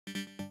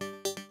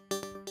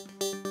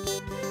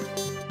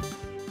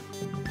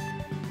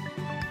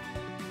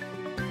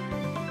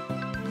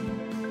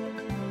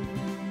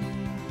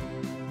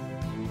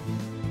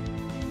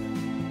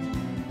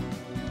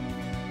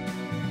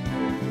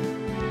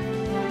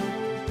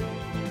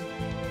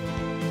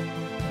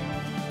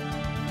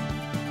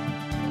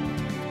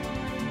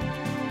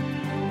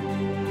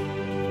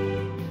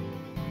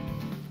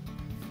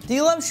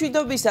დილა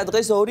მშვიდობისა,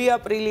 დღეს 2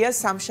 აპრილია,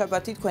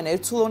 სამშაბათი, თქვენ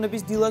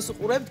ერთსულოვნების დილას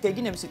უყურებთ,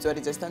 გეგი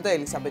ნემსიწვერიძესთან და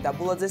ელისაბედ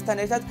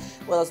აბულაძესთან ერთად,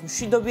 ყველას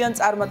მშვიდობიან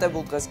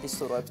წარმატებულ დღეს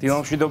გისურვებთ. დილა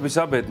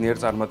მშვიდობისა, ბედნიერ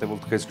წარმატებულ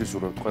დღეს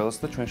გისურვებთ ყველას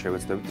და ჩვენ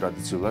შევეცდებით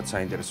ტრადიციულად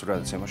საინტერესო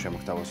გადაცემა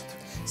შემოგთავაზოთ.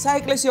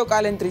 საეკლესიო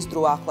კალენდრის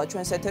დრო ახლა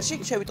ჩვენს ეთერში,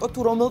 შევიტყოთ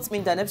თუ რომელ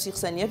წმინდანებს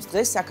იხსენიებს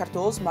დღეს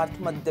საქართველოს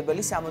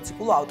მართლმადიდებელი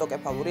სამოციქულო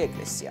ავტოკეფალური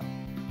ეკლესია.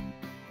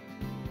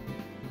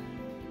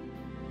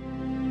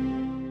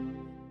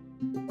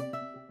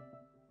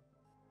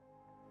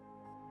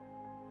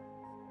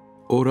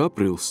 2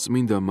 აპრილს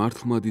წმინდა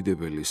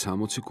მართლმადიდებელი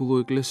სამოციქულო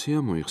ეკლესია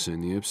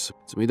მოიხსენიებს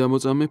წმინდა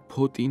მოწამე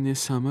ფოტინე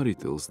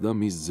სამარიტელს და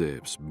მის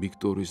ძეებს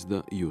ვიქტორის და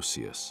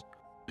იოსიას,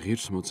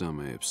 ღირს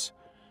მოწამეებს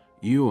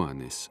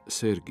იოანეს,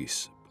 სერგის,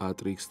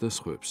 პატრიკს და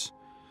სხვებს,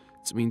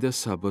 წმინდა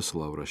საბას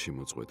ლავრაში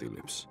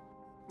მოწყვეტილებს,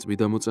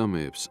 წმინდა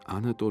მოწამეებს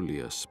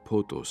ანატოლიას,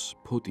 ფოტოს,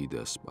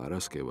 ფოტიდას,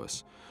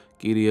 პარასკევას,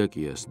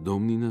 კირიაკიას,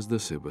 დომნინას და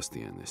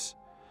სებასტიანეს,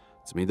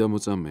 წმინდა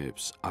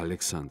მოწამეებს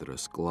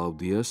ალექსანდრას,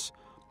 კლაუდიას,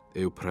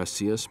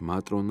 ევფრასიას,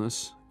 მატრონას,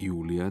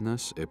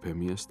 იულიანას,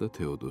 ეფემიას და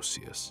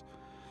თეოდოსიას,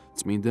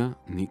 წმინდა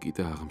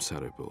ნიკიტა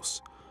აღმსარებელს,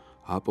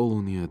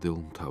 აპოლონიადელ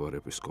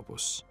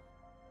მთავარეპისკოპოსს.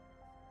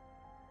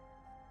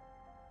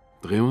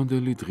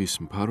 დღევანდელი დღის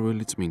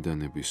მფარველი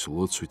წმინდანების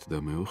ლოცვით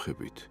და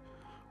მეოხებით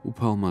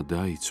უფალმა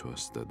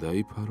დაიცვას და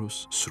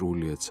დაიფაროს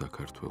სრულიად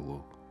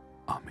საქართველო.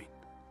 ამინ.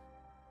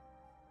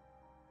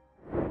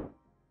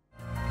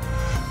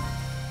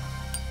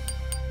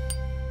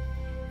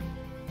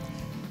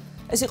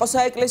 ეს იყო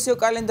საეკლესიო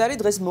კალენდარი,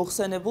 დღეს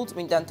მოხსენებულ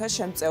წმინდანთა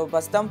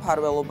შემწეობას და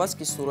მფარველობას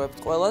გისურვებთ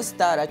ყველას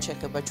და რაც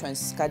შეეხება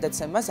ჩვენს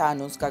გადაცემას,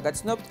 ანონსს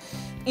გაგაცნობთ.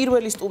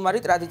 პირველი სტუმარი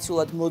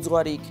ტრადიციულად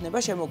მოძღვარი იქნება,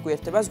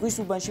 შემოგვიერთება ზღვის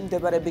უბანში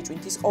მდებარე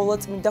ბიჭვინთის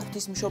ყოვლადწმინდა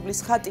ღვთისმშობლის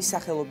ხატის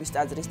სახელობის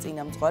ტაძრის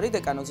წინამძღვარი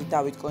დეკანოზი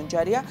დავით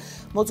კონჯარია.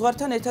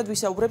 მოძღვართან ერთად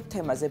ვისაუბრებთ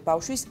თემაზე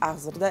ბავშვის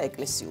აღზრდა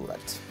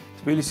ეკლესიურად.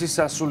 თბილისის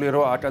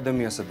სასულიერო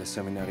აკადემიასა და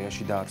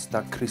სემინარიაში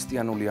დაარსდა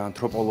ქრისტიანული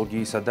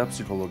ანთროპოლოგიისა და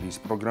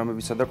ფსიქოლოგიის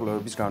პროგრამებისა და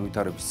კვლევების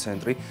განვითარების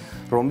ცენტრი,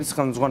 რომლის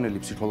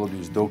ხელმძღვანელი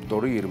ფსიქოლოგიის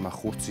დოქტორი ირმა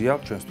ხურცია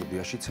ჩვენ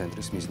სტუდიაში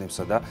ცენტრის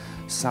მიზნებსა და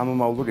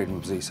სამომავლო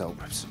გეგმებზე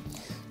ისაუბრებს.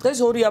 დღეს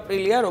 2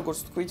 აპრილია, როგორც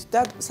თქვით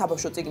და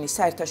საბავშვო წიგნის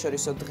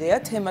საერთაშორისო დღეა,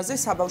 თემაზე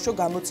საბავშვო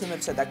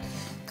გამოცემებსა და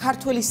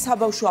ქართველი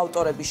საბავშვო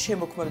ავტორების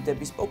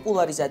შემოქმედების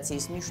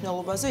პოპულარიზაციის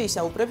მნიშვნელობაზე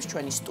ისაუბრებს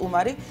ჩვენი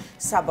სტუმარი,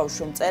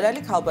 საბავშვო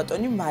მწერალი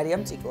ქალბატონი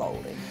მარიამ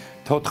ციკლაური.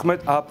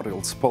 14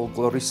 აპრილს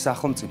ფოლკლორის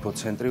სახელმწიფო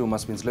ცენტრი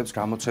უმასპინძლებს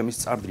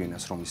გამოცემის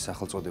წარდგენას, რომლის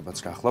სახელწოდებაც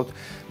გახლავთ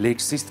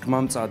ლექსის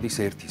თქმა მწადის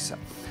ერთისა.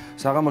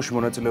 საღამოში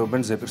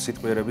მონაწილეობენ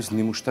ზეპირსიტყვიერების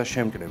ნიმუშთა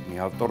შემკრებნი,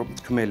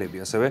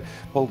 ავტორ-თქმელები, ასევე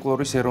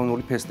ფოლკლორის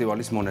ეროვნული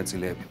ფესტივალის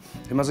მონაწილეები.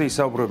 თემაზე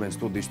ისაუბრებენ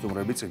სტუდიის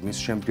სტუმრები, წიგნის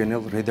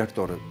შემდგენელ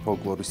რედაქტორი,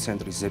 ფოლკლორის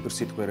ცენტრის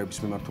ზეპირსიტყვიერების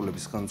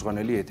მიმართულების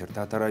ხელმძღვანელი ეთერ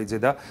თათარაიძე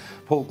და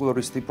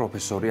ფოლკლორისტი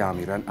პროფესორი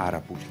ამირან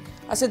არაბული.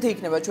 ასეთი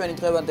იქნება ჩვენი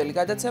დღევანდელი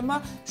გადაცემა.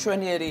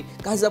 შვენიერი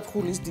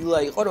გაზაფხულის დილა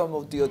იყო, რომ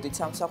მოვდიოდით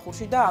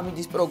სამსახურში და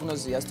ამინდის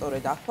პროგნოზია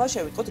სწორედ ახლა.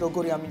 შევიტყოთ,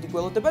 როგორი ამინდი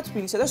გველოდება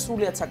თბილისსა და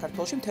სრულიად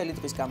საქართველოში მთელი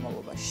დღის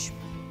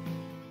განმავლობაში.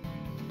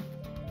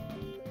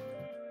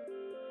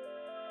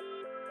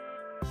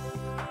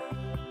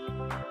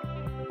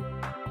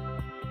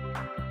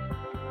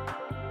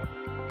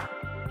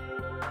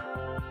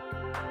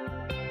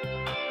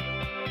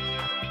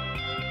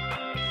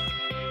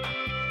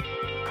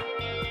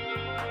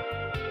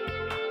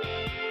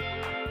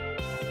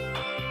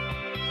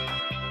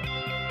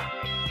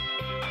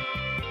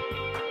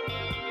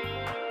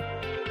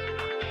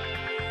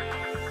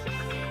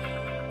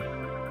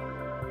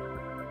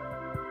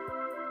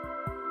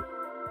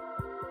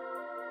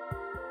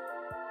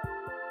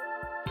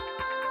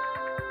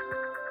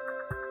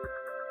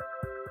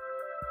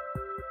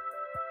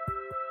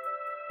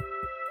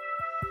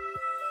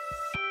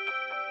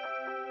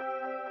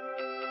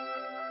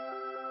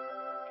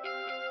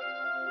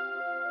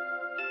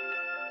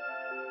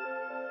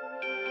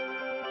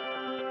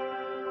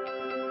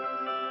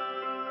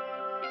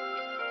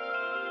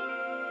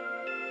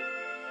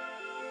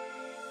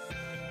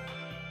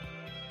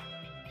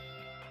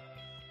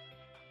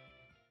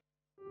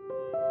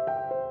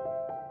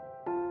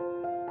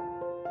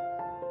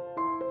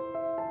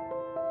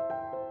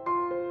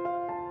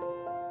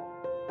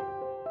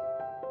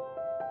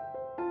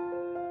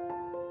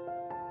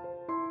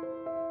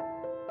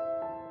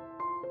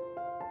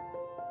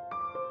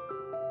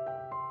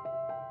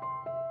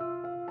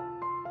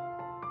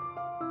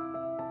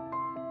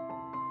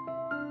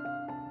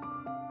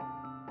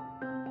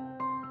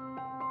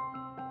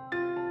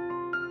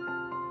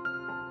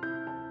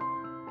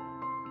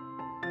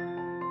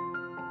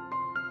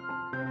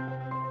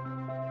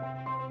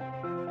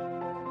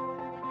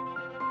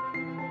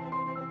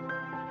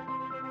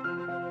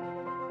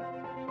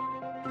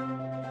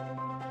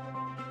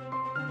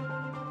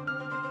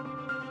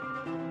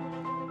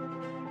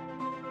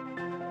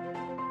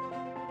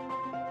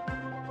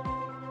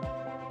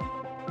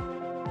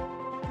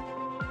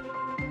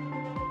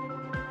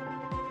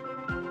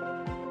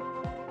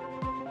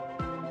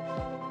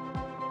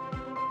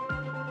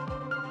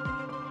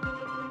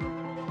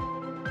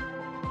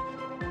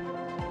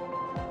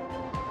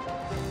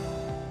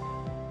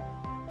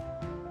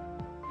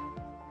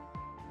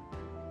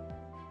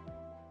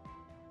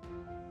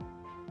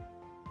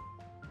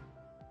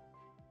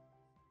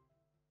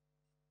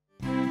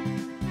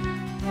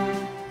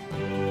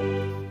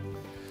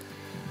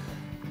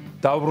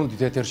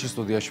 დავბრუნდით ეთერში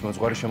სტუდიაში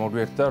მოძღვარი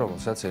შემოგვიერთდა და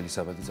რომელსაც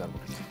ელისაბედი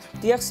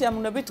წარმოგვიდგენთ. დიახ,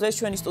 სიამოვნებით, დღეს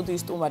ჩვენი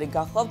სტუდიის სტუმარი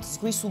გახლავთ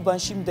ზღვის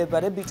უბანში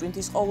მდებარე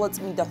ბიჭვინთის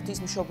ყოვლადწმინდა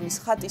ღვთისმშობლის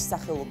ხატის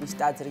სახელობის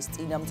ტაძრის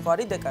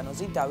წინამძღვარი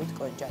დეკანოზი დავით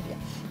კონჯარია.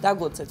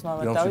 დაგვოცეთ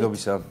მამა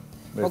დავით.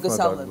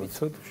 მოგესალმებით.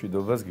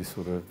 მშვიდობას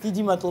გისურვებთ.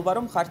 დიდი მადლობა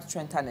რომ ხართ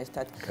ჩვენთან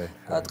ერთად.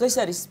 დღეს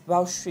არის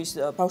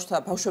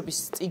ბავშვების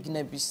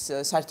წიგნების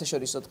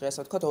საერთაშორისო დღე,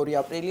 ასე ვთქვათ, 2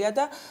 აპრილია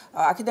და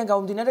აქედან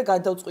გამომდინარე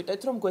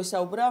გადავწყვიტეთ რომ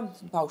გვესაუბრა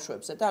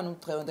ბავშვებზე და ანუ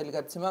დღევანდელი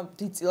გადაცემა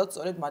დიდწილად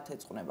სწორედ მათ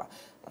ეძღვნება.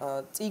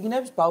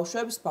 წიგნებს,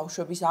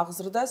 ბავშვების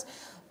აღზრდას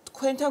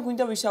თქვენთან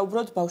გვინდა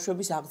ვისაუბროთ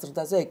ბავშვების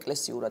აღზრდაზე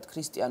ეკლესიურად,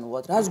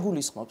 ქრისტიანულად, რას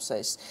გულისხმობს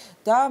ეს?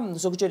 და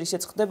ზოგჯერ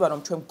ისეც ხდება, რომ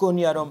ჩვენ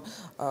მგონია, რომ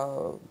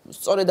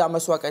სწორედ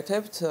ამას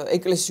ვაკეთებთ,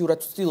 ეკლესიურად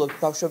ვცდილობთ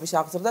ბავშვების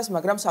აღზრდას,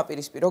 მაგრამ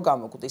საპირისპირო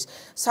გამოგვდის.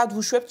 სად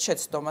ვუშვებთ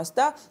შეცდომას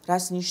და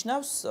რას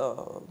ნიშნავს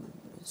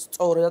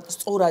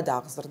სწორად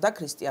აღზრდა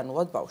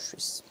ქრისტიანულად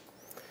ბავშვის?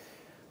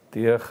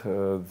 დიახ,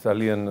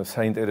 ძალიან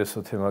საინტერესო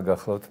თემა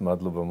გახლავთ,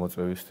 მადლობა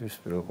მოწვევისთვის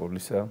პირველ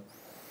ყოვლისა.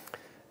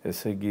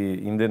 ესე იგი,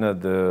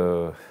 იმდენად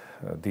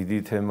დიდი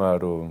თემაა,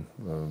 რომ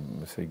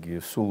ესე იგი,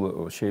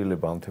 სულ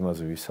შეიძლება ამ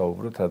თემაზე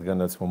ვისაუბროთ,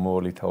 რადგანაც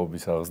მომავალი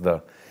თაობის აღზრდა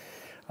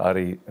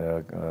არის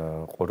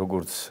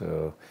როგორც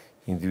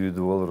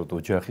ინდივიდუალურად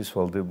ოჯახის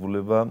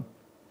ვალდებულება,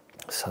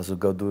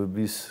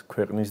 საზოგადოების,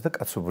 ქვეყნის და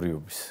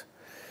კაცობრიობის.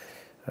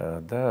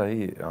 და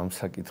აი ამ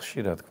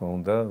საკითხში, რა თქმა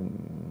უნდა,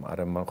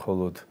 არა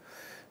მხოლოდ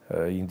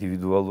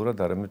ინდივიდუალურად,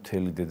 არამედ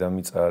მთელი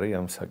დედამიწა არის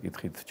ამ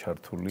საკითხით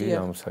ჩართული,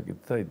 ამ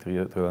საკითხით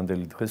და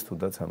დღევანდელი დღეს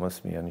თუნდაც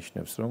ამას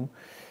მიანიშნებს, რომ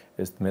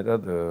ეს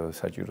მეტად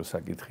საჭირო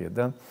საკითხია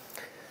და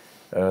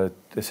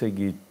ესე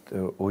იგი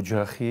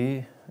ოჯახი,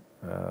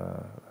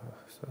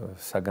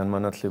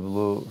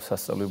 საგანმანათლებლო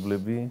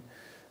სასწავლებლები,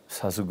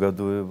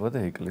 საზოგადოება და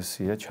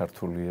ეკლესია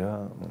ჩართულია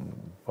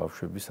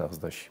ბავშვების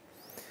აღზრდაში.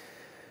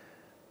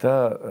 და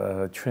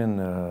ჩვენ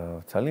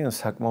ძალიან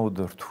საკმაოდ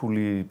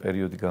რთული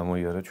პერიოდი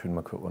გამოიარა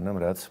ჩვენმა ქვეყანამ,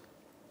 რაც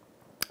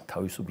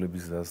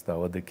თავისუფლების გზას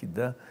დავადექით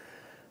და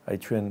აი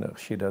ჩვენ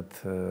ხშირად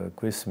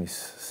გვესმის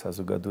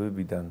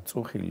საზოგადოებიდან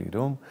წუხილი,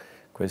 რომ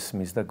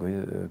გვესმის და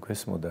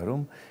გვესმოდა,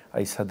 რომ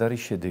აი სად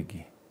არის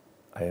შედეგი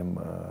აი ამ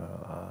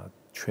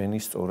ჩვენი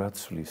სწორად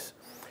ცვლის.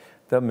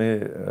 და მე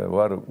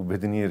ვარ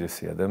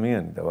უბედნიერესი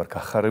ადამიანი და ვარ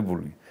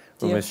გახარებული,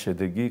 რომ ეს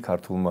შედეგი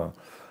ქართულმა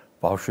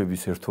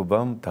ბავშვების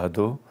ერთობამ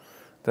დადო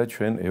და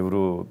ჩვენ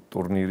ევრო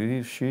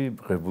ტურნირში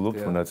ღებულობთ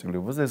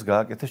მონაწილეობას და ეს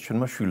გააკეთეს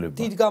ჩვენმა შვილებმა.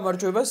 დიდ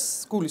გამარჯვებას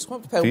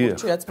გულისხმობთ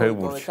ფეხბურთში, რაც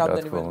მოიპოვეთ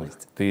რამდენიმე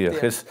წელიწად. დიახ,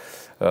 ეს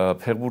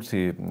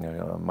ფეხბურთი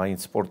მაინც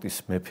სპორტის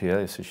მეფეა,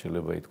 ესე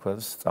შეიძლება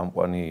ითქვას,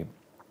 წამყვანი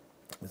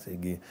ესე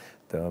იგი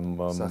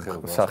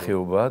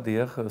სახეობა,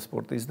 დიახ,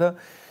 სპორტის და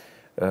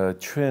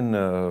ჩვენ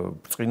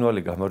ბრწყინვალე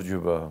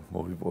გამარჯვება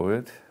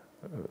მოვიპოვეთ.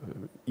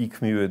 იქ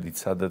მივედით,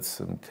 სადაც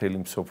მთელი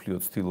მსოფლიო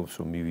ცდილობს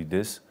რომ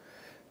მივიდეს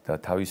და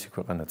თავისი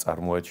ქვეყანა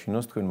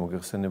წარმოაჩინოს. თქვენ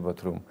მოგეხსენებათ,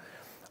 რომ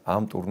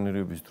ამ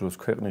ტურნირების დროს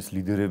ქვეყნის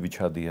ლიდერები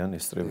ჩადიან,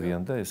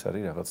 ესწრებიან და ეს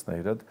არის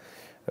რაღაცნაირად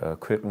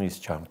ქვეყნის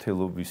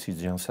ჯანმრთელობის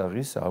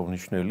სიჯანსაღის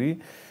აღნიშნული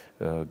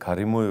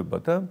გარემოება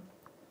და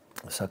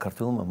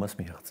საქართველოს ამას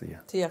მიაღწია.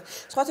 დიახ.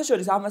 სხვათა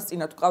შორის ამას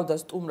წინათ ყავდა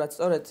სტუმრად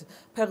სწორედ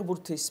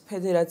ფეხბურთის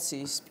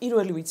ფედერაციის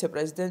პირველი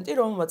ვიცე-პრეზიდენტი,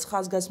 რომელმაც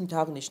ხაზგასმით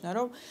აღნიშნა,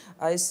 რომ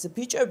ეს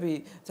ბიჭები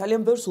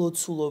ძალიან ბევრს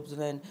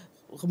ლოცულობდნენ,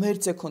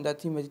 ღმერთზე ქონდათ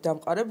იმედი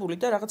დამყარებული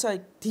და რაღაცა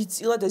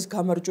დიდწილად ეს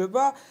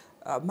გამარჯვება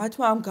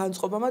მათმა ამ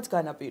განწყობამაც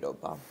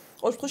განაპირობა.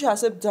 ყოველ შემთხვევაში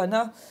ასე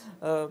ბრძანა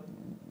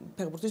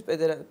ფეხბურთის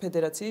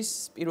ფედერაციის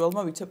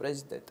პირველმა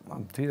ვიცე-პრეზიდენტმა.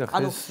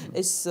 ანუ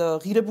ეს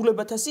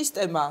ღირებულებათა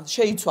სისტემა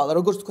შეიცვალა,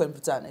 როგორც თქვენ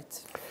ბრძანეთ.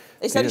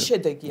 ეს არის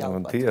შედეგი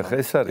ალბათ. დიახ,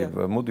 ეს არის,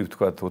 მოდი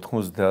ვთქვათ,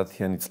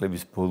 90-იანი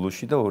წლების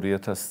ბოლოში და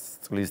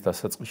 2000 წლის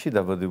დასაწყისში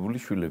დაბადებული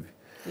შვილები,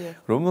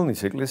 რომელნიც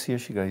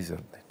ეკლესიაში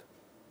გაიზარდნენ,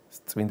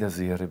 წმინდა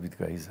ზიარებით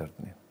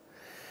გაიზარდნენ.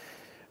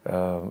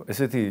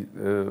 ესეთი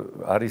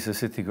არის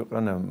ესეთი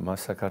ქვეყანა,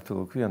 მას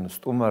საქართველოს ქვიან,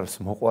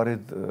 სტუმარს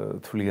მოყვარედ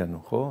თვლიანო,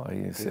 ხო? აი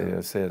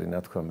ესე არის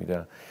ნათქვამი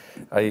რა.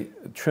 აი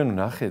ჩვენ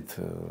ნახეთ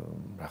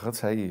რაღაც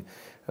აი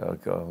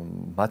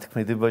მათ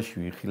ქმედებაში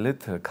ვიხილეთ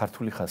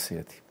ქართული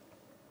ხასიათი.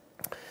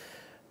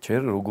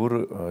 ჯერ როგორ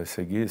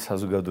ესე იგი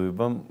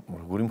საზოგადოებამ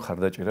როგორი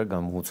მხარდაჭერა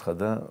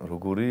გამოუცხადა,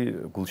 როგორი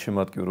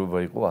გულშემატკივრობა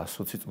იყო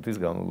 120 წუთის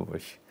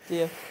განმავლობაში.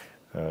 დიახ.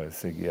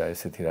 ესე იგი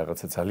ესეთი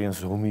რაღაცა ძალიან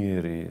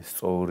ზომიერი,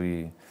 სწორი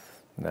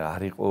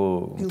არ იყო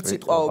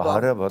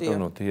არა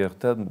ბატონო, დიახ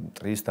და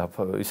მტრის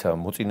ისა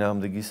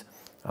მოწინააღმდეგის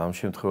ამ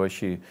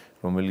შემთხვევაში,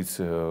 რომელიც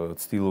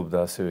ცდილობდა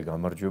ასევე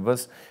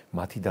გამარჯვებას,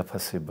 მათი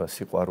დაფასება,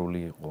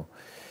 სიყვარული იყო.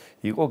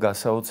 იყო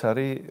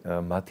გასაოცარი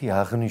მათი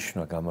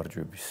აღნიშვნა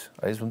გამარჯვების.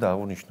 აი ეს უნდა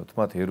აღნიშნოთ,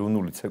 მათ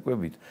ეროვნული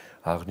ცეკვებით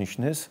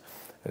აღნიშნეს,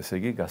 ესე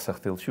იგი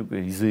გასახდელში უკვე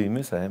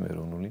იზეიმეს აი ამ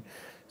ეროვნული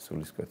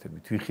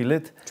სულისკვეთებით.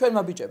 ვიხილეთ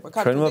ჩვენმა ბიჭებმა,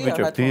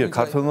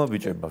 ქართველმა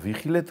ბიჭებმა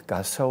ვიხილეთ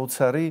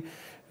გასაოცარი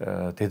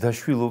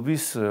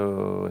დედაშვილობის,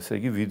 ესე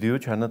იგი ვიდეო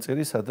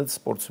ჩანაწერი, სადაც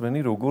სპორტსმენი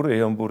როგორ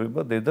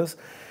ეამბურება დედას,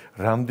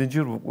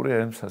 რამდენჯერ უყურე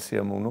ამ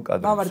სასიამოვნო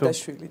კადრებს.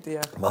 მამარდაშვილი,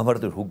 დიახ.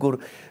 მამარდა როგორ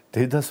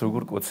დედას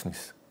როგორ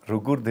კოცნის,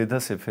 როგორ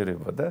დედას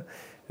ეფერება და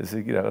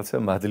ესე იგი რაღაცა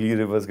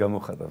მადლიერებას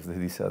გამოხატავს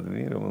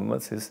დედისადმი,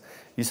 რომელმაც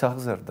ის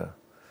აღზარდა.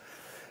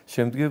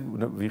 შემდგომ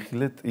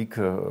ვიხილეთ იქ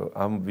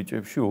ამ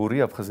ბიჭებში ორი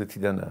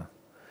აფხაზეთიდანაა.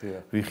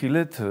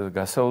 ვიხილეთ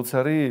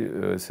გასაოცარი,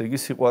 ესე იგი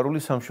სიყვარული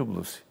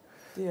სამშობლოსი.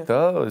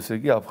 და ესე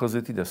იგი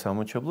აფხაზეთი და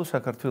სამოჩაბლო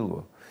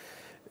საქართველოა.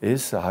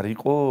 ეს არ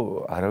იყო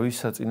არავის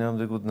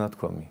საწინააღმდეგოდ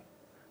ნათქვამი.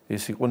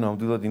 ეს იყო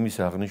ნამდვილად იმის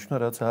აღნიშვნა,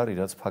 რაც არის,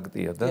 რაც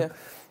ფაქტია და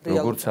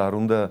როგორც არ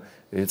უნდა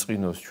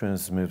ეწყინოს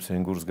ჩვენს ძმებს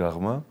ენგურს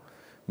გაღმა,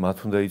 მათ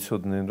უნდა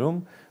იცოდნენ, რომ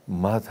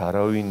მათ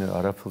არავინ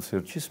არაფერს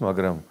ერჩის,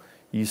 მაგრამ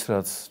ის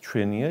რაც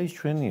ჩვენია, ის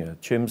ჩვენია.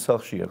 ჩემს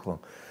სახლში ახლა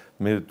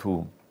მე თუ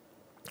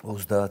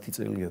 30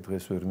 წელია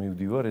დღეს ვერ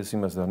მივდივარ, ეს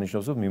იმას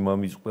დანიშნავს, რომ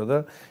მიმამიწყდა და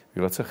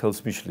ვიღაცა ხელს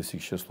მიშლის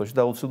იქ შესვლაში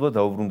და აუცილებლად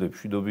დაუბრუნდები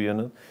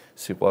მშვიდობიანად,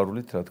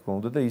 სიყვარულით, რა თქმა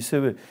უნდა და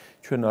ისევე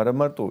ჩვენ არა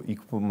მარტო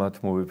იქ მათ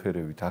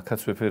მოვეფერებით, აქაც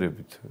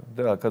ვეფერებით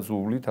და აქაც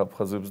უვლით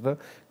აფხაზებს და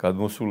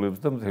გადმოსულებს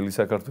და მთელი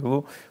საქართველო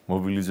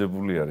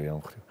მობილიზებული არის ამ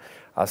მხრივ.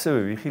 ასევე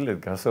ვიხილეთ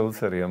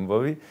გასაოცარი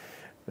ამბავი,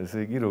 ესე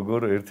იგი როგორ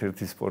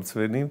ერთ-ერთი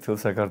სპორტსმენი მთელ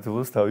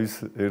საქართველოს თავის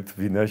ერთ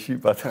ბინაში,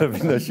 პატარა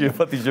ბინაში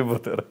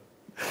ეპატიჟებოდა.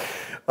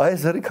 აი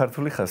ეს არის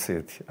ქართული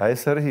ხასიათი. აი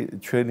ეს არის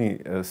ჩვენი,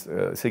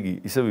 ესე იგი,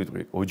 ისე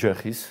ვიტყვი,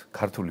 ოჯახის,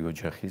 ქართული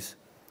ოჯახის,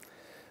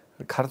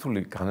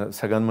 ქართული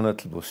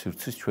საგანმანათლებლო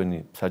სივრცის, ჩვენი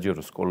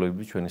საჯარო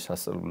სკოლების, ჩვენი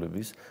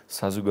სასწავლებლების,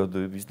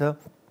 საზოგადოების და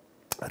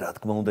რა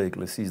თქმა უნდა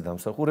ეკლესიის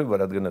დამსახურება,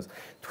 რადგანაც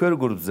თქვენ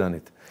როგორ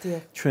ბრძანეთ,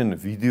 ჩვენ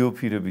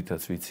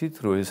ვიდეოფირებითაც ვიცით,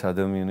 რომ ეს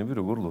ადამიანები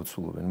როგორ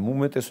ლოცულობენ.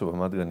 უმეტესობა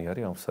მათგანი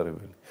არის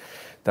ამხსარებელი.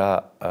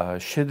 და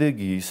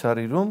შედეგი ის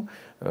არის, რომ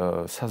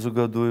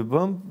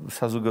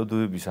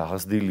საზოგადოების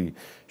აღზრდილი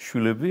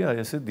შვილები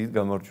აი ესე დიდ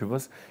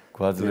გამარჯვებას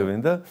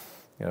გვაძლევენ და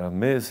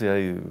მე ესე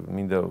აი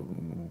მინდა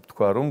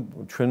თქვა, რომ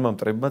ჩვენმა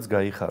მტრებმაც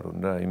გაიხარონ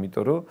რა,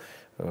 იმიტომ რომ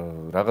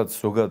რაღაც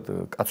ზოგად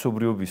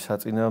კაცობრიობის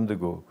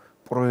საწინააღმდეგო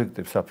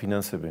პროექტებს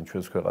აფინანსებენ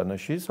ჩვენს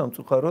ქვეყანაში,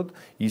 სამწუხაროდ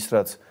ის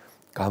რაც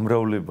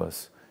გამრავლებას,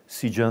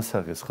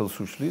 სიჯანსაღეს ხელს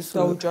უშლის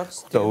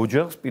და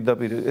ოჯახს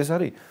პირდაპირ ეს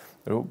არის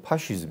რომ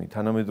ფაშიზმი,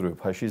 თანამედროვე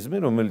ფაშიზმი,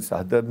 რომელიც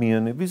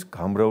ადამიანების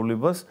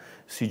გამრავლებას,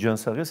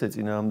 სიჯანსაღეს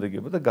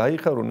ეწინააღმდეგება და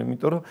გაიხარონ,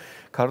 იმიტომ რომ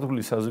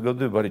ქართული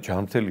საზოგადოება არის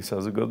ჯანმრთელი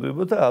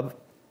საზოგადოება და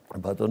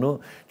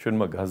ბატონო,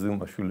 ჩვენმა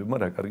გაზრდილმა შვილებმა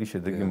რა კარგი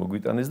შედეგი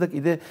მოგვიტანეს და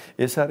კიდე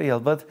ეს არის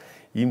ალბათ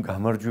იმ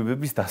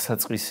გამარჯვებების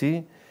დასაწყისი,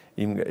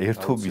 იმ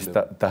ერთობის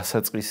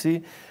დასაწყისი,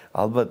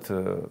 ალბათ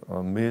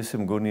მე ესე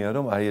მგონია,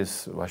 რომ აი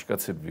ეს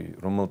ვაჟკაცები,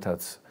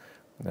 რომელთაც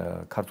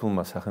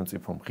ქართულმა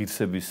სახელმწიფომ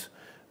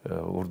ღირსების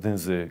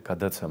ორდენზე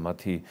გადაცა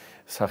მათი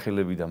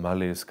სახელები და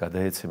მალე ეს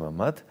გადაეცემა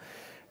მათ,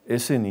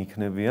 ესენი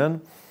იქნებიან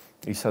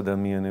ის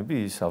ადამიანები,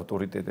 ის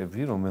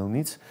ავტორიტეტები,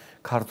 რომელნიც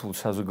ქართულ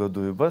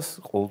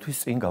საზოგადოებას ყოველთვის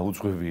წინ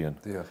გაუძღვებიან.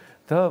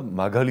 და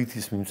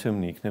მაგალითის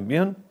მიმცემნი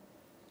იქნებიან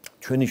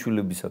ჩვენი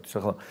შვილებისათვის.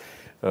 ახლა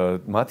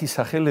მათი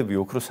სახელები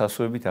ოქროს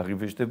ასოებით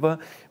აღიბეჭდება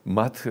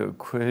მათ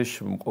ქვეშ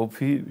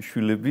მყოფი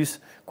შვილების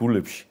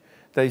გულებში.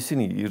 და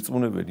ისინი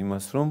ირწმუნებენ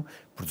იმას, რომ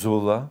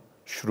ბრძოლა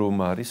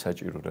შრომა არის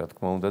საჭირო, რა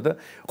თქმა უნდა და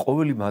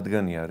ყოველი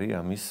მათგანი არის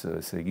ამის,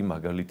 ესე იგი,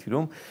 მაგალითი,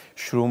 რომ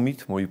შრომით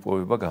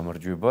მოიპოვება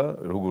გამარჯვება,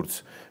 როგორც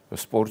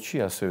სპორტში,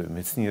 ასევე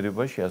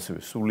მეცნიერებაში, ასევე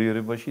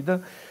სულიერებაში და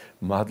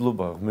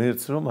მადლობა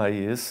ღმერთს, რომ აი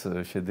ეს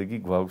შედეგი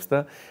გვაქვს და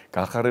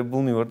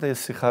გახარებულნი ვარ და ეს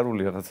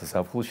სიხარული რაღაცა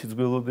საფულშიც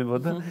გველოდება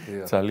და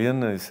ძალიან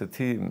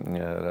ესეთი,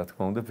 რა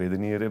თქმა უნდა,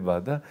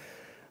 ბედნიერებაა და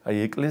აი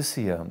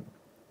ეკლესია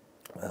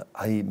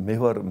აი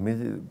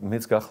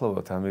მეც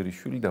გახლავთ ამერის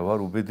შვილი და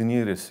ვარ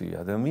უბედნიერესი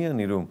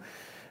ადამიანი, რომ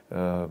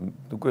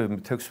უკვე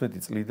 16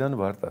 წლიდან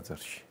ვარ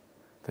ტაძარში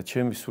და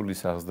ჩემი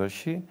სულის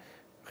აღზრდაში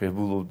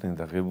ღებულობდნენ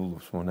და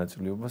ღებულობს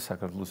მონაწილეობას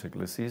საქართველოს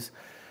ეკლესიის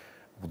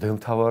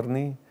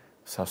მღვდელმთავარნი,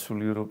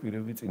 სასულიერო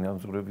პირები,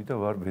 წინამძღვრები და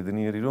ვარ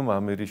ბედნიერი, რომ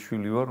ამერის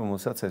შვილი ვარ,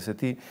 რომელსაც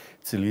ესეთი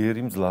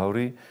ძლიერი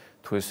მძლავრი,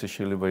 თუ ესე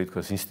შეიძლება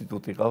ითქვას,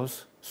 ინსტიტუტი ყავს,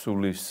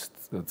 სულის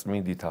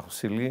წმინდით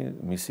ახსილი,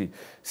 მისი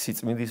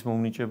სიწმინდის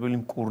მომნიჭებელი,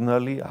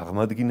 მკურნალი,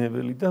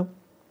 აღმადგინებელი და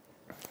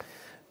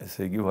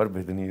ესე იგი ვარ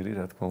ბედნიერი,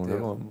 რა თქმა უნდა,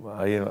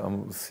 აი ამ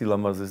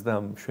სილამაზეს და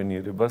ამ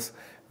მშვენიერებას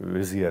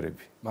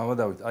ვეზიარები. მამა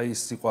დავით, აი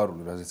ეს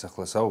სიყვარული, რაზეც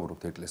ახლა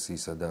საუბრობთ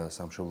ეკლესიისა და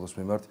სამშობლოს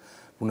მიმართ,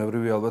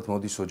 ბუნებრივი ალბათ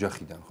მოდის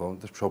ოჯახიდან, ხო,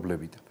 და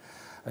მშობლებიდან.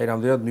 აი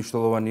რამდენად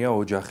მნიშვნელოვანია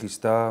ოჯახის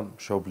და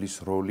მშობლის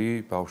როლი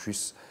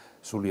ბავშვის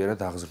სულიერად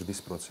აღზრდის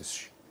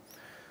პროცესში.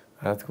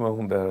 რა თქმა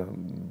უნდა,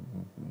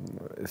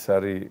 ეს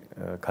არის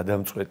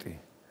გადამწყვეტი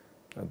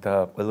და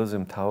ყველაზე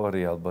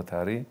მთავარი ალბათ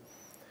არის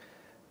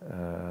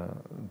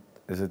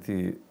ესეთი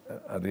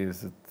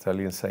არის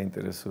ძალიან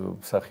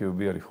საინტერესო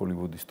მსახიობი არის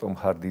ჰოლივუდის ტომ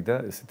ჰარდი და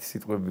ესეთი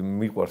სიტყვები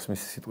მიყვარს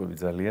მისი სიტყვები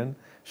ძალიან,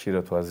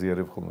 ხშირად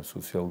ვაზიარებ ხოლმე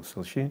სოციალურ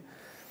ქსელში.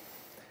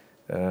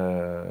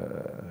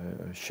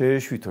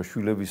 შეეშვითო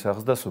შვილების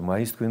აღზრდასო,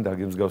 მაინც თქვენ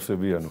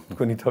დაგემსგავსებიანო,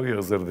 თქვენი თავი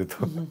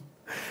აღზრდეთო.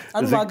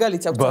 ანუ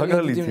მაგალითს აქვს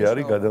მაგალითი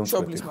არის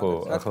გადამწყვეტი, ხო,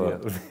 ახლა.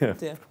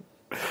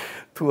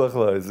 თუ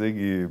ახლა ესე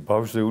იგი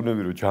ბავშვზე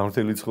უნები რომ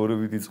ჯანმრთელი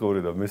ცხოვრებით იცხოვრე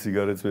და მე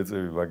სიგარეტს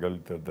ვეწევი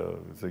მაგალითად და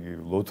ესე იგი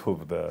ლოთობ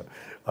და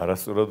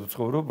არასწორად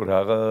ვცხოვრობ, რა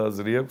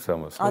აზრი აქვს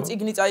ამას, ხო? ან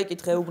წიგნი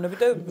წაიკითხე უბნები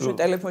და შენ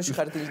ტელეფონში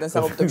ხარ დილიდან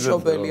საუბრობ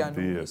მშობელი ანუ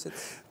ესეც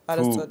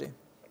არასწორი.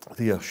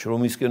 დიახ,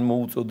 შრომისკენ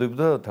მოუწოდებ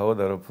და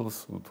თავად არაფერს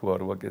თუ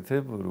არ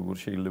ვაკეთებ, როგორ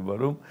შეიძლება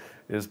რომ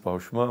ეს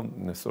ბავშვმა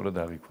სწორად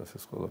აღიქვას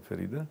ეს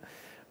ყველაფერი და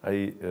აი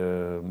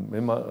მე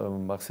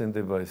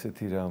მახსენდება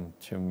ესეთი რამ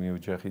ჩემი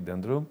ოჯახიდან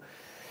რომ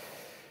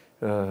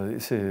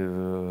ესე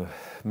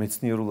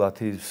მეცნიერულ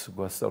ათეიზმს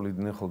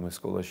გვასწავლიდნენ ხოლმე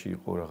სკოლაში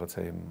იყო რაღაცა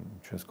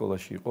ჩვენ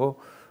სკოლაში იყო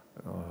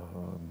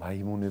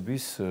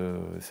მაიმუნების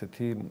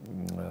ესეთი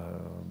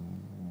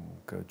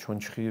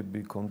ჩონჩხიები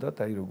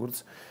ჰქონდათ, აი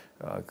როგორც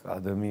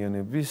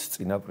ადამიანების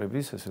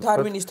წინაპრების ესე ვთქვათ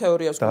დარვინის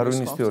თეორიას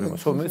დარვინის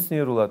თეორიას ხო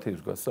მეცნიერულ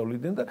ათეიზმს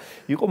გვასწავლიდნენ და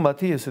იყო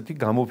მათი ესეთი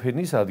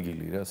გამოფენის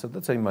ადგილი რა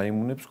სადაც აი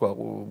მაიმუნებს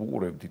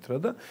უყურებდით რა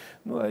და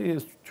ნუ აი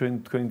ეს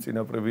თქვენი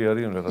წინაპრები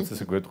არიან რაღაც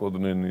ესე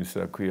გვეტყოდნენ ის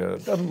რა ქვია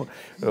და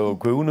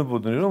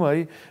გვეუბნებოდნენ რომ აი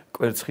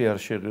კვერცხი არ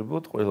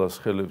შეღებოთ ყველას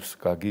ხელებს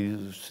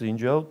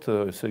გაგიზინჯავთ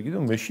ესე იგი და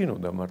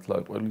მეშინოდა მართლა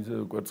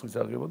კვერცხის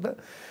აღება და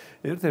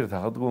ერთ-ერთ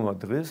აღდგომა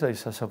დღეს აი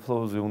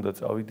სასაფლაოზე უნდა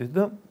წავიდეთ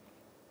და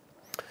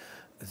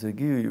ესე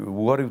იგი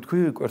უარი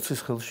ვთქვი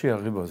კვერცხის ხელში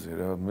აღებაზე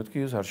რა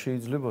მეთქი ეს არ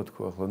შეიძლება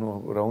თქვა ახლა ნუ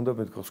რა უნდა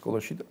მეთქო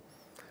სკოლაში და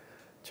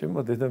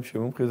ჩემმა დედამ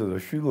შემომხედა და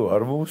შვილო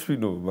არ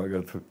მოусვინო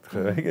მაგათ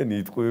ხა ეგენი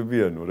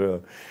იტყვებიანო რა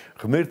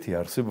ღმერთი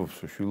არსებობს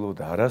შვილო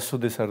და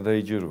არასოდეს არ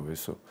დაიჯერო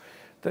ესო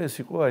და ეს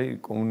იყო აი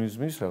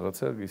კომუნიზმის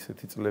რაღაცა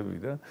ისეთი წლები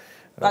და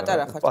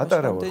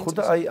პატარა ვარ ხო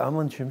და აი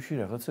ამან ჩემში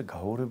რაღაცა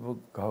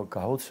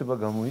გაოცება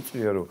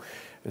გამოიწვია რომ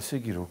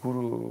ესე იგი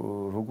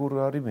როგორ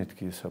არის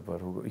მეთქი ესაბა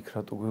იქ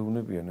რატო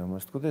გვეუბნებიან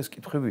ამას თქო და ეს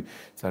კითხვები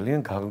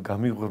ძალიან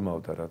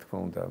გამიღვრმავდა რა თქმა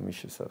უნდა ამის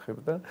შესახებ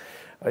და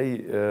აი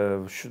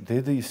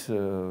დედის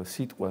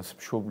სიტყვას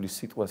მშობლის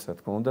სიტყვას რა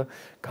თქმა უნდა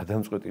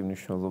გადამწყვეტი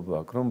მნიშვნელობა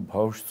აქვს რომ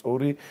ბავშვს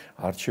სწორი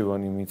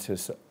არჩევანი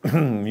მიცეს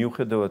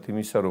მიუხედავად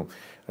იმისა რომ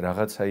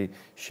რაღაც აი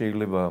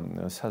შეიძლება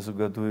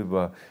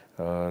საზოგადოება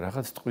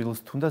რაღაც ტყილს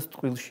თუნდაც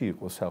ტყილში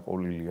იყოს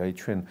საყოლილი აი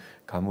ჩვენ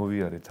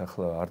გამოვიარეთ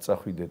ახლა არ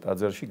წახვიდეთ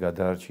ტაძარში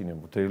გადაარჩინე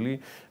მღვდელი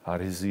არ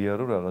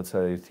ეზიარო რაღაცა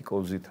ერთი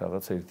კოვზით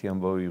რაღაცა ერთი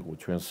ამბავი იყო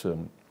ჩვენს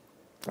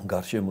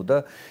გარშემო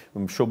და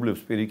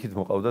მშობლებს პირიქით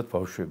მოყავდათ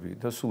ბავშვები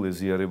და სულ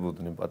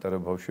ეზიარებოდნენ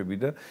პატარა ბავშვები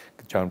და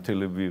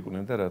ჯანმრთელები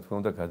იყვნენ და რა თქმა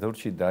უნდა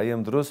გადავრჩი და აი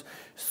ამ დროს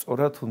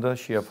სწორად უნდა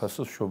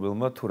შეაფასოს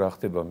მშობელმა თუ რა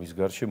ხდება მის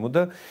გარშემო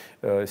და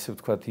ესე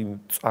ვთქვათ იმ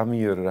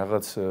წამიერ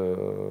რაღაც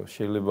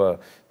შეიძლება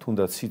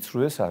თუნდაც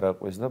სიცრუეს არ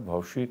აყვეს და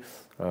ბავშვი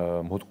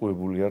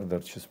მოტყუებული არ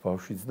დარჩეს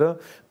ბავშვიც და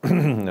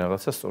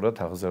რაღაცა სწორად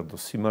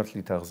აღზარდოს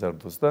სიმართლით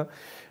აღზარდოს და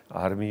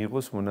არ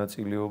მიიღოს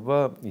მონაწილეობა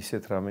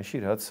ისეთ რამეში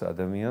რაც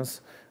ადამიანს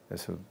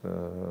ესე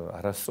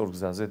არასწორ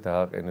გზაზე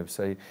დააყენებს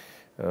აი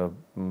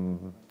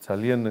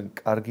ძალიან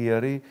კარგი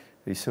არის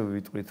ისე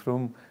ვიტყვით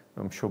რომ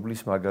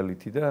მშობლის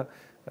მაგალითი და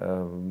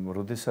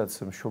როდესაც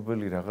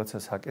მშობელი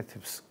რაღაცას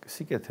აკეთებს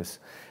სიკეთეს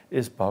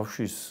ეს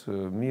ბავშვის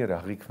მიერ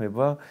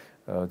აღიქმება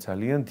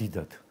ძალიან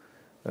დიდად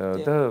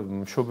და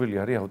მშობელი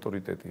არის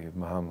ავტორიტეტი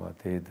მამა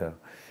დედა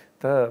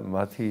და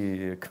მათი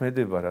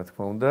ქმედება რა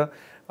თქმა უნდა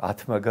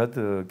ათმაგად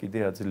კიდე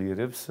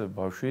აძლიერებს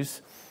ბავშვის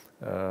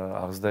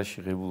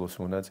აღზრდაში ღებულობს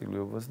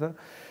მონაწილეობას და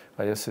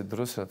აი ასე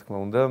დროს რა თქმა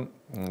უნდა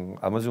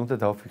ამაზე უნდა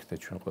დავფიქრდეთ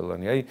ჩვენ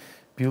ყველანი აი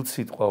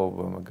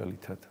ბილდსიტყვაობა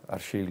მაგალითად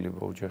არ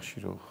შეიძლება ოჯახში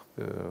რომ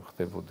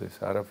ხდებოდეს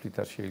არაფრით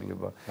არ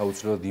შეიძლება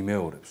აუცილებლად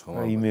იმეორებს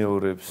ხომ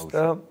იმეორებს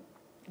და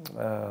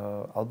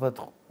ალბათ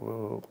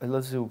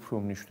ყველაზე უფრო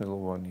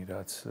მნიშვნელოვანი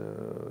რაც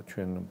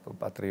ჩვენ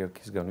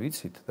პატრიარქისგან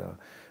ვიცით და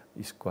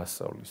ის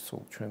გვასწავლის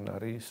სულ ჩვენ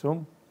არის რომ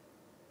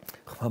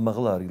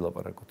ხმამაღლა არ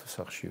ილაპარაკოთ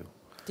სახშიო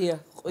დიახ,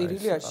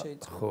 ყვირილი არ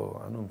შეიძლება. ხო,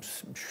 ანუ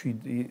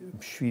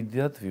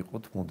მშვიდად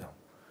ვიყოთ მუდამ.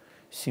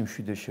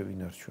 სიმშვიდე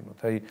შევინარჩუნოთ.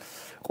 აი,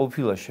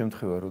 ყოფილა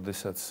შემთხვევა,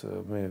 როდესაც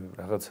მე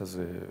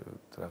რაღაცაზე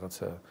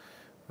რაღაცა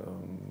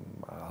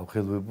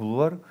აღელვებულ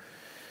ვარ,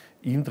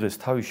 იმ დღეს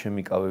თავი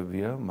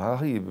შემიკავებია,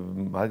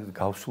 მაგ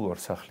გავსულ ვარ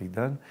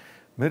სახლიდან,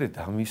 მე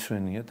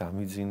დამისვენია,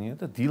 დამიძინია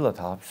და დილად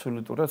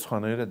აბსოლუტურად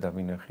სხვანაირად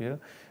დამინახია.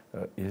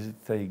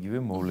 ესეთ და იგივე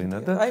მოვლენა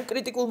და აი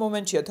კრიტიკულ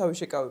მომენტშია თავი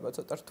შეკავება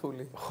ცოტა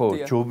რთული. ხო,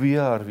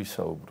 ჯობია არ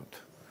ვისაუბროთ.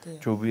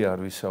 ჯობია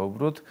არ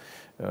ვისაუბროთ,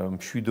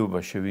 მშვიდობა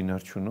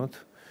შევინარჩუნოთ,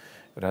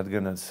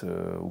 რადგანაც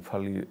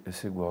უფალი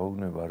ესე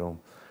გვაუბნება, რომ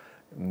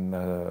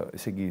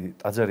ესე იგი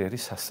ტაძარი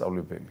არის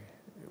სასწავლებელი.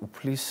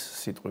 უფლის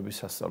სიტყვების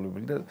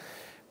სასწავლებელი და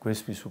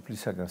გვესმის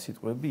უფლისაგან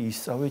სიტყვები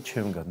ისწავლე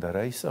ჩემგან და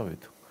რა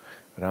ისწავლეთო?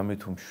 რამე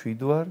თუ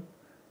მშვიდ ვარ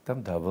და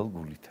მდაბალ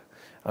გულით.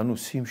 ანუ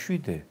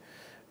სიმშვიდე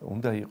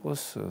უნდა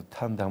იყოს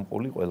თან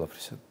დამყოლი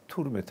ყველაფრისა.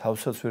 თურმე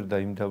თავსაც ვერ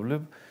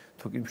დაიმდავლებ,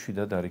 თუ კი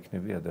მშვიდად არ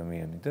იქნები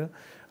ადამიანი და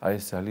აი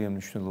ეს ძალიან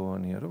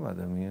მნიშვნელოვანია, რომ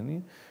ადამიანი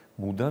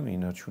მუდამ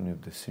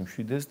ინარჩუნებდეს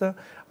სიმშვიდეს და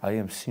აი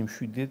ამ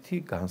სიმშვიდეთი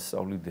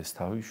განსწავლიდეს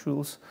თავის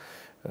შვილს,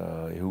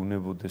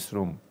 ეუბნებოდეს,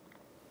 რომ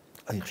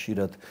აი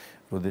ხშირად,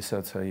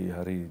 როდესაც აი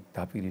არის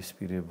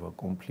დაპირისპირება,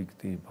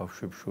 კონფლიქტი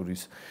ბავშვებს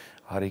შორის,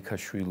 არ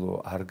იქაშვილო,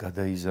 არ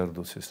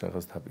გადაიზარდოს ეს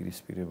რაღაც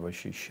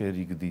დაპირისპირებაში,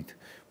 შერიგდით,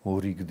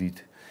 მორიგდით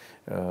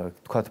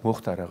თქვათ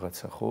მოხდა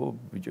რაღაცა ხო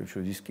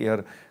ბიჭებს ის კი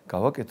არ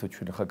გავაკეთო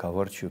ჩვენ ახლა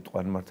გავარჩიოთ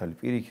ყვანმართალი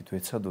პირიქით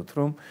ვეცადოთ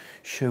რომ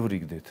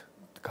შევრიგდეთ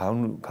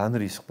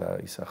განრისხდა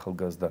ის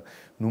ახალგაზრდა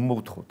ნუ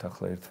მოვთხოვთ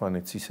ახლა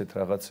ერთმანეთს ისეთ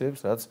რაღაცებს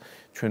რაც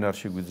ჩვენ არ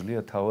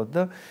შეგვიძლია თავად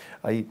და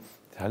აი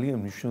ძალიან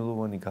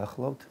მნიშვნელოვანი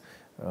გახლავთ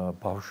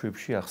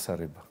ბავშვებში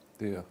აღსარება.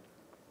 დიახ.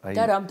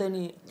 და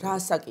რამდენი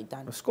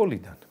რასაკიდან?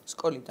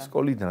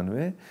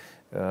 სკოლიდანვე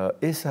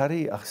ეს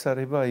არის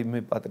აღსარება, აი მე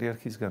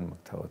პატრიარქისგან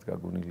მაქვს თავად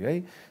გაგონილი, აი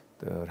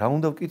რა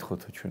უნდა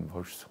ვკითხოთო ჩვენ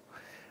ბავშვს?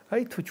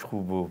 აი თუ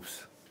ჩხუბობს,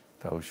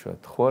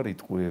 დავუშვათ, ხო არ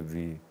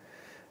იტყუები,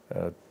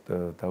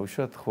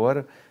 დავუშვათ, ხო არ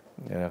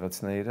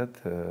რაღაცნაირად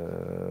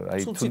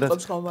აი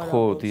თუნდაც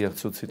ხო დიახ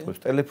ცუც სიტყვებს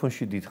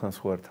ტელეფონში დიდხანს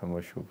ხო არ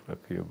თამაშობ რა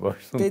ქვია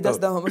ბავშვს დედას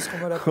და მამას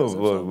ხომ არ აკეთებს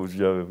ხო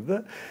გუჟავებ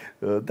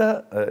და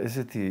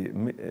ესეთი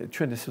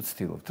ჩვენ ესეც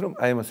ვცდილობთ რომ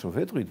აი ამას რომ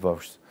ვეტყვით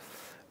ბავშვს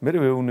მე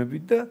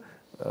ვეუნებით და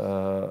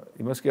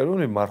იმას კი არ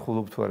ვეუნები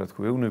მარხულობ თუ არა თქო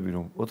ვეუნები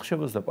რომ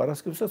ოთხშაბათს და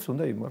პარასკევსაც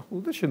უნდა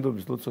იმარხულო და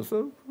შენდობის ლოცვას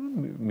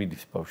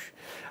მიდის ბავშვი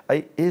აი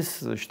ეს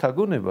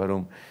შთაგონება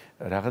რომ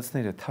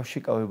რაღაცნაირად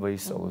თავშეკავება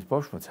ისწავლოს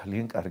ბავშვმა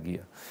ძალიან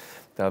კარგია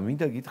და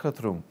მინდა გითხრათ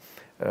რომ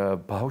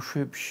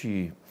ბავშვებში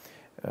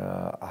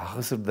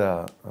აღზრდა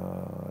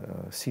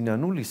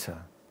სინანულისა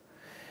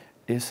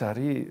ეს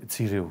არის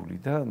ძირეული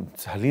და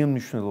ძალიან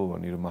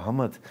მნიშვნელოვანი რომ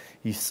ამათ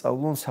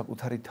ისწავლონ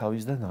საკუთარი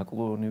თავის და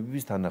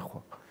ნაკლონების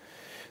დანახვა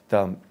და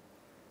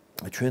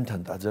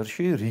ჩვენთან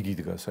ტაძარში რიგი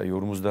დგას აი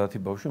 50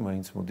 ბავშვი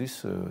მაინც მოდის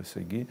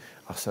ესე იგი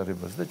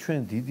აღსარებას და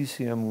ჩვენ დიდი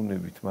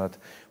სიამოვნებით მათ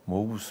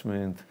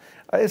მოусმენთ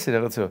აი ესე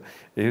რაღაცა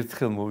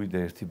ერთხელ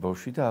მოვიდა ერთი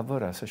ბავშვი და აბა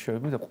რა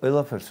საშუალებია და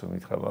ყველაფერს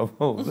მითხრა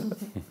მამაო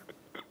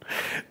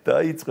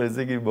დაიწყო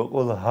ესე იგი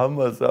მოყოლა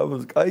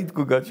ამას კაი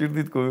თქო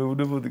გაჭირდით თქო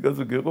მეუბნებოდი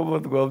კაცო გეყობა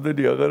თქო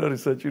ამდენი აღარ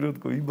არის საჭირო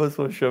თქო იმას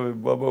ვაშავებ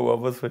მამაო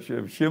ამას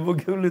ვაშავებ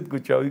შემოგევლეთ თქო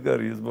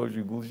ჩავიკარი ეს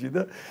ბავშვი გულში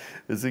და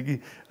ესე იგი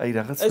აი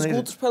რაღაცნაირად ეს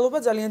გულწრფელობა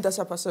ძალიან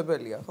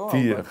დასაფასებელია ხო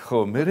დიახ ხო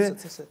მე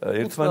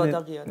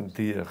ერთმანეთს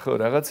დიახ ხო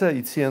რაღაცა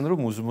იციან რომ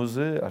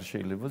უზმოზე არ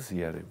შეიძლება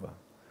ზიარება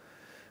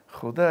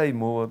ხო და აი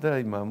მოვა და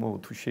აი მამაო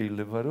თუ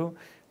შეიძლება რომ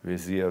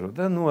ვეზიარო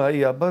და ნუ აი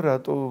აბა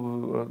რატო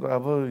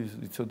აბა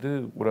იცოდე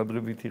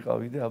ყურადღებით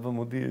იყავი და აბა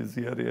მოდი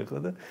ეზიარე ახლა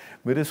და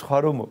მე სხვა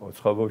რომ მოყავ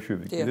სხვა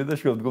ბავშვები კიდე და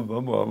შევდგო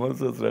მამო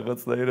ამასაც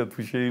რაღაცნაირად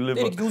თუ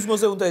შეიძლება პირიქით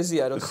უზმოზე უნდა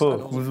ეზიაროს ხო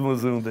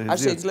უზმოზე უნდა ეზიარო არ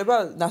შეიძლება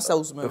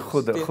ნასაუზმეოს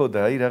ხო და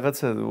აი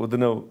რაღაცა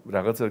ოდნავ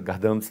რაღაცა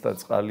გადამწდა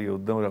წყალი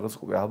ოდნავ რაღაც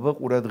აბა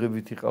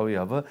ყურადღებით იყავი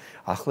აბა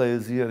ახლა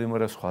ეზიარე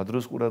მაგრამ სხვა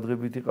დროს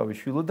ყურადღებით იყავი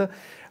შვილო და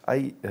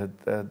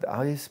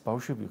აი ეს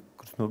ბავშვები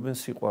გრძნობენ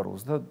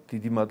სიყვარულს და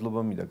დიდი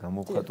მადლობა მინდა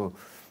გამოვხატო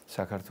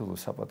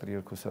საქართველოს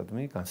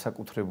საპატრიარქოსადმი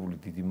განსაკუთრებული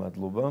დიდი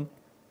მადლობა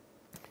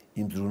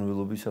იმ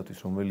ძრუნველობისათვის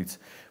რომელიც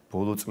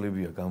ბოლო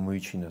წლებია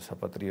გამოიჩინა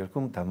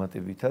საპატრიარქომ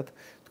დამატებითად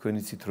თქვენ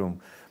იცით რომ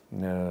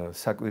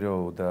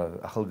საკვირაო და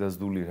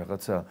ახალგაზრდული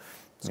რაღაცა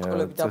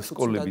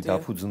სკოლები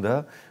დაფუძნდა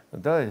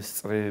და ეს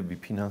წრეები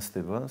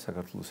ფინანსდება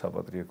საქართველოს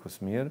საპატრიარქოს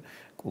მიერ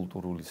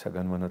კულტურული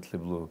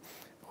საგანმანათლებლო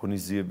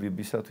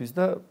ღონისძიებებისათვის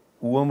და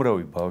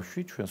უამრავი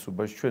ბავშვი ჩვენ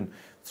სუბაში ჩვენ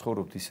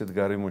ცხოვრობთ ისეთ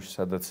გარემოში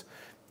სადაც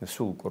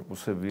სულ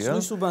კორპუსებია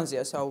სვის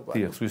უბანზეა საუბარი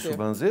დიახ სვის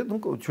უბანზე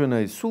ჩვენ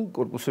აი სულ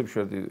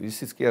კორპუსებში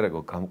ისიც კი არა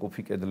გვაქვს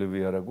გამყოფი კედლები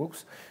არა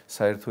გვაქვს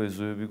საერთო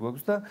ეზოები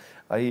გვაქვს და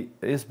აი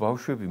ეს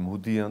ბავშვები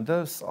მოდიან და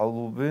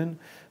სწავლობენ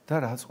და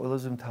რაც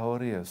ყველაზე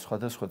მთავარია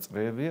სხვადასხვა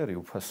წრეები არის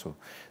უფასო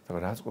და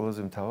რაც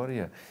ყველაზე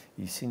მთავარია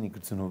ისინი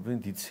გრძნობენ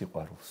დიდ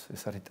სიყვარულს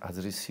ეს არის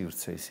ტაძრის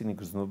სივრცე ისინი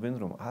გრძნობენ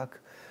რომ აქ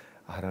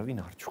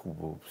არავინ არ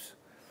ჩხუბობს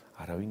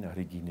არავინ არ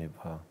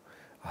იგინება,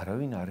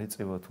 არავინ არ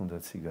ეწევა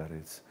თუნდაც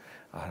სიგარეტს.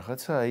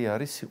 რაღაცა აი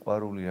არის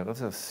სიყვარული,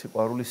 რაღაცა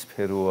სიყვარულის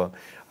სფეროა.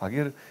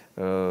 აგერ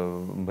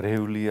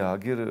მრევლია,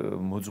 აგერ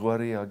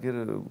მოძღვარია, აგერ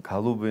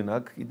გალობენ,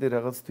 აქ კიდე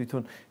რაღაც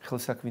თვითონ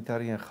ხელსაქმით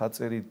არიან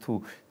ხაწერი თუ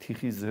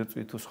თიხის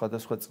ზერწვით თუ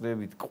სხვადასხვა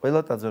წრეებით.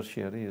 ყველა ტაძარში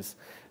არის ეს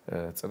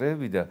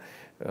წრეები და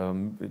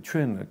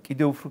ჩვენ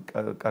კიდევ უფრო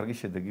კარგი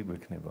შედეგი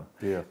გვექნება.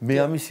 მე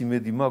ამის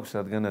იმედი მაქვს,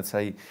 რადგანაც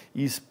აი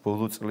ის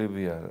ბოლო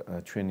წლებია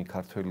ჩვენი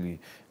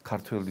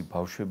ქართველი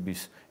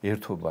ბავშვების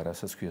ერთობა,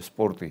 რასაც ქვია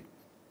სპორტი.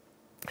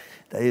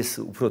 და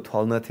ეს უფრო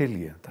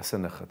თვალნათელია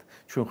დასანახად.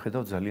 ჩვენ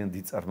ხედავთ ძალიან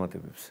დიდ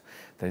წარმატებებს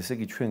და ესე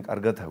იგი ჩვენ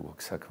კარგად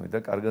აგვაქვს საქმე და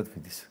კარგად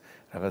მიდის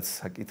რაღაც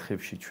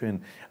საკითხებში ჩვენ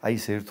აი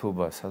ეს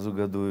ერთობა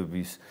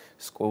საზოგადოების,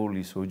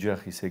 სკოლის,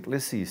 ოჯახის,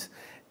 ეკლესიის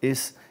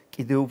ეს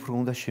კიდევ უფრო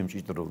უნდა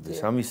შემჭიდროვდეს.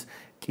 ამის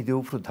კიდევ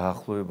უფრო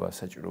დაახლოებაა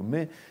საჭირო.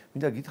 მე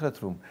მინდა გითხრათ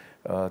რომ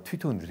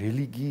თვითონ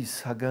რელიგიის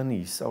საგანი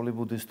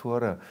ისწავლებოდეს თუ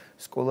არა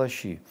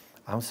სკოლაში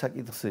ამ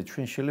საკითხზე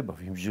ჩვენ შეიძლება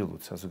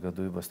ვიმსჯელოთ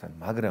საზოგადოებასთან,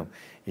 მაგრამ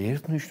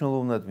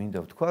ერთმნიშვნელოვნად მინდა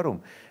ვთქვა, რომ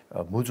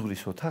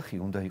მოძღვრის ოთახი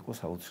უნდა იყოს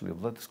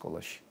აუცილებლად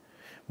სკოლაში.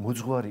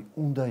 მოძღვარი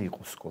უნდა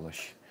იყოს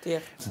სკოლაში.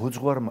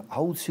 მოძღვარმა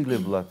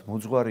აუცილებლად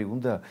მოძღვარი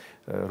უნდა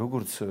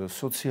როგორც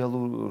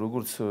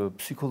როგორც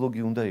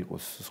ფსიქოლოგი უნდა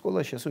იყოს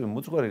სკოლაში, ასევე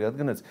მოძღვარი,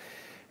 რადგანაც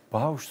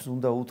ბავშვს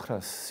უნდა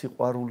უთხრას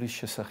სიყვარულის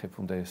შესახებ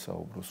უნდა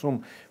ესაუბროს, რომ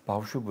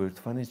ბავშვებო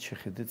ერთმანეთს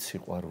შეხედეთ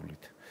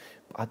სიყვარულით.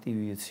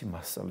 პატივიეცი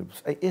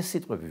მასწავლებლებს. აი ეს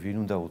სიტყვები ვინ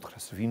უნდა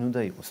უთხრას, ვინ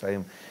უნდა იყოს აი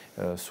ამ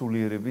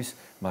სულიერების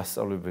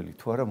მასწავლებელი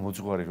თუ არა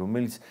მოძღვარი,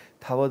 რომელიც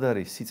თავად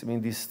არის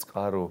სიწმინდის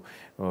წყარო,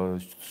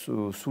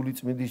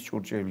 სულიწმინდის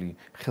ჭურჭელი,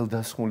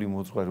 ხელდასხმული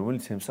მოძღვარი,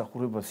 რომელიც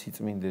ემსახურება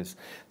სიწმინდეს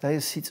და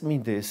ეს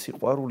სიწმინდე, ეს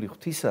სიყვარული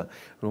ღვთისა,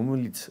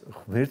 რომელიც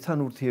ღმერთთან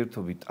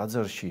ურთიერთობით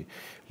ტაძარში,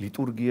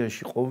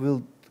 ლიტურგიაში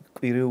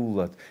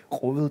კვირეულად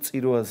ყოველ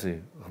წირვაზე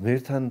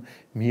ღმერთთან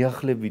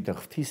მიახლებით და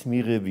ღვთის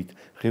მიღებით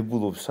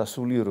ღებულობს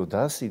სასულიერო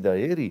დასი და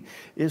ერი,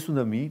 ეს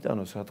უნდა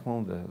მიიტანოს რა თქმა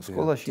უნდა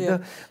სკოლაში და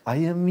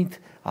აი ამით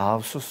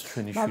აავსოს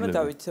ჩვენი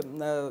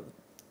შვილები.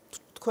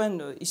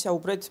 თქვენ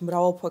ისაუბრეთ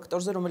მრავალ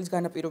ფაქტორზე, რომელიც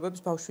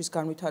განაპირობებს ბავშვის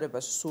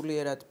განვითარებას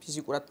სულიერად,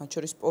 ფიზიკურად, მათ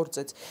შორის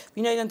სპორტზეც.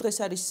 ვინაიდან დღეს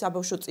არის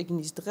საბავშვო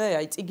წიგნის დღე,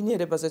 აი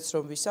წიგნიერებაზეც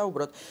რომ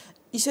ვისაუბროთ,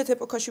 ისეთ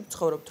ეპოქაში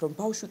ვცხოვრობთ, რომ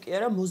ბავშვი კი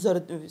არა,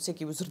 ესე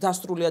იგი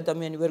ზრდასრული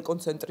ადამიანი ვერ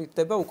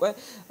კონცენტრირდება უკვე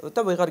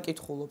და ვეღარ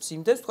კითხულობს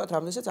იმდენს, თქვათ,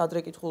 რამდენსაც ადრე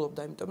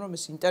კითხულობდა, იმიტომ რომ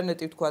ეს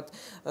ინტერნეტი, თქვათ,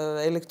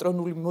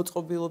 ელექტრონული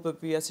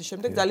მოწყობილობები ასე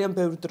შემდეგ ძალიან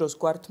ბევრ დროს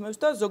გვართმევს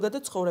და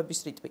ზოგადად ცხოვრების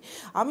რიტმი.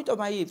 ამიტომ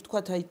აი,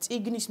 თქვათ, აი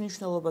წიგნის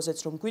მნიშვნელობაზეც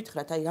რომ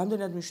გითხრათ, აი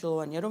რამდენად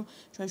მნიშვნელოვანია რომ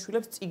ჩვენ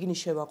შვილებს წიგნი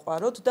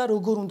შევაყვაროთ და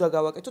როგორ უნდა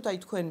გავაკეთოთ, აი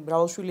თქვენ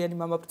მრავალშვილიანი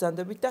მამა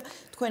ბრძანდებით და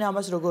თქვენ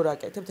ამას როგორ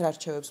აკეთებთ, რა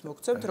რჩევებს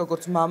მოგცემთ,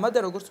 როგორც მამა და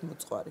როგორც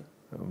მოწყვლარი.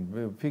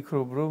 მე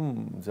ვფიქრობ, რომ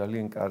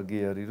ძალიან კარგი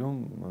არის, რომ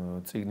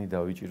წიგნი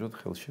დავიჭიროთ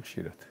ხელში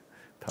ხშირად.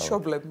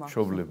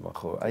 მშობლებმა,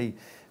 ხო. აი,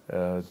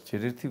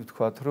 ჯერ ერთი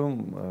ვთქვათ, რომ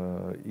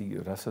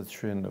რასაც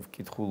ჩვენ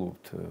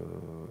ვკითხულობთ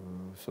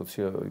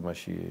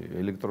იმაში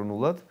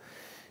ელექტრონულად,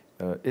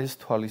 ეს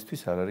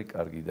თვალისთვის არ არის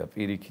კარგი და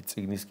პირიქით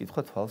წიგნის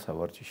კითხვა თვალს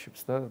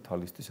ავარჯიშებს და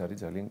თვალისთვის არის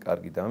ძალიან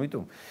კარგი და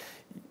ამიტომ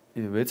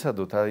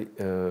ვეცადოთ აი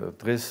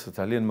დღეს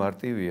ძალიან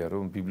მარტივია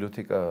რომ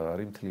ბიბლიოთეკა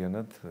არის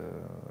მთლიანად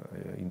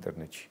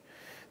ინტერნეტში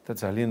და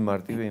ძალიან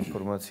მარტივია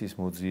ინფორმაციის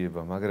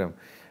მოძიება, მაგრამ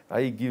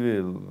აი იგივე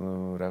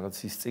რაღაც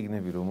ის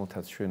წიგნები,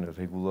 რომელთაც ჩვენ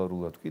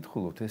რეგულარულად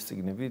ვკითხულობთ, ეს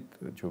წიგნები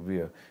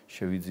ჯობია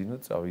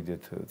შევიძინოთ,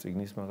 წავიდეთ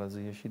წიგნის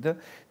მაღაზიაში და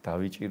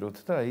დავიჭიროთ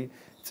და აი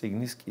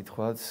წიგნის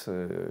კითხვაც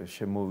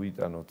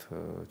შემოვიტანოთ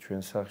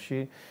ჩვენ სახლში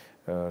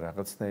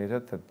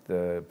რაღაცნაირად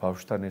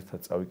ბავშვთან ერთად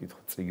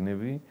წავიკითხოთ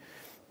წიგნები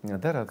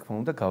და რა თქმა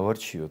უნდა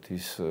გავარჩიოთ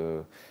ის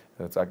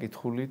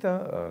წაკითხული და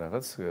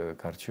რაღაც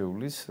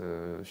გარჩეულის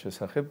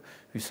შესახებ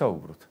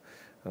ვისაუბროთ.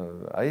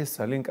 აი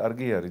ეს ძალიან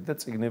კარგი არის და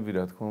წიგნები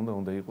რა თქმა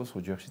უნდა იყოს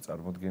ოჯახში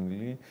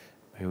წარმოდგენილი,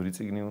 ბევრი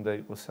წიგნი უნდა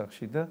იყოს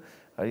სახლში და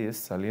აი ეს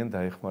ძალიან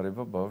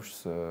დაეხმარება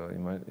ბავშვს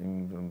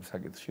იმ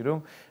საკითხში რომ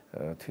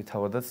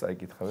თვითავადაც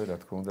წაიკითხავენ რა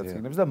თქმა უნდა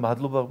წიგნებს და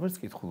მადლობა ღმერთს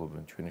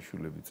კითხულობენ ჩვენი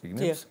შვილები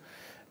წიგნებს.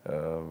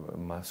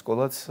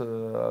 სკოლაც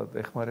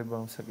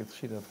ეხმარება ამ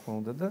საკითხში რა თქმა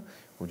უნდა და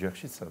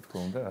ოჯახშიც რა თქმა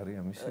უნდა არის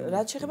ამისი.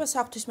 რაც შეეხება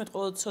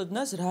საღვთისმეტყველო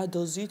ცოდნას, რა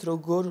დოზით,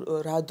 როგორ,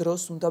 რა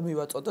დროს უნდა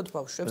მივაწოდოთ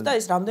ბავშვებს და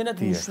ეს რამდენად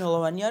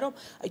მნიშვნელოვანია, რომ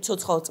აი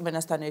ცოცხალ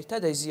წმენასთან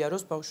ერთად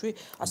ეზიაროს ბავშვი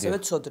ასევე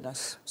ცოდნას,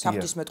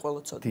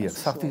 საღვთისმეტყველო ცოდნას.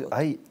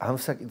 აი ამ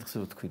საკითხზე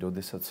ვთქვი,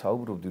 როდესაც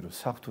საუბრობდი, რომ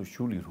საღვთო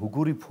ჯული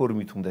როგორი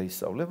ფორმით უნდა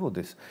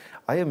ისწავლებოდეს,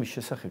 აი ამის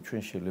შესახებ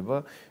ჩვენ შეიძლება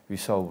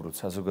ვისაუბროთ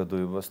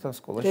საზოგადოებასთან,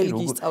 სკოლაში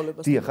როგორ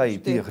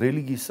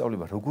რელიგიის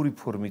სწავლება როგორი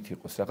ფორმით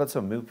იყოს. რაღაცა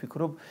მე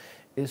ვფიქრობ,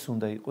 ეს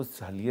უნდა იყოს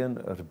ძალიან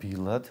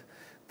რბილად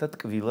და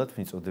ტკბილად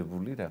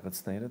მიწოდებული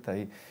რაღაცნაირად,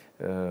 აი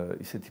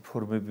ისეთი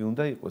ფორმები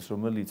უნდა იყოს,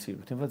 რომელიც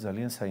იქნება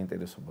ძალიან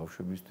საინტერესო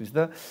ბავშვებისთვის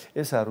და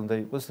ეს არ უნდა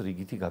იყოს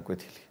რიგითი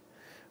გაკვეთილი.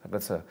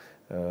 რაღაცა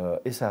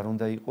ეს არ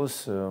უნდა იყოს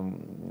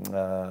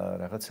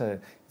რაღაცა,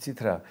 იცით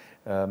რა,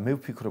 მე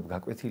ვფიქრობ,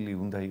 გაკვეთილი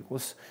უნდა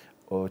იყოს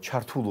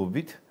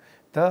ჩართულობით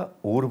და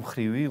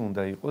ორმხრივი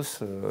უნდა იყოს,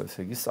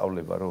 ესე იგი,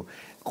 სწავლება, რომ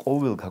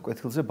ყოველ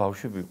გაკვეთილზე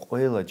ბავშვები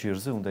ყველა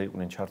ჯერზე უნდა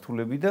იყვნენ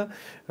ჩართულები და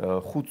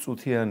 5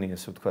 წუთიანი,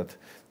 ესე ვთქვათ,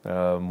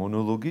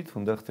 მონოლოგით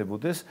უნდა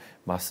ხდებოდეს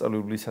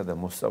მასწავლებლისა და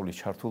მოსწავლის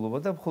ჩართულობა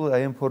და მხოლოდ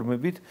აი ამ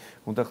ფორმებით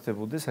უნდა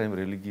ხდებოდეს აი ამ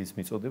რელიგიის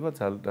მიწოდება,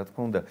 რა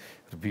თქმა უნდა,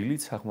 რბილი,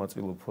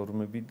 სახმაწილო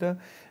ფორმებით და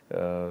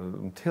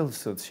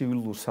მთელს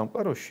ცივილურ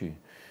სამყაროში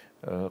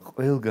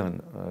ყველგან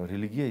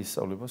რელიგია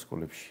ისწავლება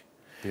სკოლებში.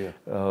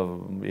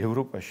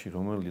 ევროპაში,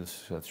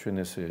 რომელსაც ჩვენ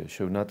ესე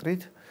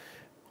შევნატრით,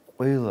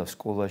 ყველა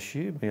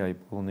სკოლაში, მე აი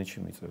პოლონეთში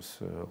მიწევს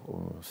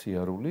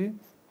სიარული,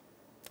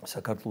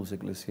 საქართველოს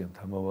ეკლესიამ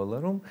თამავალა,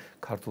 რომ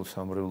ქართულ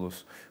სამრევლოს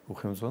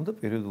უხელმძღვანელობ და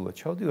პერიოდულად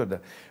ჩავდივარ და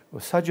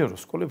საჯარო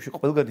სკოლებში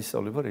ყველგან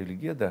ისწავლება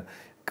რელიგია და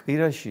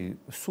კვირაში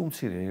სულ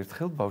მცირე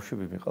ერთხელ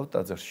ბავშვები მიყავთ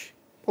ტაძარში,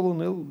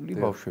 პოლონელი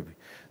ბავშვები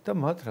და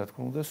მათ რა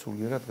თქმა უნდა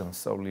სულიერად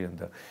განსწავლიან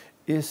და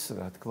ეს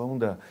რა თქმა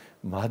უნდა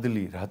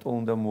მადლი რატო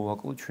უნდა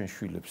მოვაკლოთ ჩვენ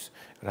შვილებს,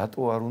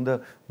 რატო არ უნდა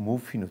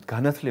მოვფინოთ,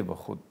 განათლება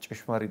ხო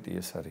ჭეშმარიტი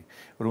ეს არის,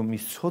 რომ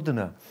ის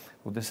ცოდნა,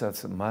 როდესაც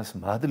მას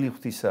მადლი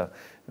ღვთისა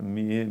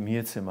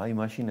მიეცემა, აი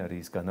მაშინ არის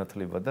ის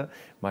განათლება და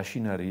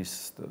მაშინ არის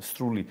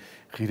სრული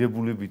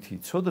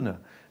ღირებულებითი ცოდნა,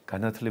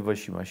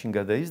 განათლებაში მაშინ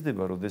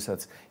გადაიზრდება,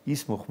 როდესაც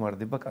ის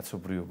მოხმარდება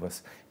კაცობრიობას,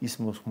 ის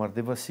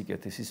მოხმარდება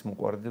სიკეთეს, ის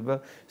მოყვარდება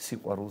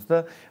სიყვარულს და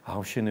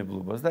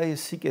ამშენებლობას და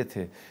ეს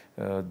სიკეთე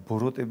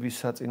ბოროტების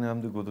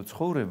საწინააღმდეგო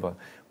ცხოვრება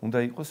უნდა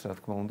იყოს, რა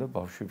თქმა უნდა,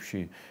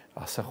 ბავშვებში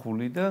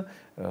ასახული და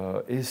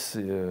ეს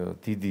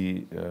დიდი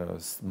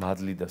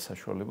მადლი და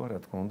საშუალება, რა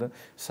თქმა უნდა,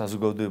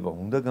 საზოგადოება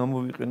უნდა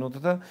გამოვიყენოთ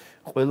და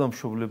ყველა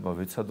მშობლებმა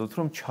ვეცადოთ,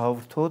 რომ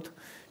ჩავრთოთ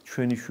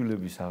ჩვენი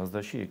შვილების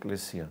აღზრდაში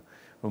ეკლესია.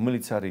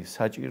 რომელიც არის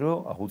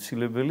საჭირო,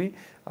 აუცილებელი,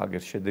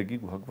 აგერ შედეგი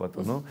გვაქვს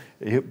ბატონო,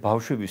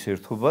 ბავშვების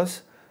ერთობას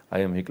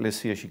აი ამ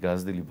ეკლესიაში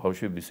გაზრდილი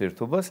ბავშვების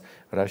ერთობას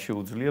რა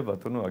შეუძლია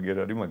ბატონო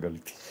აგერ არის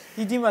მაგალითი.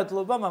 დიდი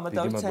მადლობა მამა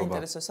დავით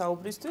საინტერესო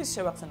საუბრისთვის.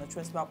 შევახსენოთ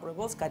ჩვენს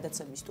მაყურებელს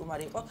გადაცემის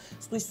სტუმარი იყო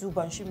ზღვის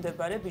ზუბანში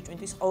მდებარე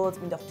ბიჭვინტის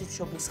ყოვლადწმინდა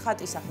ღვთისმშობლის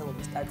ხატის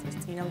სახელობის ტაძრის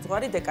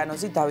წინამძღვარი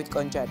დეკანოზი დავით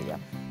კონჯარია.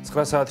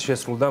 9 საათი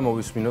შესრულდა,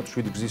 მოვისმინოთ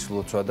 7 გზის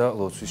ლოცვა და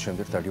ლოცვის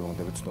შემდეგ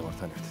დაგემოვნებით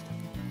სტუმართან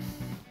ერთად.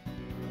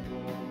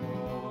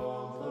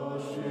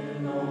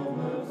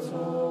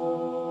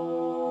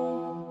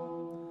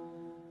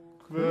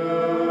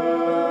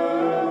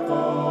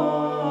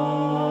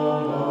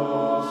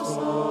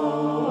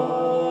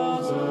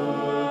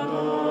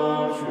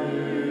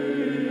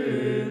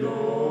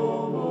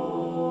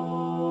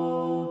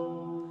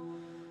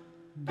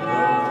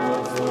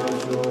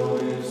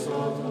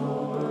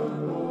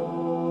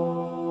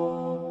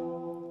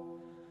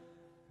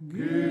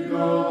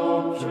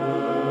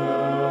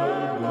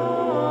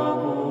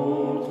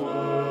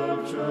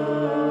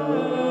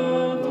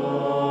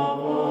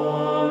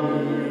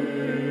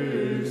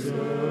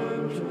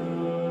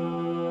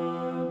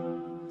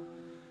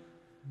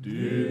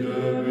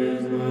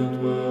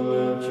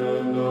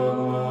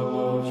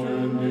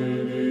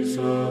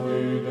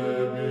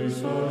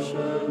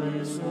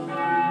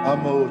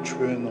 ამაო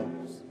ჩვენო,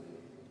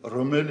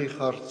 რომელი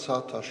ხარ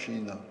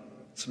ცათაშინა,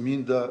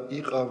 წმინდა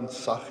იყავნ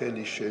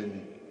სახელი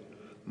შენი,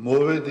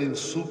 მოვედინ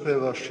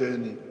სუფევა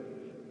შენი,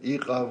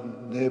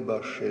 იყავნ ნება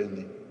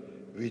შენი,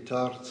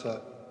 ვითარცა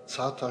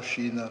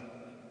ცათაშინა,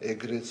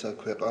 ეგრეცა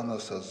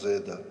ქვეყანასა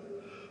ზედა,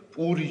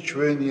 პური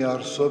ჩვენი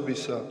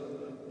არსობისა,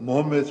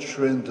 მომეც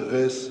ჩვენ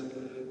დღეს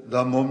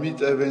და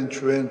მომიტევენ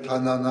ჩვენ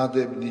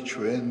თანანადებნი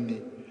ჩვენი,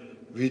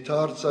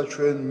 ვითარცა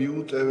ჩვენ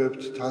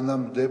მიუტევებთ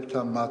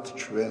თანამდებთა მათ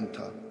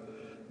ჩვენთა,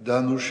 და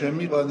ნუ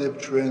შემიყვანებ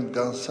ჩვენ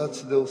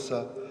განსაცდელსა,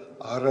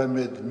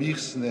 არამედ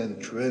მიხსნენ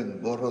ჩვენ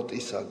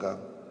ბოროტისაგან.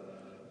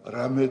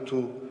 რამე თუ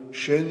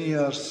შენი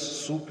არს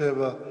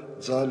სუფევა,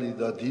 ძალი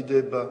და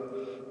დიდება,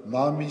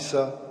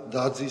 მამისა,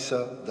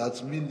 დაძისა და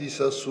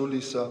წმინდისა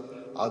სულისა,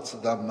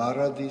 აწდა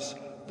მარადის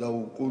და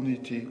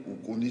უკუნითი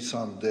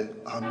უკუნისამდე.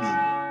 ამინ.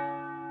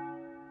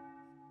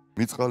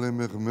 მიწყალე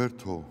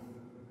ღმერთო,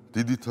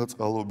 დიდითა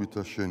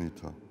წყალობითა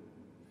შენითა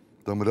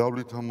და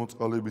მრავლითა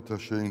მოწყალებითა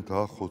შენითა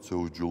ახოცე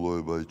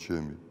უჯულოებაი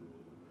ჩემი.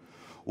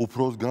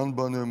 უფროს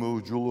განბანე მე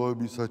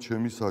უჯულოებისა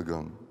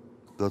ჩემისაგან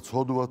და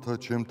ცოდვათა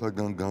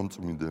ჩემთაგან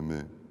გამწმინდე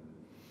მე.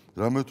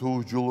 რამე თუ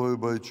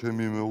უჯულოებაი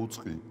ჩემი მე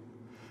უწყი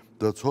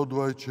და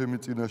ცოდვაი ჩემი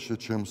წინაშე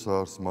ჩემსა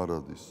არს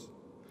მარადის.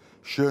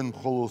 შენ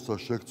მხოლოსა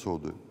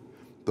შეგწოდე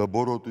და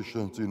ბოროტი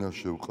შენ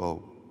წინაშე ვყავ,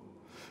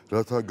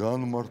 რათა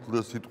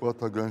განმართლე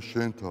სიტყვათაგან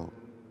შენთა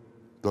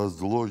და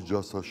ზლოს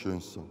ჯასა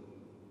შენსა.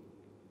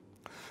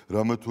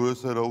 რამე თუ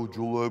ესე რა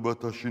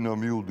უჯულოებათა შინა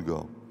მიუდგა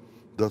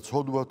და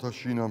ცოდვათა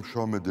შინა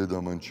მშამე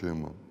დედამან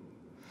ჩემა.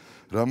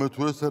 რამე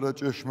თუ ესე რა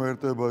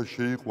ჭეშმარიტება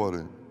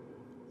შეიყვარე,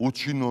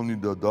 უჩინონი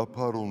და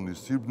დაფარონი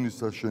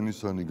სიბნისა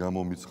შენისანი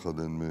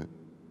გამომიცხადენ მე.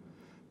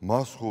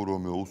 მასხურო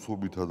მე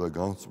უსუბითა და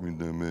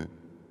განწმინდე მე.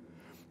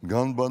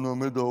 განბანო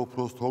მე და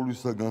უფროს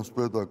თოვლისაგან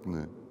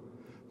სპეტაკნე,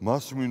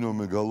 მასმინო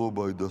მე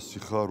გალობაი და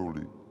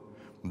სიხარული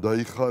და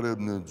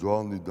იხარებდნენ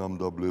ძვალნი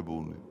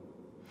დამდაბლებულნი.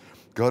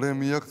 გარე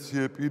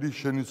მიაქციე პირი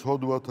შენი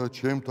ცოდვათა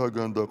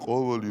ჩემთაგან და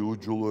ყოველი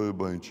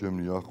უჯულოებაი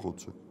ჩემი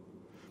ახოცე.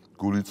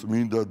 გული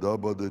წმინდა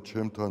დაბადე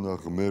ჩემთანა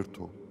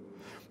ღმერთო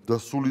და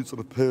სული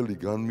წრფელი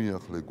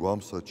განმიახლე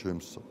გვამსა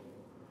ჩემსა.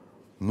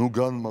 ნუ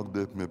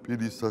განმაგდებ მე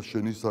პირისა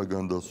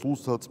შენისაგან და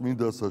სულსა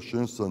წმინდასა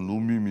შენსა ნუ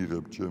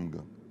მიმიღებ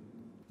ჩემგან.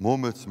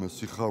 მომეცმე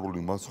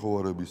სიხარული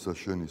მაცხოვარებისა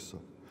შენისა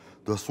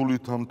და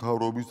სულითა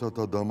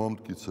მთავრობისათა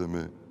დამამტკიცე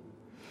მე.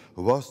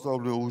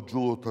 ვასწავლე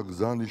უჯულოთა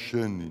გზანი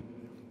შენი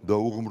და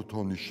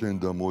უღმრთონი შენ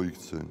და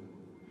მოიქცენ.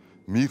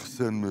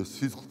 მიხსენ მე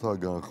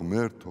სიცხთაგან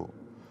ღმერთო,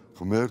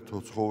 ღმერთო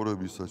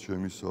ცხოვრებისა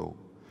ჩემისაო.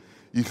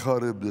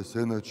 იხარებდეს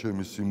ენა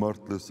ჩემი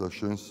სიმართლესა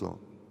შენსა.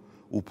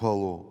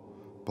 უფალო,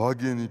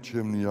 ბაგენი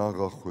ჩემნი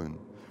აღახვენ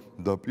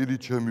და პირი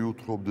ჩემი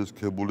უთხრობდეს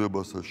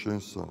ქებულებასა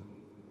შენსა.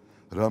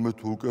 რამე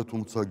თუ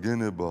უკეთუმცა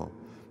გენება,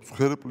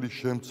 მსხვერპლი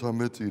შემცა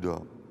მეწირა,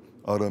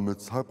 არამედ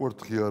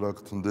საკვერთხი არ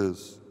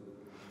აგთნდეს.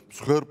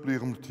 მსხვერპლი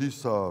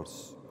ღმრთისა არს,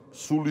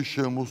 სული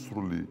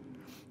შემოსრული,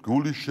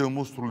 გული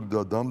შემოსრული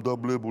და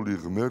დამდაბლებული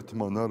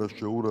ღმერთმან არა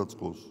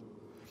შეურაცხყოს.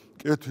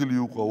 კეთილი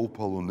უყვა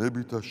უფალო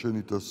ნებითა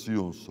შენითა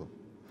სიონსა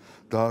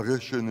და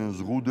აღეშენენ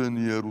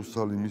ზღუდენი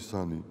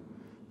იერუსალიმისანი.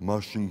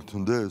 მაშინ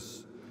გთნდეს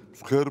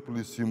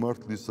მსხვერპლი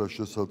სიმართლისა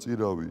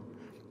შესაწირავი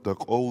და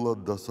ყოვლად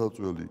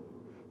დასაწველი.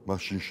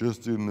 მაშინ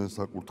შესწირნენ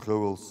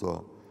საკურთხეველსა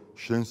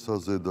შენსა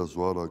ზედა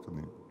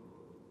ზვარაკნი.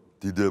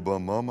 დიდება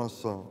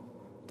მამასა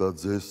და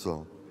ძესა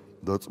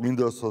და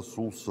წმინდასა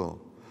სულსა,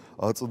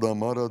 აწდა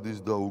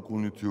მარადის და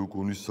უკუნითი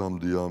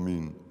უკუნისამდე.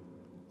 ამინ.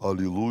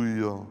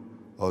 ალილუია,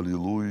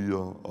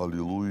 ალილუია,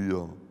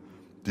 ალილუია.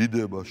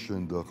 დიდება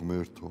შენ და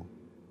ღმერთო.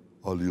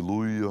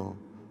 ალილუია,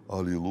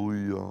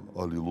 ალილუია,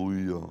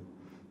 ალილუია.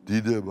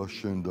 დიდება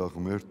შენ და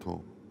ღმერთო.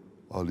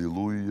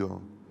 ალილუია,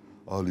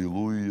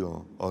 ალილუია,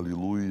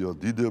 ალილუია.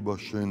 დიდება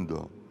შენ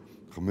და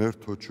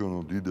ღმერთო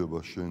ჩვენო, დიდება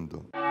შენ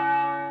და.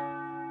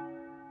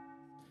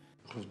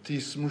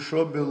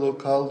 ღვთისმშობელო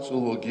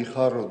ქალწულო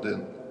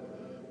გიხაროდენ,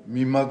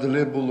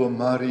 მიმადლებულო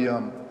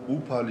მარიამ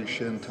უფალი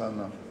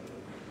შენთანა,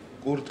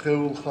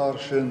 კურთხეულ ხარ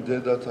შენ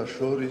დედათა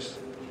შორის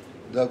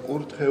და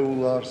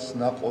კურთხეულ არს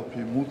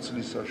ნაყოფი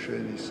მუცლისა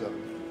შენისა,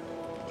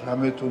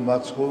 რამე თუ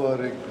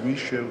მაცხოვარე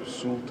გვიშევ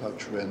სულთა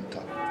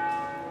ჩვენთა.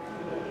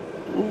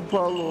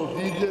 უფალო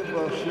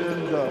დიდება შენ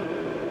და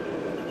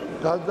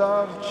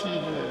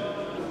გადაარჩინე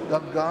და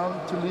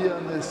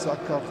გამთლიანე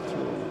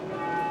საქართველო.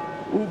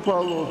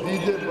 უფალო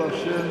დიდება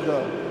შენ და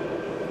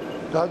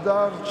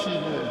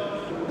გადაარჩინე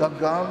და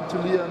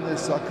გამთლიანე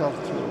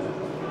საქართველო.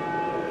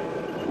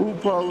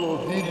 უფალო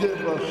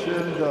დიდება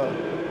შენ და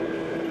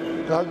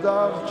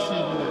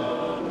გადაარჩინე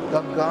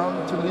და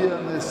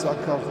გამთლიანე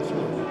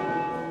საქართველო.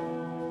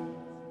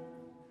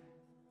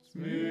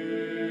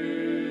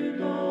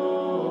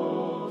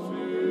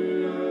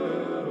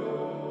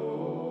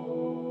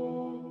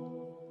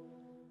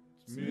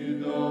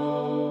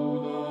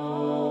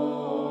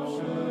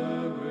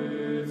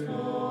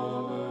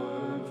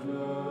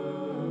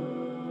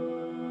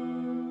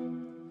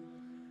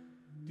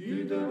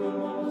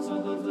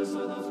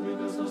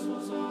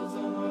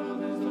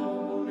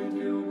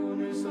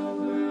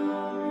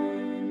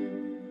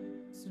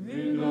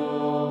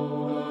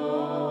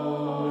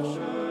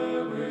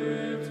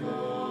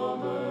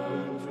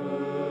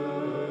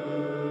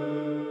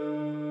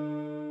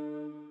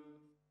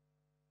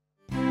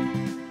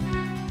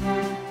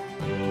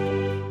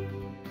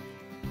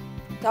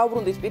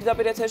 დავბრუნდით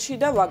პირდაპირ ეთერში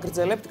და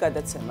ვაგრძელებთ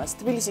გადაცემას.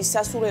 თბილისის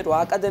სასულიერო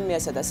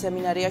აკადემიასა და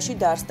სემინარიაში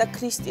დაარსდა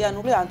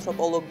ქრისტიანული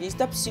ანთროპოლოგიის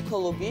და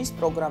ფსიქოლოგიის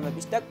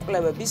პროგრამების და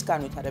კვლევების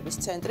განვითარების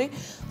ცენტრი,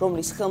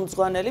 რომლის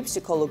ხელმძღვანელი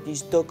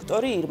ფსიქოლოგიის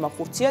დოქტორი ირმა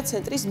ხურცია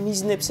ცენტრის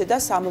მიზნებსა და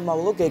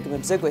სამომავლო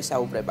გეგმებზე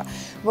გვესაუბრება.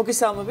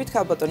 მოგესალმებით,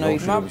 ქალბატონო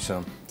ირმა.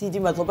 დიდი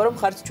მადლობა, რომ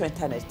ხართ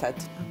ჩვენთან ერთად.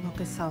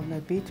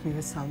 მოგესალმებით,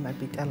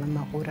 მივესალმებით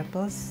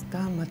ტელემაყურებელს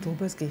და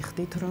მადლობას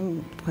გიხდით, რომ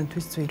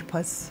თქვენთვის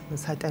ძვირფას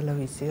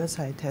სატელევიზიო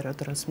საეთერო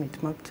დროს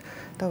მითმობთ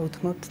და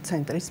უთმობთ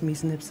ცენტრის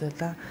მიზნებზე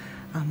და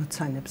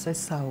ამოცანებზე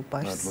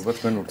საუბარს. მადლობა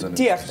თქვენ ურწენებს.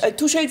 დიახ,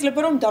 თუ შეიძლება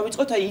რომ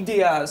დავიწყოთ აი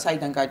იდეა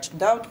საიდან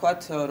გაჩნდა,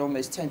 ვთქვათ რომ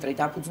ეს ცენტრი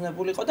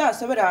დაფუძნებული იყო და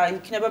ასევე რა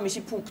იქნება მისი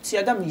ფუნქცია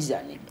და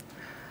მიზანი.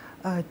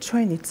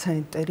 ჩვენი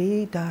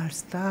ცენტრი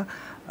დაარსდა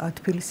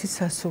თბილისის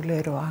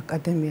სასულიერო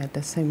აკადემია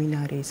და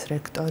სემინარიის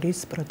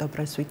რექტორის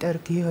პროტოპრესვიტერ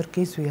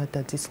გიორგი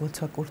ზვიადაძის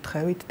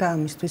ლოცვა-კურთხევით და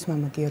ამისთვის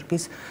მამა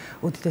გიორგის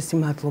უდიდესი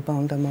მადლობა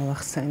უნდა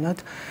მოვახსენოთ.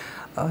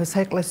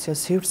 საეკლესიო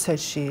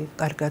სივრცეში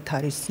კარგად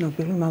არის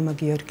ცნობილი მამა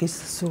გიორგის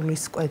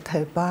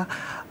სულისკვეთება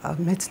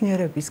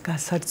მეცნიერების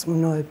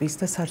გასარწმუნოების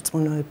და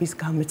სარწმუნოების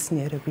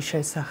გამეცნიერების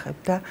შესახებ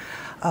და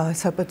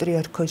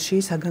საპატრიარქოში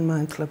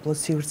საგანმანათლებლო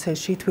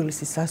სივრცეში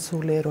თბილისის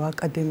სასულიერო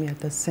აკადემია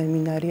და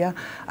სემინარია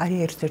არის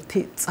ერთ-ერთი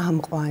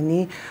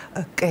წამყვანი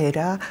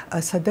კერა,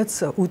 სადაც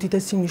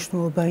უდიდესი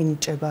მნიშვნელობა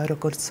ინიჭება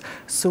როგორც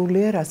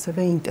სულიერ,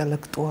 ასევე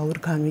ინტელექტუალურ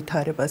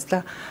განვითარებას და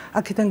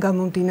აქედან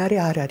გამომდინარე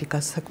არ არის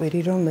გასაკვირი,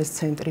 რომ ეს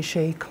ცენტრი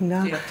შეიქმნა.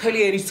 მთელი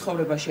ერის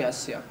ცხოვრებაში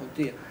ასეა ხო?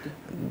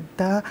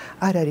 და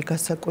არ არის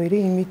გასაკვირი,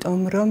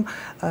 იმიტომ რომ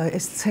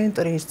ეს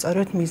ცენტრი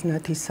სწორედ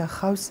მიზნად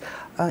ისახავს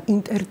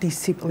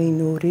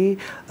ინტერდისციპლინური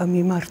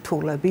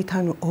მიმართულებით,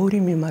 ანუ ორი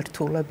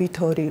მიმართულებით,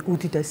 ორი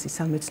უდიდესი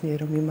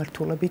სამეცნიერო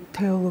მიმართულებით,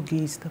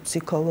 თეოლოგიის და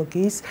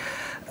ფსიქოლოგიის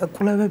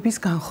კვლევების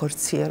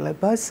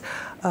განხორციელებას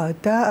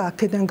და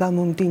აქედან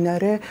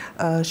გამომდინარე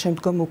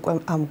შემდგომ უკვე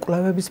ამ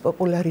კვლევების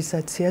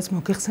პოპულარიზაციას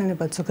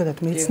მოგეხსენებათ ზოგადად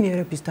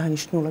მეცნიერების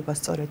დანიშნულება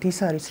სწორედ ის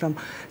არის, რომ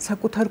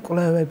საკუთარ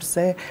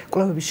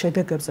კვლევების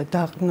შედეგებზე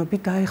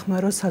დაყრდნობით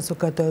დაეხმაროს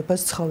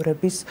საზოგადოებას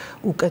ცხოვრების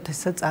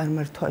უკეთესად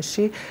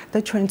წარმართვაში და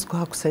ჩვენც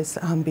გვაქვს ეს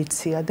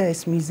ამბიცია და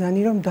ეს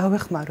მიზანი, რომ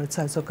დავეხმაროთ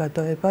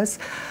საზოგადოებას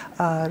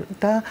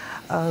და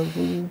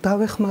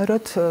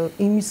დავეხმაროთ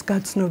იმის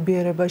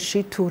გაცნობიერებაში,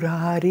 თუ რა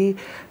არის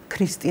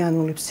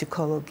ქრისტიანული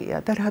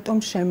ფსიქოლოგია და რატომ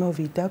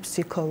შემოვიდა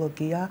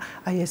ფსიქოლოგია,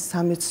 აი ეს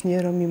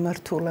სამეცნიერო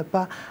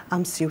მიმართულება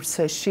ამ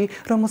სივრცეში,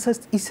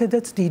 რომელსაც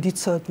ისედაც დიდი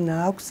ცოდნა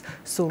აქვს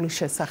სულის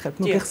შესახებ.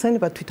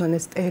 მოგეხსენებათ თვითონ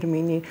ეს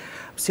ტერმინი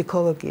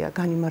ფსიქოლოგია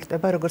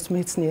განიმარტება როგორც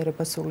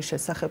მეცნიერება სულის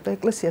შესახებ და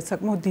ეკლესიას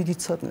საკმაოდ დიდი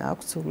ცოდნა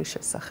აქვს სულის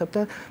შესახებ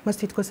და მას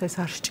თითქოს ეს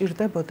არ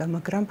სჭირდებოდა,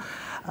 მაგრამ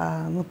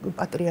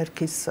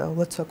პატრიარქის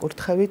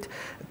ლოცვა-კურთხევით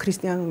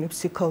ქრისტიანული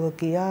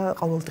ფსიქოლოგია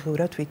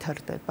ყოველდღიურად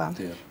ვითარდება.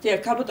 დიახ,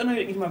 ქალბატონო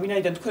ირმა,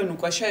 ვინაიდან თქვენ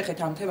უკვე შეეხეთ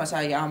ამ თემას,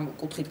 აი ამ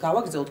კუთხით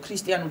გავაგრძელოთ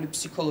ქრისტიანული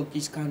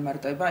ფსიქოლოგიის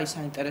განმარტება, აი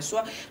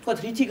საინტერესოა, თქვათ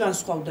რითი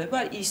განსხვავდება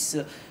ის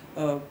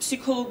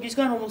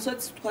ფსიქოლოგიისგან, რომელსაც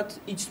თქვათ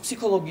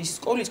ფსიქოლოგიის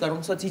სკოლისგან,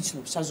 რომელსაც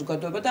იცნობს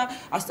საზოგადოება და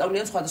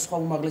ასწავლიან სხვადასხვა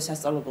უმაღლეს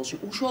სასწავლებელში.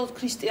 უშუალოდ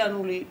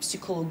ქრისტიანული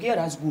ფსიქოლოგია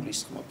რას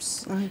გულისხმობს?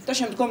 და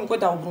შემდგომ უკვე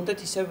დავუბრუნდეთ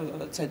ისევ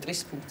ცენტრის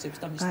ფუნქციებს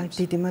და მიზნებს.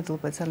 დიდი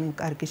მადლობა, ძალიან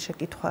კარგი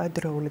შეკითხვაა,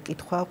 დროული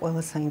კითხვაა,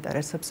 ყველა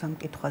საინტერესებს ამ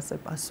კითხვაზე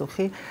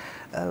პასუხი.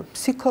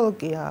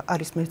 ფსიქოლოგია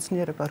არის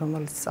მეცნიერება,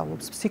 რომელიც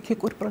სწავლობს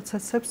ფსიქიკურ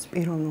პროცესებს,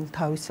 პიროვნულ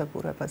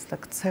თავისებურებას და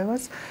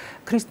ქცევას.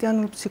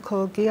 ქრისტიანული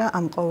ფსიქოლოგია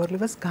ამ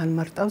ყოველივეს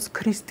განმარტავს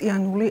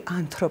ქრისტიანული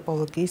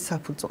ანთროპოლოგიის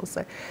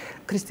საფუძველზე.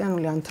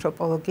 ქრისტიანული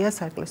ანთროპოლოგია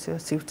საეკლესიო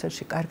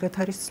სივრცეში კარგად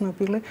არის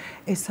ცნობილი.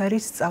 ეს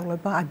არის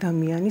სწავლება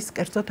ადამიანის,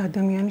 კერძოდ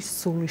ადამიანის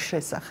სულის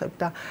შესახებ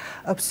და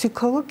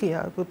ფსიქოლოგია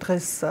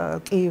დღეს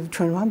კი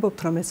ჩვენ ვამბობთ,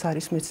 რომ ეს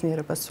არის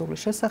მეცნიერება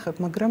სულის შესახებ,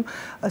 მაგრამ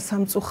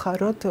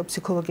სამწუხაროდ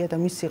ფსიქოლოგია და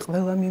მისი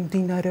ყველა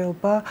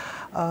მიმდინარეობა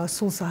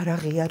სულს არ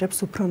აღიარებს,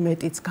 უფრო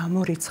მეტიც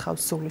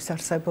გამორიცხავს სულის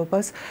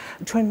არსებობას.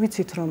 ჩვენ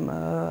ვიცით, რომ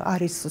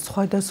არის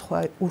სხვადასხვა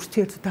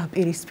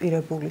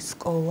ურთიერთდაპირისპირებული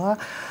სკოლა,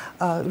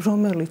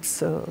 რომელიც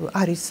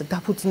არის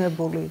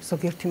დაფუძნებული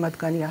ზოგიერთი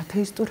მათგანი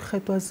ათეისტურ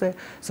ხედვაზე,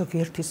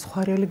 ზოგიერთი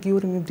სხვა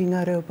რელიგიური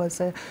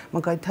მიმდინარეობაზე.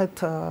 მაგალითად,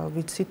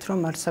 ვიცით, რომ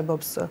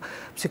არსებობს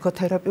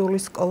ფსიქოთერაპიული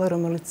სკოლა,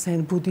 რომელიც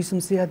ზენ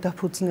ბუდიზმზეა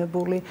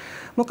დაფუძნებული.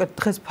 მოკლედ,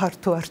 დღეს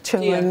ფართო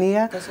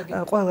არჩევანია.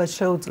 ყველა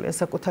შეუძლია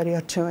საკუთარი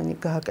არჩევანი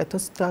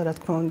გააკეთოს და რა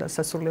თქმა უნდა,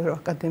 სასულიერო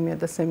აკადემია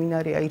და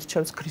სემინარია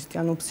ირჩევს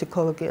ქრისტიანულ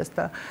ფსიქოლოგიას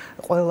და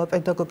ყველა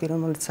პედაგოგი,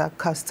 რომელიც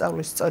აქ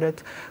ასწავლის სწორედ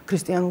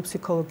ქრისტიანულ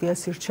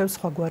ფსიქოლოგიას ირჩევს,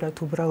 სხვაგვარად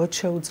უბრალოდ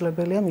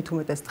შეუძლებელია, მით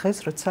უმეტეს დღეს,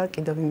 როცა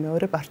კიდევ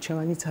ვიმეორებ,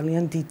 არჩევანი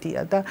ძალიან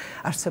დიდია და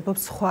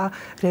არსებობს სხვა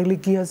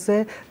რელიგიაზე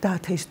და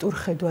ათეისტურ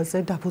ხედვაზე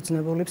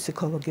დაფუძნებული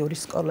ფსიქოლოგიური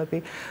სკოლები.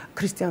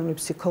 ქრისტიანული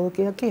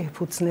ფსიქოლოგია კი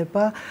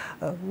ეფუძნება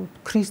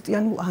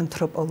ქრისტიანულ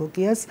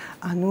ანთროპოლოგიას,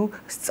 ანუ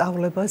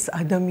სწავლებას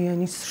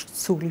ადამიანის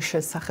სულის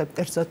შესახებ,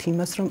 კერძოდ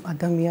იმას, რომ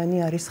ადამიანი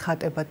არის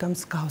ხატება და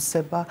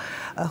მსგავსება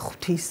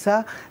ღვთისა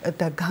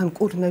და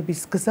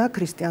განკურნების გზა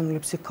ქრისტიანული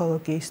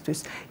ფსიქოლოგიისთვის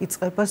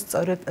იწყება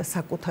სწორედ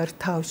საკუთარ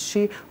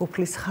თავში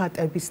უფლის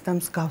ხატების და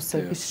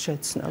მსგავსების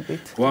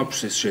შეცნობით. გვაქვს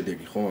ეს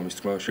შედეგი, ხომ ამის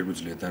თქმა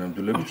შეგვიძლია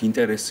დანამდვილებით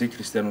ინტერესი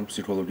ქრისტიანული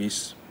ფსიქოლოგიის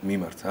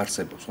მიმართ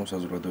არსებობს ხომ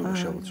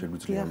საზოგადოებაში ალბათ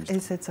შეგვიძლია ამის.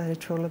 ესეც არის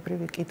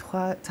ჩვეულებრივი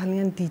კითხვა,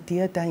 ძალიან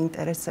დიდია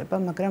დაინტერესება,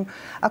 მაგრამ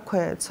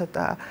აქვე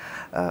ცოტა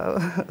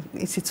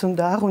ისიც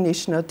უნდა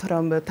აღვნიშნოთ,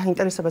 რომ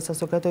დაინტერესება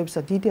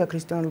საზოგადოებისა დიდია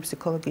ქრისტიანული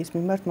ფსიქოლოგიის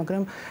მიმართ,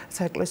 მაგრამ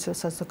საეკლესიო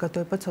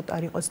საზოგადოება ცოტა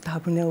არ იყოს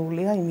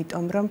დაბნეულია,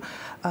 იმიტომ რომ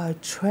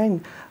ჩვენ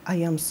აი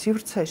ამ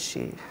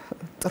სივრცეში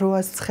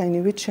ტროას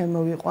ცხენივით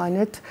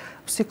შემოვიყვანეთ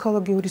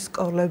ფსიქოლოგიური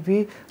სკოლები,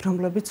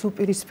 რომლებიც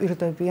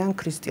უპირისპირდებიან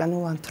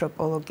ქრისტიანულ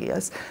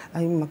ანთროპოლოგიას.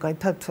 აი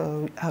მაგალითად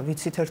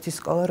ვიცით ერთი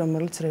სკოლა,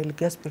 რომელიც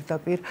რელიგიას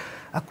პირდაპირ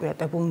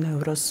აკვიატებულ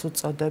ნევროზს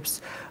უწოდებს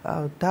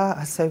და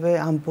ასევე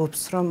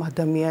ამბობს, რომ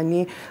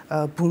ადამიანი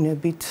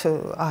ბუნებით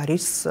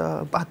არის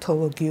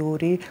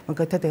პათოლოგიური,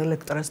 მაგალითად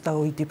ელექტრას და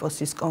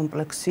ოიდიპოსის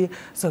კომპლექსი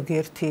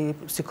ზოგიერთი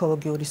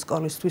ფსიქოლოგიური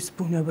სკოლისთვის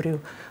ბუნებრივ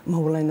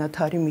მოვლენად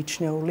არის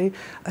მიჩნეული,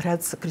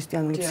 რაც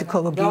ქრისტიანული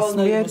ფსიქოლოგიის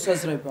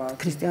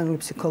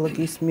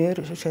მიერ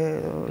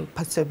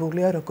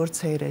შეფასებულია როგორც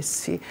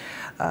ერესი.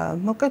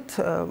 მოკლედ,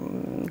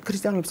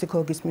 ქრისტიანული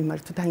ფსიქოლოგიის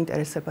მიმართ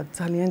დაინტერესება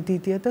ძალიან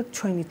დიდია და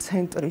ჩვენი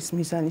ცენტრის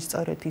მიზანი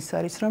სწორედ ის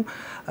არის, რომ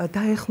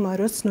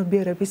დაეხმაროს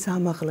ცნობიერების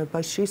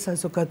ამაღლებაში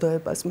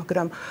საზოგადოებას,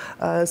 მაგრამ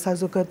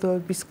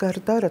საზოგადოების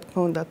გარდა, რა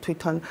თქმა უნდა,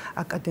 თვითონ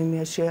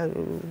აკადემიაში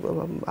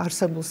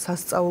არსებულ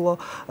სასწავლო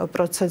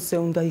პროცესზე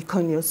უნდა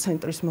იქონიოს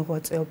ცენტრის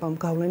მოღვაწეობამ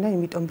გავლენა,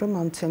 იმიტომ რომ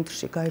ამ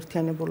ცენტრში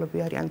გაერთიანებულები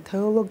არიან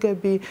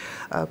თეოლოგები,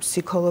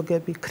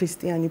 ფსიქოლოგები,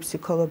 ქრისტიანი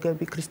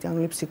ფსიქოლოგები,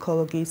 ქრისტიანული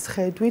ფსიქოლოგიის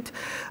ხედვით,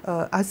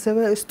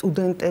 ასევე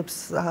სტუდენტებს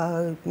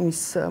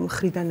მის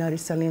მხრიდან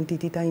არის ძალიან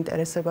დიდი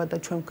დაინტერესება და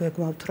ჩვენ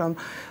გვეგმავთ, რომ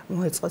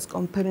მოეწყოს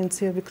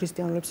კონფერენციები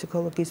ქრისტიანული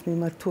ფსიქოლოგიის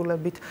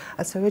მიმართულებით,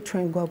 ასევე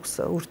ჩვენ გვაქვს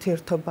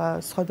ურთიერთობა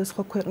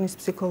სხვადასხვა ქვეყნის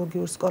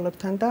ფსიქოლოგიურ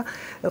სკოლებთან და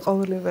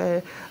ყოველივე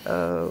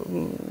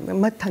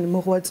მათთან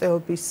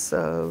მოღვაწეობის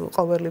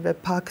ყოველივე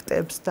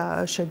ფაქტებს და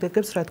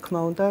შედეგებს, რა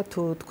თქმა უნდა,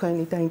 თუ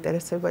თქვენი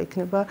დაინტერესება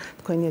იქნება,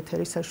 თქვენი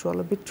ეთერის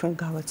საშუალებით ჩვენ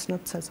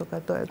გავაცნობთ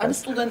საზოგადოებას. ანუ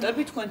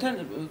სტუდენტები თქვენთან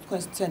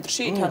თქვენს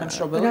ცენტრში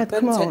თანამშრომლობენ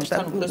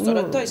ცენტრთან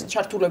უბრალოდ და ის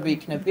ჩართულები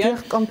იქნებიან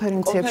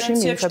კონფერენციებში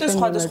და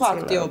სხვადასხვა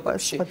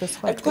აქტივობებში.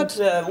 აი თქვათ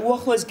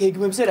უახლოეს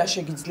გეგმებზე რა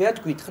შეგიძლიათ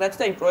გითხრათ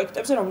და იმ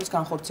პროექტებზე, რომლის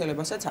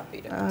განხორციელებასაც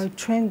აპირებთ.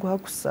 ჩვენ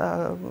გვაქვს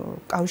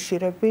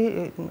კავშირები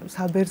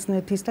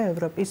საბერძნეთის და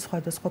ევროპის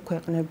სხვადასხვა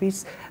ქვეყნების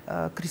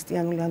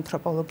ქრისტიანული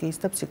ანთროპოლოგიის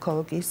და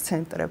ფსიქოლოგიის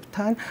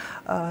ცენტრებთან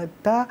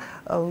და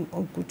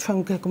ჩვენ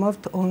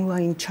გეგმავთ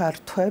ონლაინ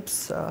ჩართვებს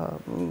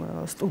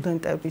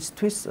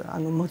სტუდენტებისთვის,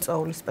 ანუ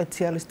მოწვეული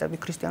სპეციალისტები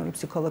ქრისტიანული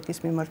ფსიქოლოგიის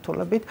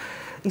მიმართულებით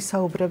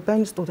ისაუბრებენ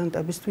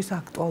სტუდენტებისთვის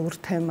აქტუალურ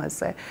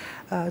თემაზე.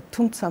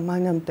 თუმცა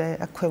მანამდე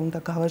აქვე უნდა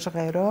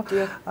გავაჟღერო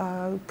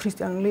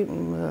ქრისტიანული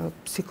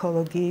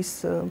ფსიქოლოგიის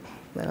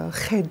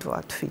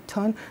ხედვა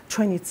თვითონ,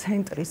 ჩვენი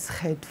ცენტრის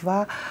ხედვა,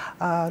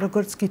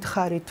 როგორც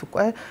გითხარით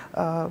უკვე,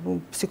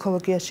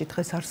 ფსიქოლოგიაში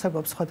დღეს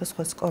არსებობს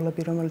სხვადასხვა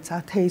სკოლები, რომელიც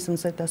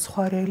ათეიზმზე და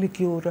სხვა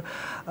რელიგიურ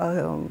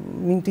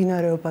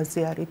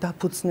მიმდინარეობაზე არის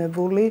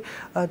დაფუძნებული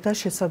და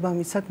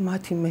შესაბამისად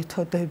მათი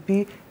მეთოდები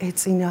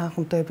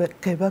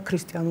ეწინააღმდება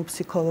ქრისტიანულ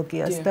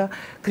ფსიქოლოგიას და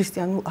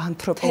ქრისტიანულ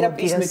ანთროპოლოგიას.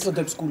 თერაპიის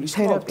მეთოდებს გულისხმობთ?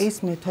 თერაპიის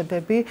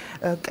მეთოდები,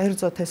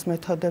 კერძოდ ეს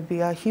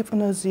მეთოდებია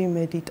ჰიპნოზი,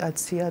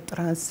 მედიტაცია,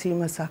 ტრანსი,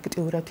 მას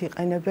აქტიურად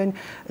გამოყენებენ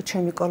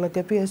ჩემი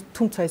კოლეგები,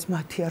 თუმცა ეს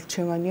მათი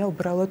არჩევანია,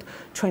 უბრალოდ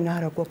ჩვენ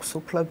არ გვაქვს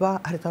უფლება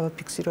არ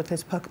დავაფიქსიროთ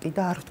ეს ფაქტი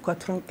და არ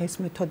ვთქვათ, რომ ეს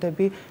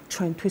მეთოდები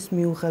ჩვენთვის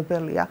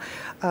მიუღებელია.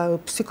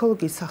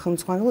 ფსიქოლოგიის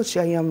სახელმძღვანელოში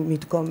აი ამ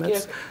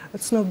მიდგომებს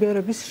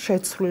ცნობიერების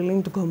შეცვლილი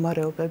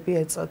მდგომარეობები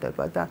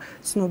ეწოდება და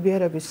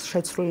ცნობიერების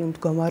შეცვლილი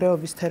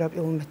მდგომარეობის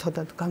თერაპიულ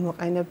მეთოდად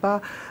გამოყენება,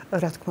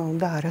 რა თქმა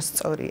უნდა,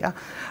 არასწორია.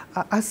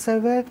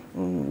 ასევე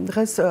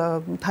დღეს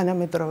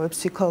თანამედროვე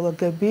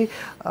ფსიქოლოგები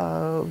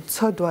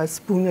ცოდვას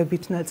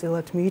ბუნებით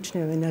ნაწილად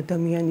მიიჩნევენ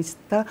ადამიანის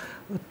და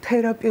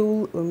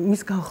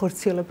მის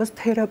განხორციელებას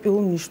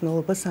თერაპიულ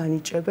მნიშვნელობას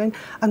ანიჭებენ.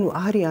 ანუ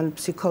არიან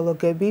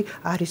ფსიქოლოგები,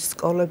 არის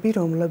სკოლები,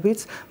 რომლებიც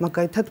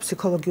მაგალითად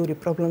ფსიქოლოგიური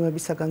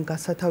პრობლემებისაგან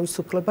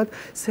გასათავისუფლებად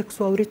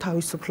სექსუალური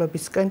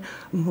თავისუფლებისკენ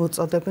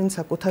მოწოდებენ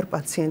საკუთარ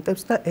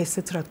პაციენტებს და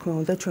ესეც რა თქმა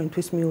უნდა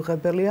ჩვენთვის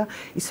მიუღებელია,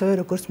 ისევე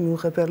როგორც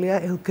მიუღებელია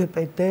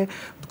LGBT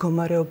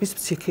მდგომარეობის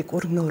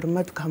ფსიქიკურ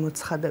ნორმად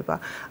გამოცხადება.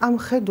 ამ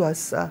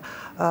ხედვას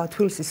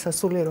თბილისის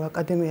სასულიერო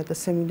აკადემია და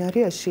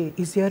სემინარიაში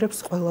იზიარებს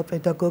ყველა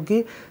პედაგოგი,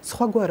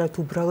 სხვაგვარად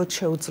უბრალოდ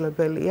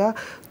შეუძლებელია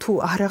თუ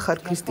არ ახარ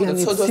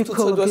ქრისტიანი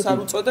ფსიქოლოგი არ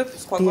უწოდებ,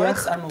 სხვაგვარად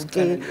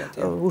წარმოუდგენელია.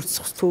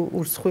 ურცხვს თუ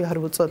ურცხვი არ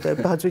უწოდებ,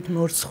 ბაძვით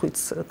მორცხვიც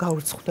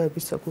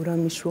გაურცხვდების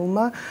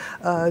გურამიშვილმა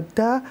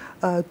და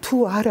თუ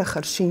არ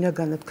ახარ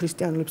შინაგანად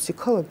ქრისტიანული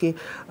ფსიქოლოგი,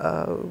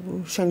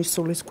 შენი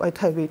სულის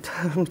კვეთებით,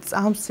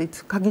 წამსით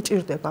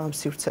გაგიჭირდება ამ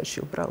სივრცეში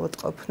უბრალოდ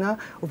ყოფნა,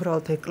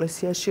 უბრალოდ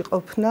ეკლესიაში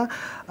ყოფნა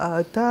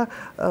და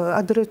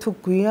ადრე თუ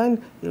გვიან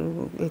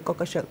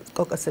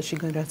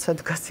კოკასაშიგან რაც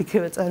ადგას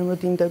იგივე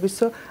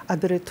წარმოდინდებისო,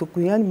 ადრე თუ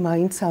გვიან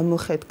მაინც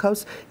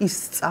ამოხეთქავს ის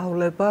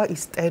სწავლება,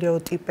 ის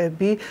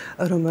სტერეოტიპები,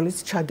 რომელიც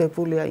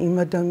ჩადებულია იმ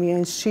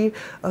ადამიანში,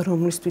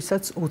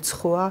 რომლისთვისაც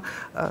უცხოა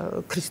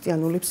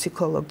ქრისტიანული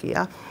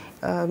ფსიქოლოგია.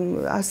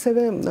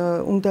 ასევე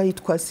უნდა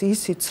ითქვას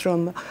ისიც,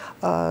 რომ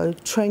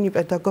ჩვენი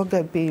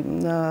პედაგოგები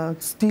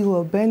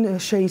ცდილობენ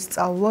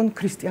შეისწავლონ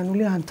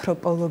ქრისტიანული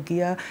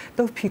ანთროპოლოგია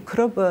და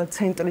ვფიქრობ,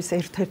 ცენტრის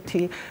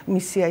ერთ-ერთი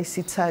მისია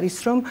ისიც არის,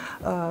 რომ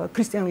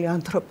ქრისტიანული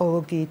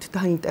ანთროპოლოგიით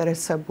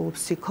დაინტერესებულ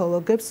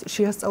ფსიქოლოგებს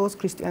შეასწავლოს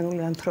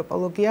ქრისტიანული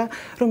ანთროპოლოგია,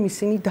 რომ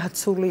ისინი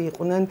დაცული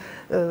იყვნენ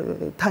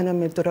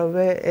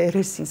თანამედროვე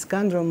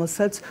ერესისგან,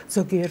 რომელსაც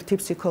ზოგიერთი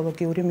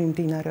ფსიქოლოგიური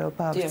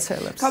მიმდინარეობა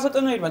ავრცელებს.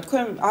 ქალბატონო ირმა,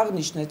 თქვენ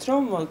აღნიშნეთ,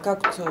 რომ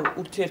გაქვთ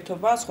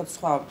ურთიერთობა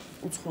სხვა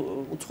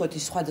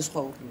უცხოეთის სხვადასხვა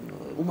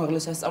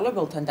უმაღლეს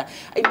სასწავლებელთან და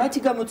აი მათი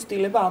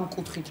გამოცდილება ამ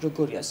კუთხით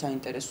როგორია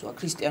საინტერესოა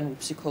ქრისტიანულ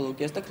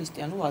ფსიქოლოგიას და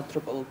ქრისტიანულ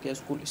ანთროპოლოგიას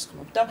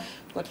გულისხმობ და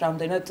თქვათ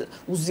რამდენად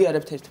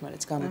უზიარებთ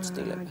ერთმანეთს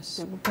გამოცდილებას.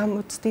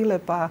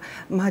 გამოცდილება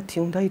მათი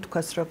უნდა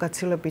ითქვას, რომ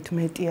გაცილებით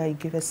მეტია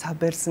იგივე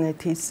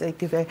საბერძნეთის,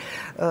 იგივე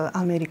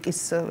ამერიკის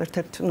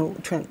ერთ-ერთ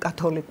ჩვენ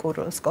კათოლიკურ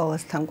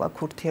სკოლასთან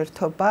გვაქვს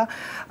ურთიერთობა.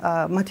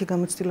 მათი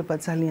გამოცდილება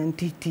ძალიან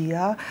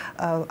დიდია.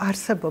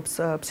 არსებობს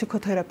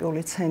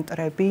ფსიქოთერაპიული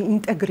ცენტრები,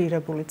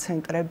 ინტეგრირებული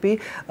ცენტრები,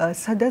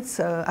 სადაც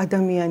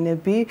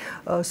ადამიანები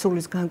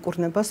სულის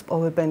განკურნებას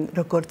პოვებენ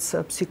როგორც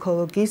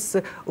ფსიქოლოგის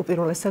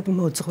უპირველესად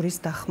მოძღვრის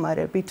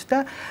დახმარებით და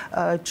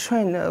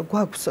ჩვენ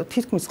გვაქვს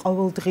თითქმის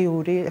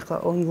ყოველდღიური, ეხლა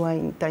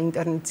ონლაინ და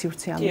ინტერნეტ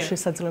სივრცე ამის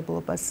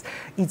შესაძლებლობას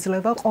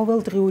იძლევა,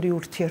 ყოველდღიური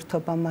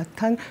ურთიერთობა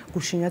მათთან,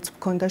 გუშინაც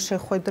მქონდა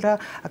შეხვედრა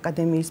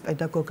აკადემიის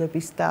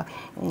პედაგოგების და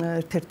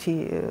ერთ-ერთი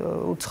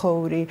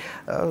უცხოური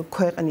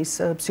ქვეყნის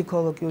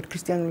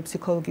ქრისტიანული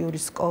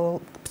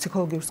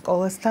ფსიქოლოგიურ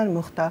სკოლასთან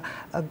მოხდა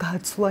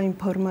გაცვლა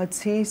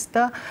ინფორმაციის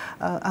და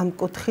ამ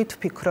კუთხით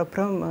ვფიქრობ,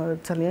 რომ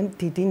ძალიან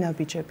დიდი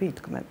ნაბიჯები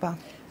იდგმება.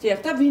 დიახ,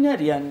 და ვინ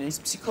არიან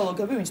ის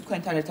ფსიქოლოგები, ვინც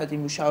თქვენთან ერთად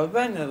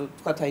იმუშავებენ,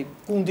 თქვათ აი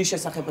გუნდის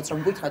შესახებაც რომ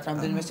გითხრათ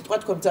რამდენიმე სიტყვა,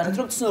 თქვენ ბრძანეთ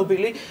რომ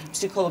ცნობილი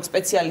ფსიქოლოგ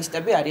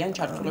სპეციალისტები არიან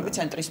ჩართულები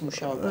ცენტრის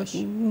მუშაობაში.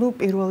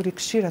 პირველ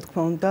რიგში, რა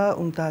თქმა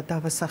უნდა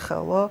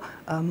დავასახელო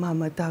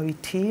მამა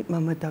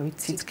დავით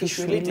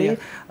ციცქიშვილი,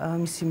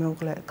 მისი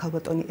მეუღლე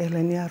ქალბატონი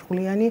ელენე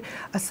არღულიანი,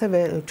 ასევე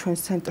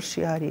ჩვენს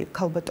ცენტრში არის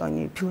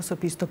ქალბატონი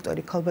ფილოსოფიის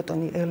დოქტორი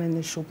ქალბატონი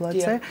ელენე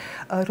შუბლაძე,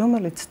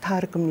 რომელიც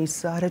თარგმნის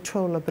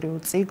არაჩვეულებრივ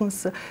წიგნს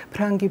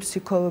ფრანგი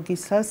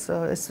ფსიქოლოგისას,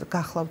 ეს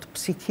გახლავთ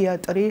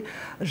ფსიქიატრი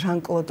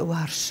ჟან-კლოდ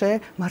ლარშე,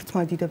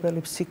 მართლმადიდებელი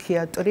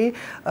ფსიქიატრი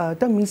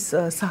და მის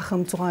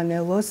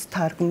სახელმძღვანელოს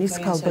თარგმნის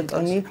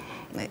ქალბატონი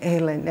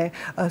ელენე.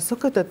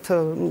 ზოგადად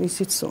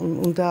ისიც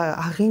უნდა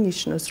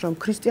აღინიშნოს, რომ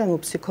ქრისტიანულ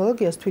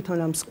ფსიქოლოგიას თვითონ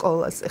ამ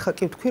სკოლას, ეხლა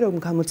კი ვთქვი, რომ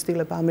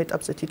გამოცდილება ამ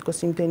ეტაპზე თითქოს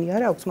იმდენი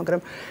არ აქვს,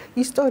 მაგრამ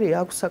ისტორია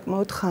აქვს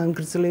საკმაოდ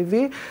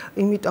ხანგრძლივი,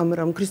 იმიტომ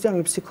რომ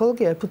ქრისტიანული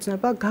ფსიქოლოგია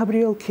ეფუძნება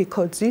გაბრიელ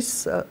ქიქოძის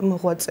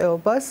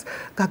მოღვაწეობას,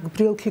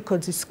 გაბრიელ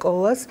ქიქოძის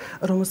სკოლას,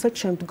 რომელსაც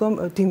შემდგომ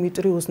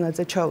დიმიტრი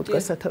უზნაძე ჩაუდგა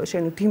სათავეში.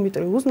 ანუ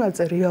დიმიტრი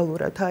უზნაძე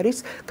რეალურად არის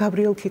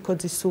გაბრიელ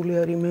ქიქოძის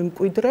სულიერი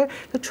მემკვიდრე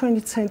და ჩვენი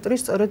ცენტრი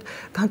სწორედ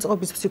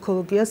განწყობის ფსიქოლოგიის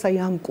ფსიქოლოგიას აი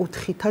ამ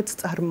კუთხითაც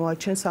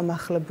წარმოაჩენს ამ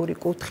ახლებური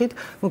კუთხით.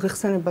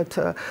 მოგეხსენებათ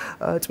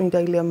წმინდა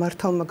ილია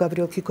მართალმა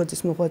გაბრიელ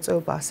ქიქოძის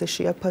მოღვაწეობა ასე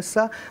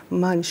შეაფასა,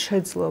 მან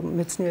შეძლო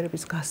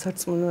მეცნიერების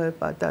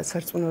გასარწმუნოება და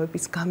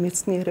სარწმუნოების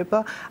გამეცნიერება.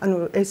 ანუ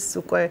ეს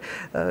უკვე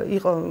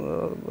იყო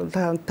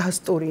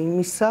დასტური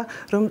იმისა,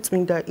 რომ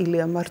წმინდა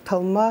ილია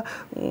მართალმა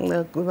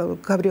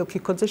გაბრიელ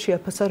ქიქოძე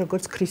შეაფასა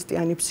როგორც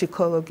ქრისტიანი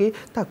ფსიქოლოგი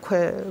და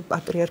ქვე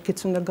პატრიარქიც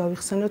უნდა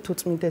გავიხსენოთ,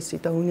 უწმინდესი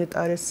და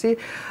უნეტარესი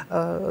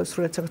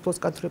სრულიად საქართველოს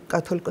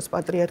კათოლიკოს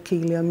პატრიარქი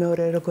ილია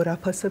მეორე როგორ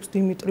აფასებს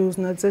დიმიტრი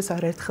უზნაძეს,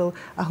 არაერთხელ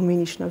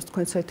აღმინიშნავს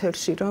თქვენს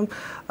ეთერში, რომ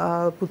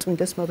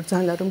უწმინდესმა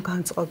ბრძანა რომ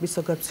განწყობის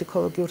ზოგად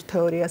ფსიქოლოგიურ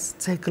თეორიას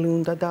ძეგლი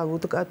უნდა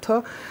დავუდგათო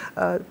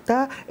და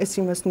ეს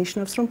იმას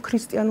ნიშნავს, რომ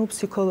ქრისტიანულ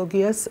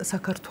ფსიქოლოგიას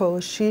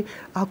საქართველოში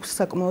აქვს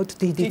საკმაოდ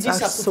დიდი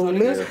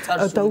წარსული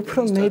და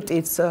უფრო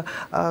მეტიც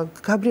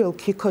გაბრიელ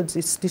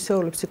ქიქოძის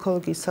დისეული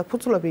ფსიქოლოგიის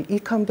საფუძვლები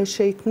იქამდე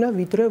შეიქმნა,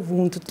 ვიდრე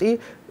ვუნდტი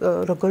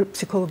როგორ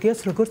ფსიქოლოგიას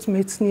როგორც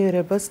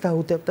მეცნიერებას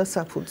დაუდებდა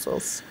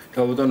საფუძველს.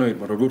 ქალბატონო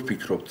ირმა, როგორ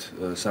ფიქრობთ,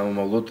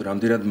 სამომავლოდ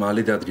რამდენად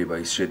მალე დადგება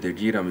ის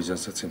შედეგი,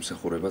 რამიზანსაც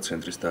ემსახურება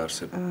ცენტრის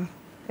დაარსება?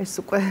 ეს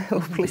უკვე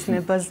უფლის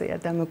ნებაზეა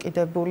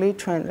დამოკიდებული,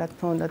 ჩვენ რა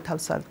თქმა უნდა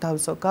თავს არ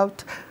დავზოგავთ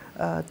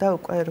და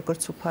უკვე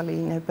როგორც უფალი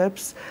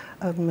ინებებს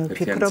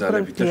ვფიქრობ,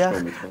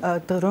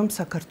 რომ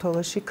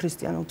საქართველოში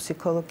ქრისტიანულ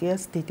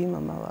ფსიქოლოგიას დიდი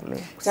მომავალი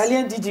აქვს.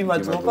 ძალიან დიდი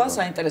მადლობა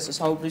საინტერესო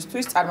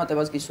საუბრისთვის.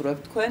 წარმატებას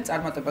გისურვებთ თქვენ,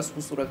 წარმატებას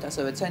გისურვებთ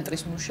ასევე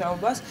ცენტრის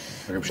მუშაობას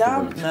და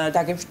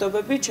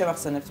დაგემშვიდობებით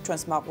შევახსენებთ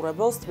ჩვენს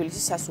მაყურებელს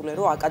თბილისის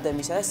სასულიერო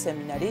აკადემიისა და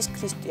სემინარიის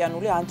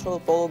ქრისტიანული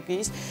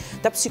ანთროპოლოგიის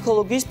და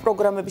ფსიქოლოგიის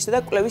პროგრამებისა და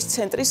კვლევის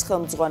ცენტრის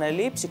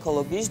ხელმძღვანელი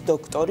ფსიქოლოგიის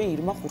დოქტორი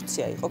ირმა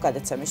ხურცია იყო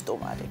გადაცემის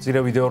სტუმარი.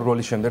 ძირე ვიდეო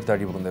რგოლის შემდეგ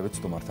დაგიბრუნდებით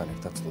სტუმართან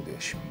ერთად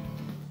სტუდიაში.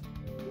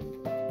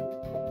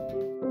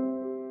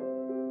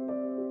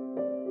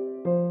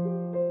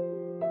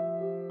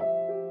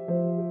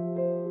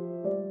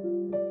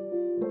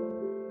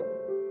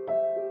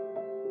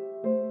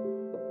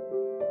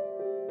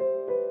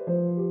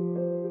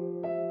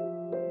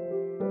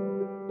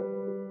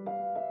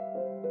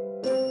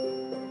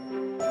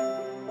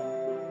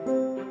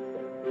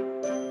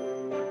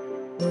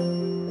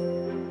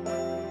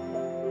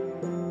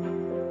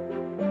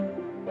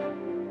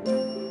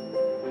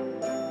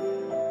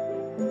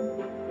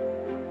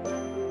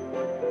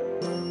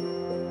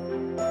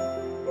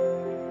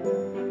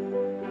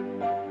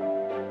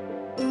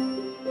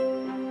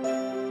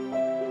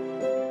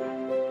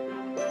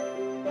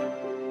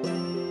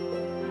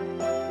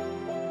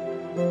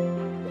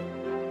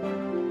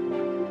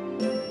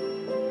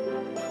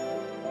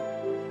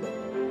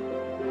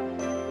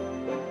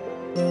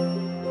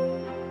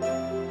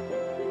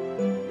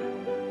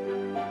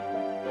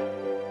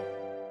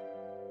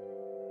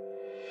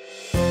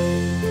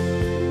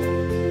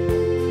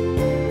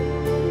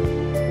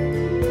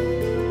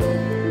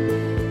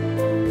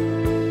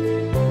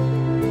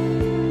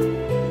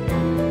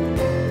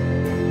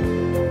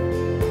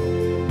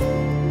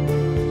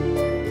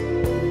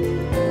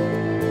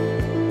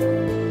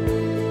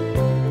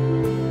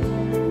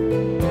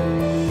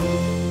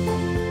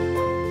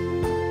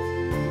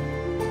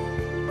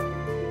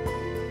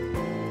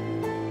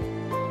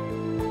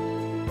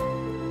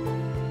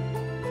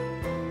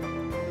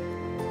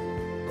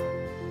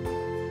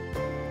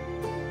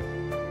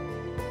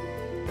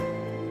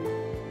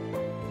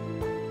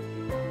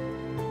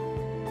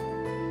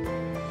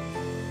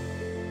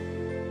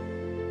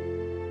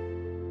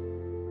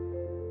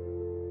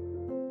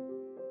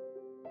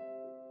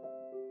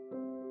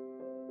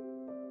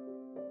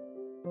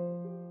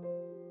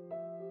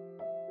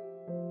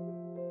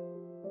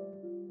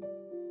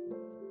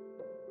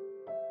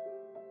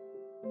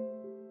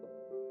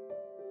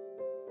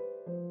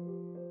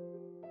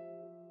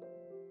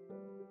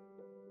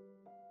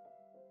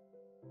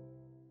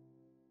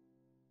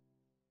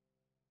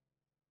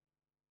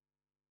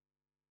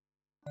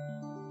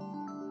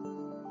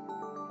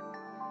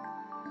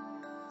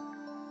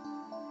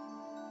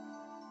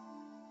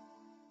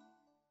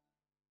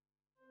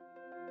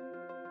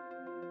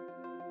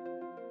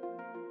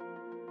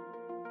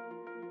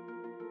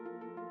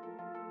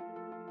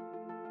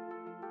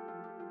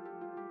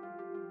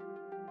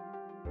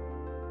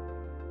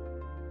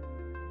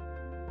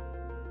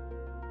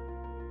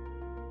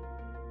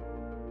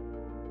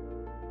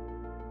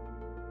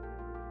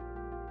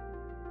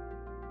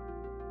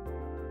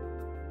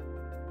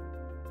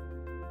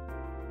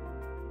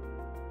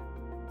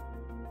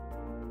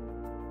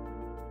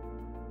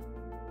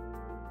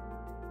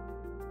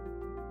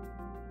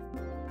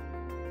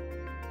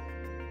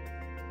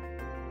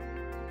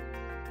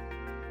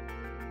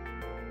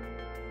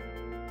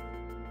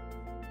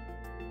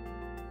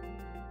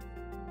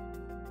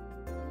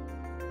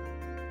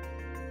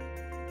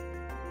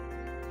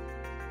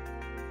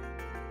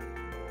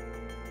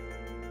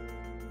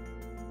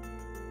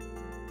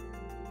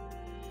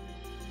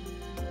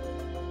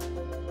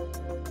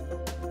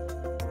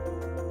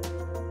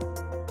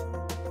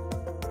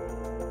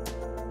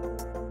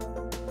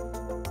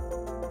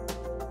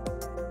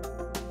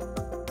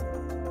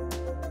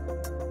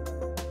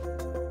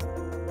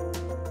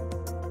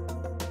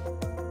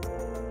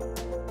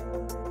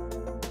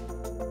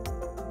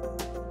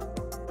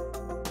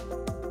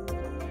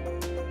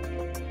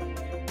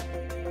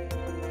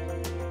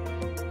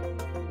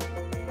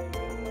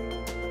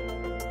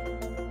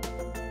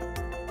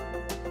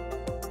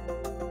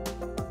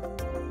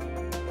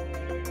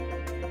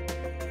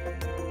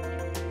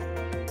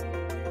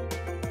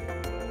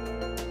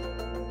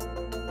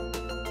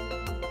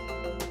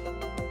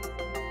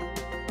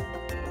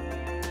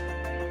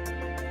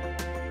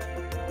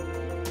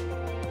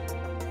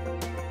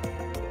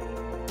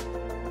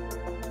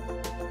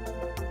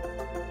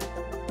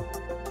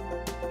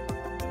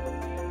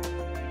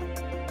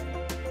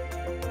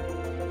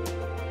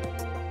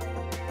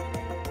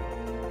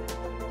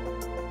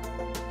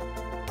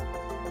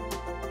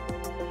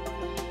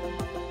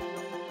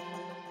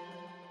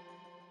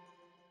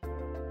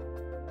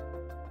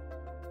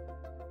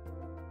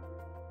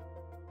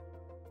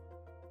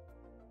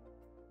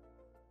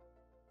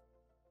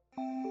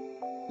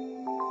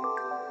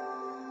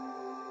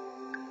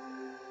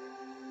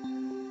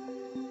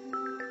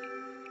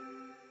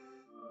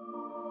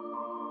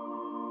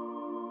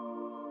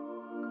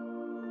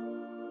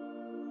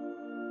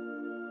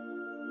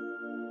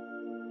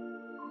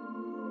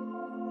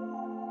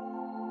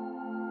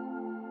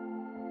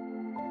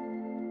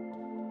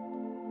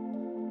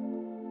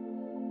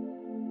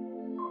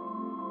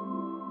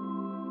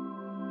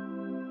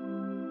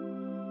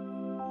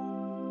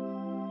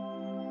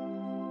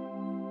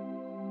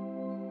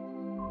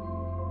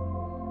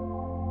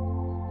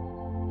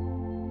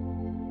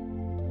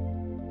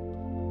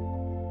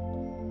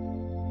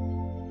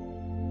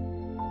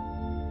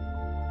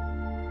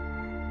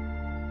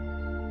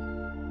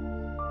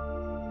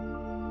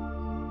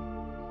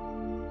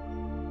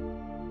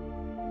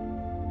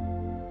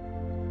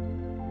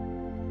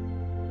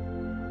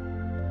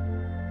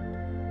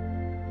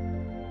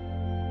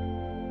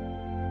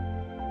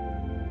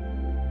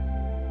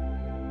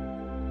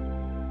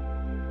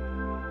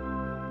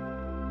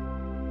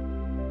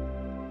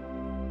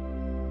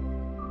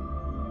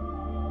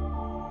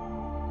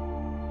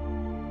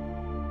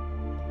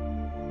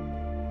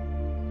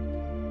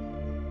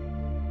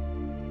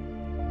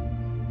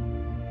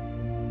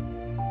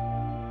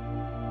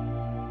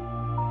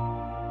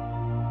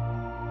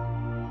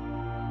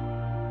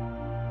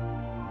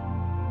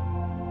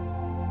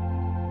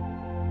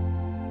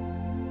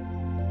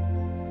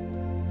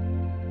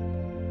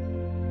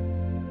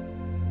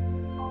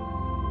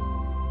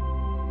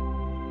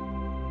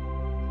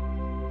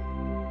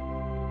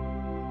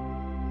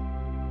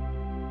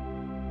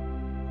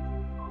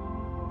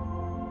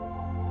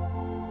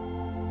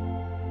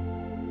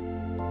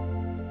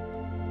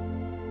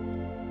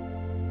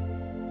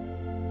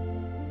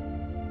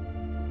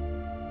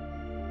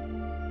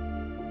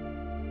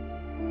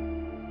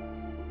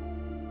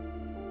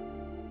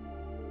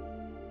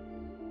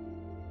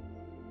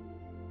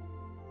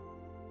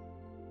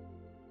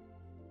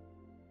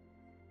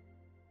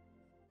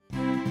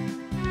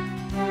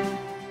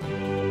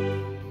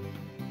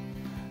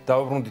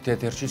 დავუბრუნდით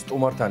ეთერში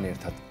სტუმართან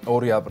ერთად.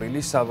 2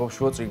 აპრილის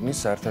საბავშვო წიგნის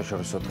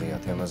საერთაშორისო დღეა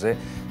თემაზე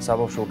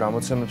საბავშვო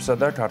გამოცემებსა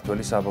და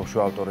ქართველი საბავშვო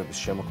ავტორების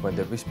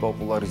შემოქმედების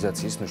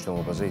პოპულარიზაციის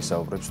მნიშვნელობაზე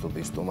ისაუბრებს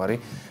სტუდიის სტუმარი,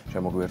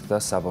 შემოგვიერთდა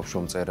საბავშვო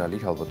მწერალი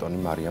ქალბატონი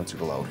მარიამ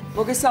ციკლაური.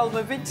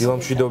 მოგესალმებით. დილა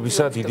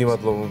მშვიდობისა, დიდი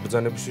მადლობა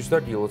მობრძანებისთვის და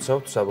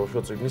გილოცავთ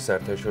საბავშვო წიგნის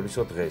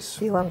საერთაშორისო დღეს.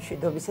 დილა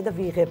მშვიდობისა და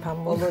ვიღებ ამ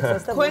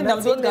მოლოწას და თქვენ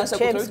ნამდვილად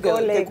განსაკუთრებით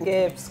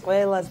კოლეგებს,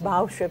 ყველას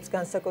ბავშვებს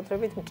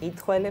განსაკუთრებით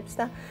მკითხველებს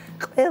და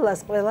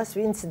ყველას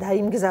ვინც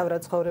დაიმგზავრა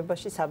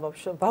ცხოვრებაში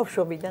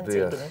ბავშვობიდან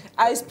წიგნი.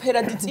 აი ეს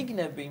ფერადი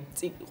წიგნები,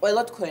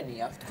 ყველა თქვენი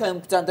აქვს. თქვენ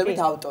ბრძანდებით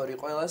ავტორი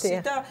ყველასი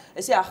და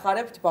ესე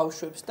ახარებთ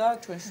ბავშვებს და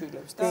ჩვენ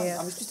შვილებს და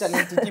ამისთვის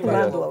ძალიან დიდი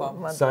მადლობა.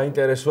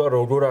 საინტერესოა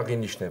როგორ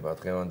აღინიშნება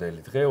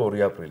დღევანდელი დღე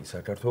 2 აპრილი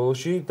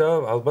საქართველოში და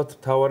ალბათ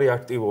მთავარი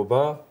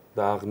აქტივობა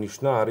და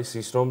აღნიშნა არის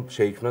ის, რომ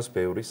შეიქმნას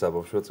ბევრი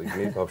საბავშვო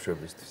წიგნი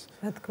ბავშვებისთვის.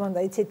 რა თქმა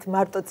უნდა, იცით,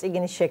 მარტო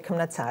წიგნის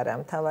შექმნაც არა,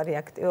 მთავარი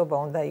აქტივობა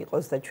უნდა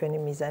იყოს და ჩვენი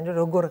მიზანი,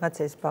 როგორღაც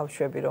ეს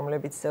ბავშვები,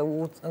 რომლებიც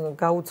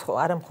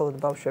არა მხოლოდ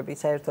ბავშვები,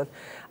 საერთოდ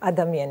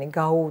ადამიანი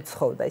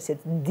გაუუცხოვდა ისეთ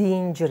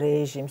დინჯ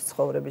რეჟიმს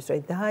ცხოვრების,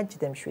 რომ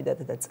დააჯდე მშვიდად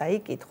და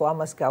წაიკითხო,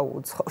 ამას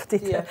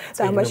გაუუცხოვდით.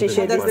 და ამაში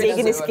შედის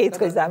წიგნის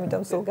კითხვის,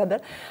 ამიტომ სულ გადარ.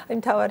 აი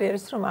მთავარი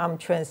არის, რომ ამ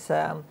ჩვენს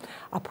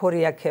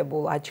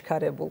აფორიაქებულ,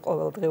 აჩქარებულ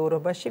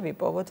ყოველდღიურობაში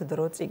ვიპოვოთ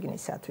დრო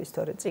წიგნისათვის,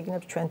 თორე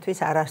წიგნებს ჩვენთვის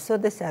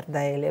არასოდეს არ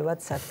დაელევათ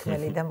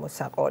სათქმელი და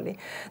მოსაყოლი.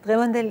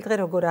 დღევანდელი დღე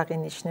როგორ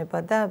აღინიშნება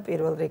და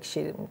პირველ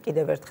რიგში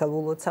კიდევ ერთხელ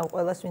ულოცავ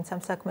ყველას, ვინც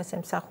ამ საქმეს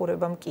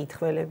ემსახურება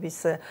მკითხველების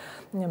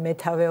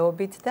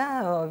მეთავეობით და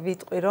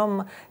ვიტყვი, რომ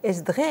ეს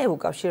დღე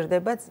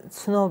უკავშირდება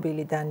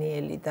ცნობილი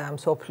დანიელი და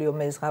მსოფლიო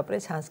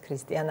მეზღაპრის ჰანს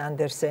ქრისტიან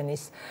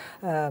andersenis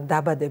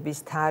დაბადების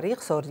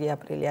თარიღს. 2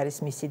 აპრილი არის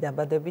მისი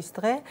დაბადების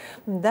დღე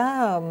და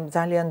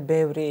ძალიან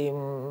ბევრი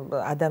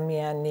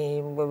ადამიანი,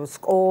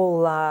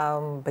 სკოლა,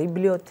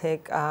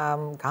 ბიბლიოთეკა,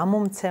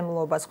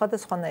 გამომცემლობა,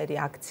 სხვადასხვანაირი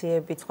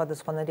აქციებით,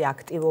 სხვადასხვანაირი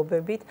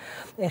აქტივობებით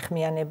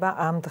ეხმიანება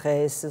ამ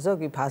დღეს.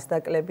 ზოგი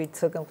ფასდაკლებით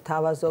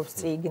გვთავაზობს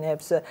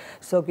წიგნებს,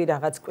 ზოგი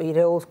რაღაც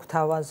კვირეულს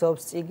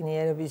გვთავაზობს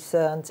წიგნიერების,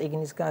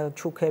 წიგნის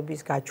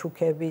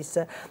გაჩუქების.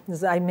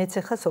 აი მეც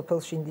ახლა სოფელ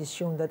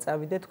შინდისში უნდა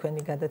წავიდე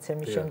თქვენი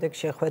გადაცემის შემდეგ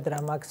შეხვედრა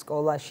მაქვს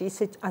სკოლაში.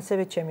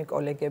 ასევე ჩემი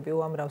კოლეგები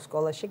უამრავ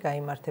სკოლაში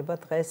გაიმართება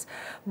დღეს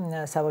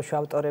საბავშვო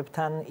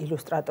ავტორებთან,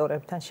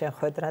 ილუსტრატორებთან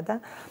შეხვედრა და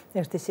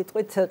ერთი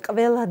სიტყვით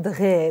ყველა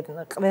დღე,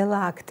 ყველა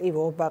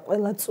აქტივობა,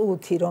 ყველა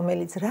წუთი,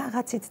 რომელიც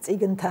რაღაცით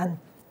წიგნთან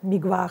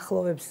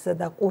მიგვაახლოვებს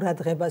და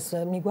ყურადღებას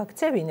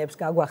მიგვაქცევინებს,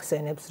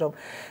 გაგვახსენებს, რომ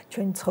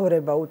ჩვენი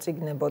ცხოვრება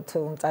უწიგნებოდ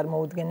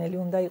წარმოუდგენელი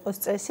უნდა იყოს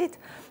წესით,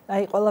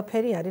 აი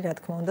ყველაფერი არის, რა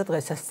თქმა უნდა,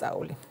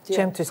 დღესასწაული.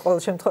 ჩემთვის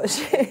ყოველ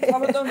შემთხვევაში.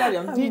 ხაბატონ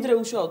მარიამ, ვიდრე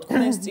უშუალოდ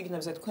თქვენს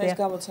წიგნებზე, თქვენს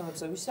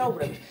გამოცემებზე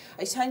ვისაუბრებთ.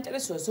 აი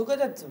საინტერესოა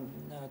ზოგადად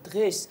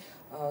დღეს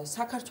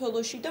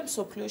საქართველოში და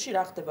მსოფლიოში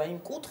რა ხდება იმ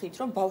კუთხით,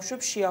 რომ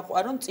ბავშვებს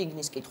შეაყვარონ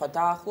წიგნის კითხვა,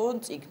 დაახლოვონ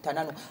წიგნთან.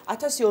 ანუ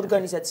 1000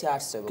 ორგანიზაცია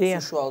არსებობს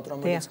უშუალოდ,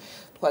 რომელიც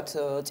თქვათ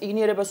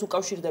წიგნიერებას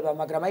უკავშირდება,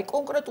 მაგრამ აი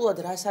კონკრეტულად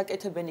რას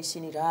აკეთებენ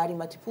ისინი, რა არის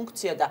მათი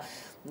ფუნქცია და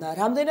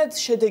რამდენად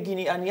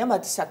შედეგიანია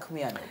მათი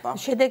საქმიანობა?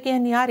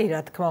 შედეგიანი არის,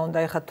 რა თქმა უნდა,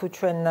 ეხლა თუ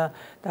ჩვენ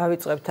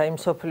დავიწყებთ აი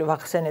მსოფლიო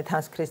ვახსენეთ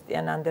ჰანს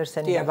ქრისტიან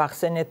anderseni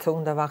და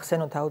უნდა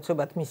ვახსენოთ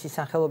აუცილებლად მისი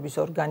სახელობის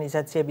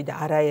ორგანიზაციები და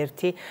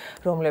არაერთი,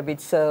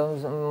 რომლებიც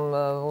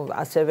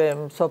ასევე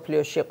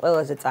მსოფლიოში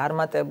ყველაზე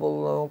წარმატებულ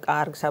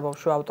კარგ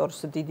საბავშვო ავტორს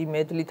დიდი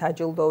მედლით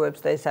აჯილდოვებს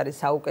და ეს არის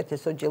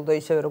საუკეთესო ჯილდო,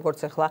 ისევე როგორც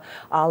ახლა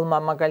ალმა,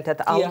 მაგალითად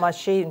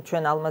ალმაში,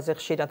 ჩვენ ალმაზე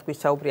ხშირად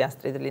გვისაუბრი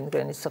ასტრიდ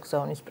ლინდგრენის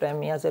სიხსოვნის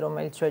პრემიაზე,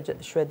 რომელიც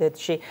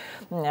შვედეთში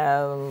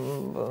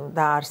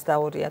დაარსდა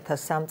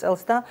 2003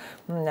 წელს და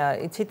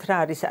იცით რა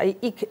არის, აი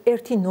იქ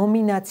ერთი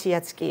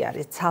ნომინაციაც კი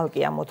არის,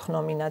 ცალკე ამ 4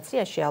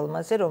 ნომინაციაში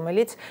ალმაზე,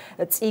 რომელიც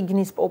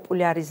წიგნის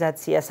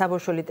პოპულარიზაცია,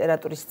 საბავშვო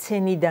ლიტერატურის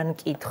სცენიდან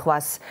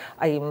კითხვას,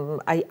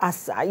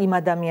 იმ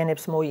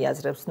ადამიანებს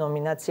მოიაზრებს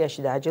ნომინაციაში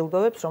და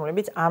აჯილდოვებს,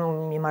 რომლებიც ამ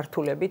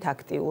მიმართულებით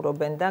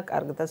აქტიურობენ და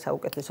კარგ და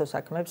საუკეთესო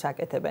საქმეებს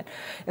აკეთებენ.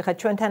 ეხლა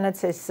ჩვენთანაც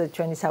ეს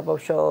ჩვენი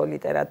საბავშვო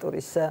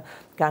ლიტერატურის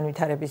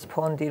განვითარების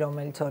ფონდი,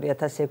 რომელიც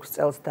 2006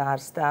 წელს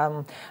დაარსდა,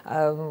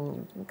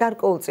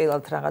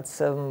 გარკვეულწილად რაღაც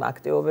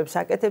აქტივობებს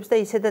აკეთებს და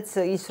ისედაც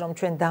ის, რომ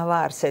ჩვენ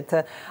დავაარსეთ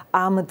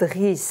ამ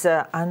დღის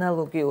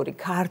ანალოგიური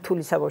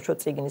ქართული საბავშვო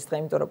წიგნის დღე,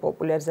 იმიტომ რომ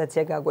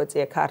პოპულარიზაცია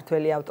გაგვეწია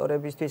ქართველი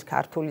ავტორებისთვის,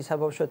 ქართული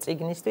საბავშვო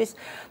წიგნისთვის,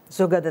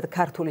 ზოგადად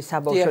ქართული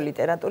საბავშვო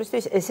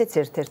ლიტერატურისთვის, ესეც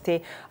ერთ-ერთი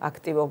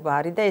აქტივობა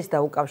არის და ეს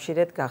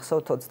დაუკავშირეთ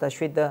გახსოვთ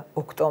 27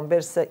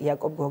 ოქტომბერს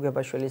იაკობ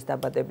გოგებაშვილის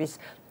დაბადების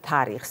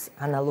თარიღს,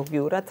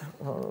 ანალოგიურად,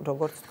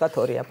 როგორც თქვა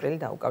 2 აპრილი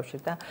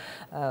დაუკავშირდა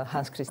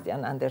ჰანს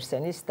ქრისტიან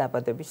andersenis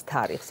დაბადების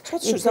თარიღს.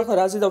 ცოტა ახლა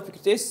რაზე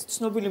დავფიქრეთ, ეს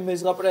ცნობილი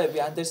მეზღაპრეები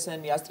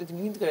anderseni, ასტრიდ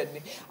ლინდგრენი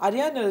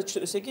არიან,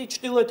 ესე იგი,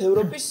 ჩრდილოეთ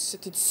ევროპის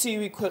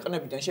ცივი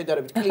ქვეყნებიდან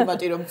შედარებით,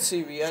 კლიმატი რომ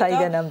ცივია და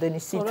საიდან ამდენი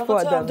სითბო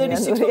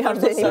ადამიანური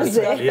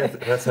ამდენიზე.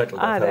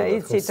 არა,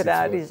 იცით რა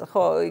არის,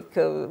 ხო, იქ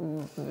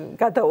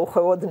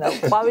გადაუხვევოდნავ.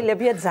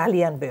 ყვავილებია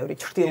ძალიან ბევრი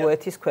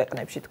ჩრდილოეთის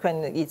ქვეყნებში. თქვენ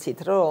იცით,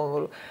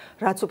 რომ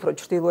რაც რაც უფრო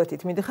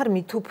ჩრდილოეთით მიდიხარ,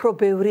 მით უფრო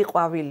ბევრი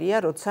ყვავილია,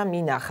 როცა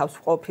მინახავს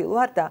ყოფილ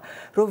ვარ და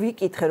რომ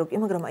ვიკითხე, რომ კი,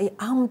 მაგრამ აი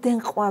ამდენ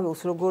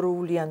ყვავილს როგორ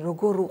უვლიან,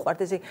 როგორ უყვართ,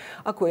 ესე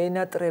აქ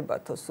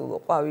ენატრებათო სულ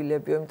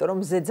ყვავილებიო, იმიტომ რომ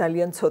მზე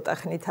ძალიან ცოტა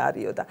ხნით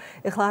არისო და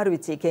ეხლა არ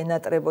ვიცი იქ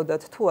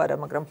ენატრებოდათ თუ არა,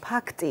 მაგრამ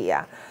ფაქტია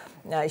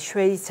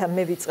შვეიცა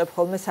მე ვიწყებ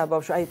ხოლმე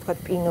საბავშვო, აი თქვა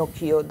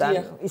პინოქიოდან,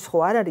 ის ხო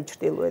არ არის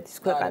ჩრდილოეთის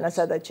ქვეყანა,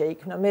 სადაც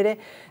შეიქმნა. მე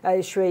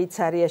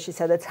შვეიცარიაში,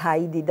 სადაც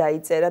ჰაიდი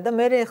დაიწერა და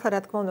მე ეხლა რა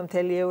თქმა უნდა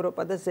მთელი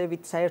ევროპა და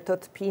ზევით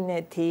საერთოდ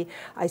ფინეთი,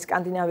 აი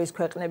სკანდინავიის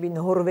ქვეყნები,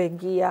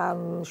 ნორვეგია,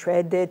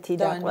 შვედეთი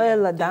და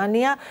ყველა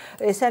დანია,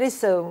 ეს არის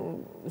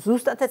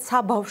ზუსტად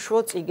საბავშვო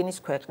წიგნის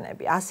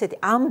ქვეყნები.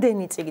 ასეთი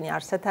ამდენი წიგნი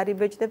არსად არ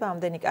იბეჭდება,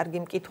 ამდენი კარგი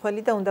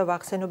მკითხველი და უნდა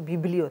ვახსენო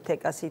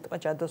ბიბლიოთეკა სიტყვა,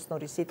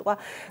 ჯადოსნური სიტყვა,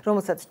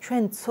 რომელსაც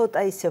ჩვენ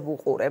ცოტა ისე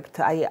ვუყურებთ,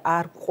 აი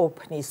არ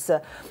ყოფნის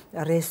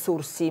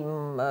რესურსი,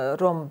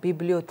 რომ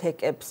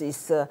ბიბლიოთეკებს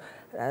ის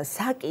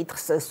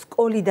საკითხს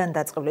სკოლიდან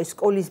დაწყებული,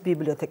 სკოლის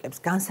ბიბლიოთეკებს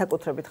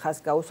განსაკუთრებით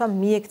ხაზს გაუსვა,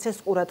 მიექცეს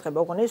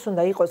ყურადღება, ოღონდ ეს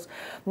უნდა იყოს,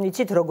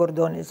 იცით როგორ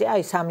დონეზე,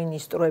 აი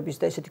სამინისტროების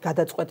და ესეთი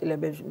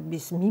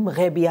გადაწყვეტილებების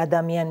მიმღები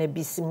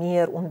ადამიანების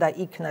მიერ უნდა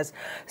იქნას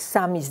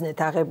სამიზნედ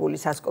აღებული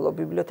სასკოლო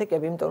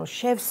ბიბლიოთეკები, იმიტომ რომ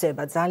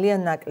შევსება ძალიან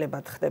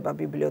ნაკლებად ხდება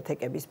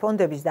ბიბლიოთეკების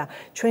ფონდების და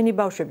ჩვენი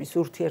ბავშვების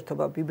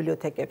ურთიერთობა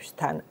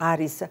ბიბლიოთეკებთან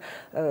არის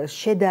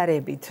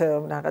შედარებით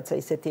რაღაცა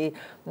ისეთი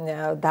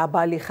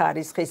დაბალი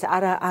ხარისხის,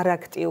 არ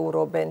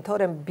აქტიურობენ,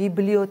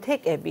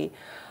 ბიბლიოთეკები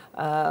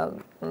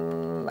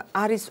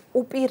არის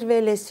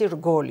უპირველესი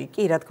რგოლი.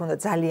 კი, რა თქმა უნდა,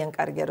 ძალიან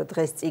კარგია, რომ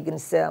დღეს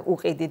წიგნს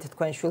უყიდით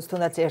თქვენ შვილს,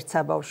 თუნდაც ერთ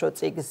საბავშვო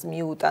წიგნს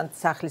მიუტანთ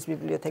სახლის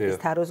ბიბლიოთეკის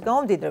თაროს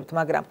გამომდიდრებთ,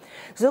 მაგრამ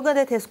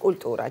ზოგადად ეს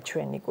კულტურა,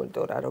 ჩვენი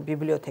კულტურა, რომ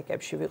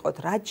ბიბლიოთეკებში ვიყოთ,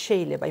 რაც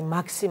შეიძლება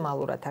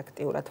მაქსიმალურად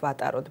აქტიურად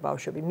ვატაროთ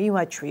ბავშვები,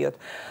 მივაჩვიოთ.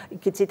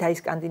 იქ იცით, აი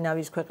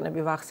სკანდინავიის ქვეყნები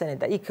ვახსენეთ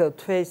და იქ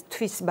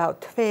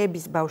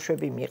თვეების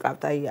ბავშვები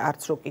მიყავთ, აი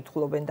არც რო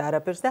კითხულობენ და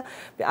არაფერს და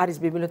არის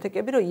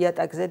ბიბლიოთეკები, რომ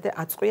იატაკზე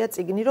აწყვია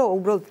წიგნი, რომ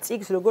უბრალოდ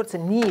წიგნს როგორც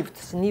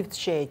ნივთს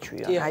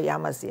შეეჩვიო. აი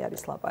ამაზე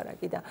არის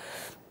ლაპარაკი და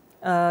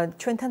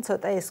ჩვენთან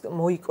ცოტა ეს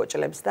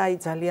მოიკოჭლებს და აი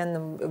ძალიან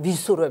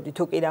ვისურვებდი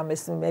თუ კი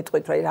რამეს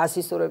მეტყვით, რა რას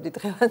ვისურვებდი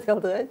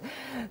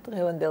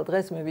დღევანდელ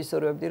დღეს მე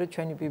ვისურვებდი, რომ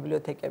ჩვენი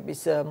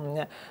ბიბლიოთეკების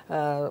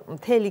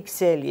მთელი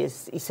ქსელი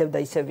ისევ და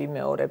ისევ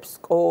ვიმეორებს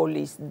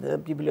სკოლის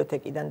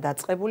ბიბლიოთეკიდან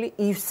დაწყებული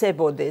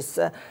ივსებოდეს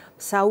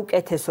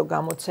საუკეთესო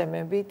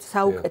გამოცემებით,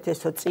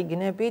 საუკეთესო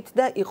წიგნებით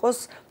და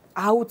იყოს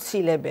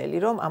აუცილებელი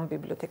რომ ამ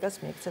ბიბლიოთეკას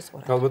მიექცეს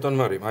ყურადღება. გალბატონ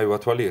მარიამ, აი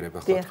ვათვალიერებ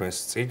ახლა თქვენს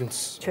წიგნს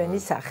ჩვენი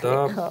სახე და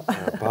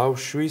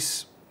ბავშვის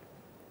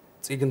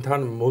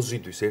წიგნთან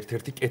მოზიდვის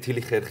ერთ-ერთი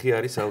კეთილი ხერხი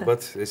არის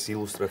ალბათ ეს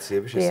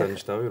ილუსტრაციები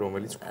შესანიშნავი,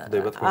 რომელიც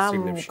გვხვდება თქვენს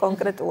წიგნებში.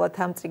 კონკრეტულად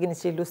ამ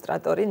წიგნის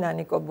ილუსტრატორი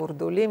ნანიკო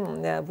ბურდული,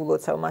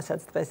 ვულოცავ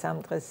მასაც დღეს ამ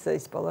დღეს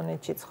ის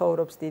პოლონეთში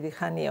ცხოვრობს დიდი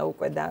ხანია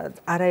უკვე და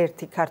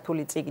არაერთი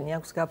ქართული წიგნი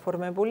აქვს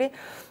გაფორმებული.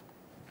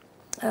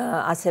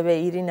 ასევე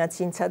ირინა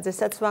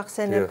ცინცაძესაც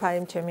ვახსენებ, აი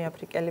ჩემი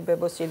აფრიკელი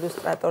ბებოს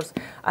ილუსტრატორს,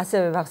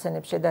 ასევე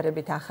ვახსენებ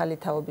შედარებით ახალი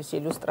თაობის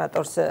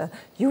ილუსტრატორს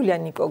იულია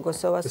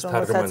ნიკოგოსოვას,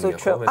 რომელსაც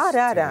უჩვევ.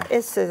 არა,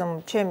 ეს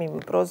ჩემი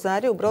პროზა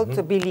არის, უბრალოდ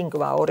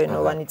ბილინგვა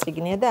ორენოვანი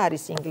წიგნია და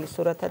არის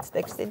ინგლისურათაც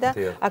ტექსტი და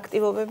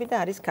აქტივობები და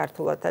არის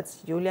ქართულათაც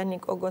იულია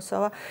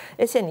ნიკოგოსოვა.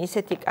 ესენი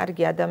ისეთი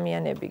კარგი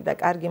ადამიანები და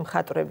კარგი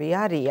მხატვრები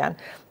არიან,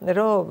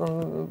 რომ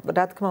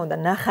რა თქმა უნდა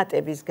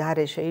ნახატების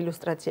გარეშე,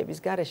 ილუსტრაციების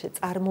გარეშე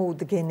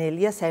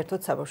წარმოუდგენელია საერთოდ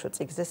საბავშვო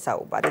წიგნზე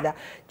საუბარი და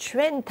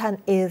ჩვენთან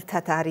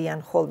ერთად არიან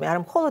ხოლმე,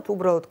 არა მხოლოდ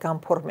უბრალოდ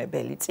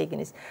განფორმებელი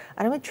წიგნის,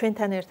 არამედ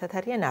ჩვენთან ერთად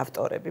არიან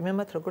ავტორები. მე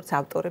მათ როგორც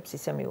ავტორებს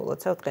ისე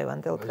მიულოცავ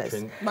დღევანდელ დღეს.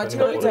 მათი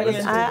როლი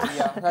ძალიან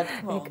ძლიერია, რა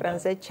თქმა უნდა.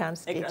 ეკრანზე ჩანს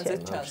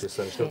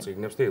შესანიშნავ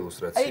წიგნებს და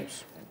ილუსტრაციებს.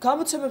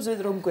 გამოცემებზე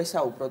რომ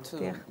გვესაუბროთ,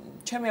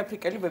 ჩემი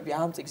აფრიკელი ბები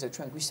ამ წიგნზე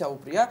ჩვენ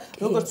გვისაუბრია,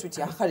 როგორც ვიცი,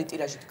 ახალი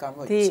ტირაჟით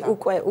გამოიცა.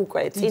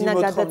 უკვე წინა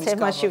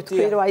გადაცემაში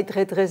ვთქვი, რომ აი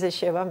დღე-დღეზე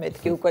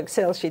შევამეთქი უკვე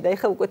ქსელში და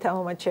ეხლა უკვე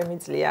თამამად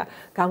შემიძლია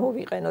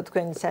გამოვიყენო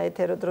თქვენი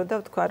საეთერო დრო და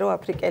ვთქვა, რომ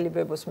აფრიკელი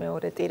ბებოს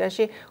მეორე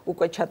ტირაჟი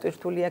უკვე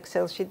ჩატვირთულია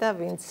ქსელში და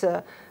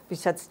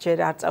ვისაც ჯერ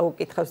არ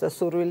წაუკითხავს და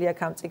სურვილი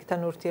აქვს ამ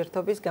წიგნთან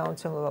ურთიერთობის,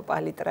 გამოცემლობა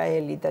პალიტრა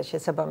ელი და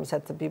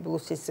შესაბამისად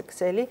ბიბლუსის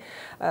ქსელი,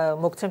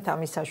 მოგცემთ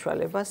ამის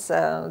საშუალებას.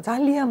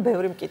 ძალიან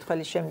ბევრი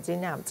მკითხველი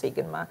შემძინა ამ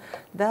წიგნმა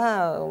და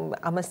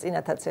ამას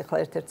წინათაც ახლა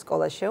ერთ-ერთ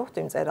სკოლას შევხვდი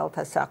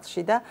მწერალთა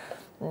სახლში და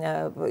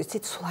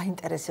იცით, სულ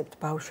აინტერესებთ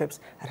ბავშვებს,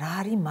 რა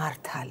არის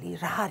მართალი,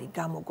 რა არის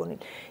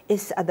გამოგონილი.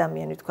 ეს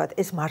ადამიანი ვთქვათ,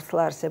 ეს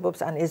მართლა არსებობს,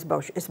 ან ეს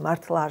ბავშვი, ეს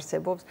მართლა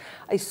არსებობს.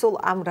 აი სულ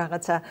ამ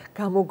რაღაცა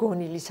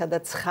გამოგონილისა და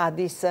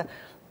ცხადის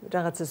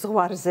რაღაც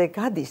ზღვარზე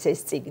გადის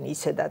ეს წიგნი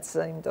ისედაც,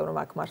 იმიტომ რომ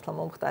აქ მართლა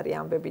მომხდარი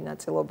ამბები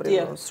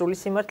ნაწილობრივ სრული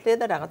სიმართლეა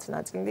და რაღაც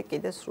ნაწილი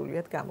კიდე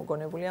სრულიად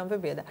გამოგონებული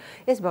ამბებია და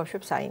ეს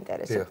ბავშვებს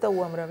აინტერესებს და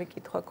უამრავი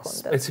კითხვა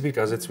ქონდათ.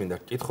 სპეციფიკაზეც მინდა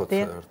გკითხოთ,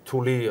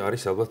 რთული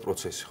არის ალბათ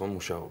პროცესი ხო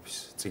მუშაობის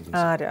წიგნზე?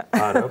 არა.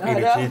 არა,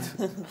 პირიქით.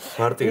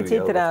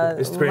 მარტივია.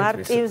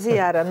 მარტივზე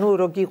არა, ნუ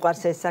რო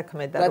გიყვარს ეს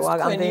საქმე და რო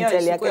ამდენი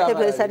წელი აკეთებ,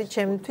 ეს არის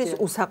ჩემთვის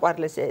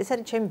უსაყვარლესი. ეს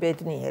არის ჩემი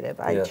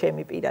ბედნიერება, აი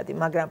ჩემი პირადი,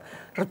 მაგრამ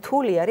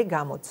რთული არის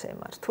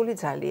გამოცემა. რთული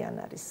ძალიან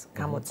არის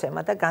გამოცემა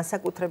და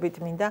განსაკუთრებით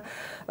მინდა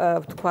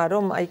ვთქვა,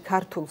 რომ აი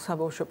ქართულ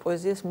საბავშვო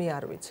პოეზიას მე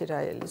არ ვიცი რა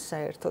ელის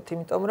საერთოდ,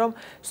 იმიტომ რომ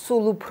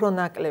სულ უფრო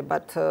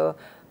ნაკლებად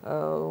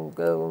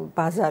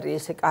ბაზარი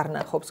ესე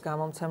კარნახობს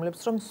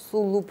გამომცემლებს, რომ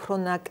სულ უფრო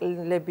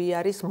ნაკლები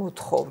არის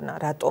მოთხოვნა,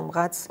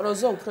 რატომღაც.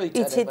 პროზა უფრო იწერება.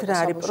 იცით რა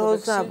არის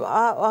პროზა?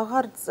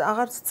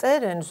 აღარც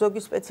წერენ,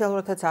 ზოგი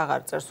სპეციალურადაც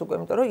აღარ წერს უკვე,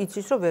 იმიტომ რომ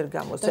იცის რომ ვერ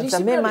გამოსცემს და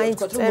მე მაინც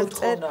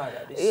წერ.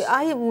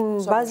 აი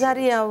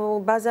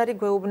ბაზარი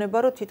გვეუბნება,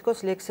 რომ თითქოს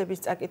ლექსების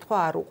წაკითხვა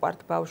არ უყვართ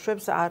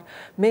ბავშვებს, არ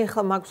მე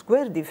ხა მაქვს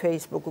გვერდი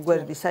Facebook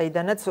გვერდი,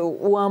 საიდანაც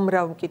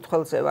უამრავ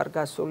მკითხველზე ვარ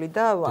გასული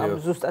და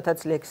ზუსტადაც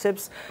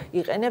ლექსებს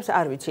იყენებს,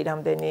 არ ვიცი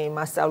რამდენი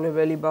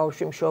მასწავლებელი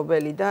ბავშვი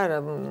მშობელი და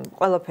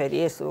ყველაფერი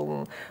ეს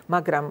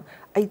მაგრამ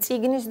აი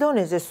წიგნის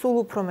დონეზე სულ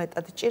უფრო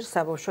მეტად ჭირს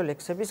საბავშვო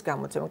ლექსების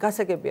გამოცემა.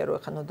 გასაგებია რომ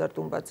ახლა ნოდარ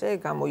დუმბაძე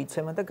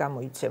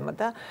გამოიცემა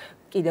და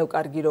კიდევ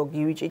კარგი რო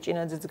გივი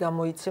ჭიჭინაძეც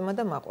გამოიცემა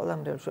და მაყოლა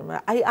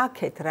მრევშმა. აი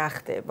აქეთ რა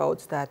ხდება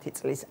 30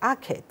 წლის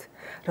აქეთ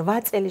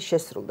 8 წელი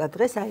შესრულდა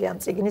დღეს აი ამ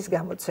წიგნის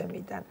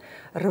გამოცემიდან.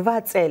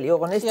 8 წელი,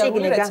 ოღონდ ეს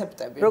წიგნი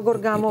როგორ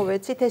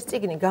გამოვეცით, ეს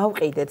წიგნი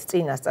გავყიდეთ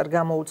წინასწარ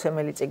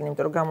გამოუცემელი წიგნი,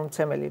 იმიტომ რომ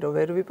გამომცემელი რო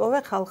ვერ ვიპოვე,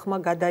 ხალხმა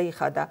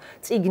გადაიხადა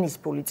წიგნის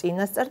ფული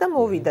წინასწარ და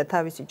მოვიდა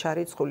თავისი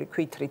ჩარიცხული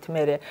ქვითრით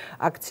მერე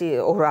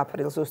აქცია 2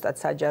 აპრილს ზუსტად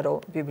საჯარო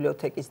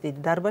ბიბლიოთეკის დიდ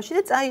დარბაზში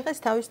და წაიღეს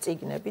თავის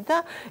წიგნები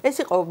და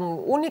ეს იყო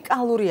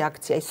უნიკალური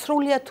აქცია,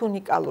 სრულიად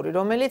უნიკალური,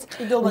 რომელიც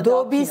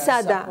დობისა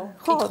და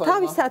ხო,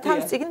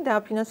 თავის წიგნი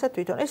დააფინანსა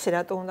თვითონ. ეს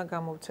რატო უნდა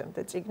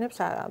გამოვცემდე წიგნებს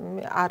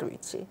არ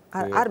ვიცი.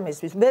 არ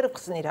მესმის, ვერ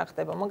ხსნი რა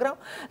ხდება, მაგრამ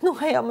ნუ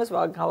აი ამას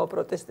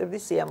გავაპროტესტებდი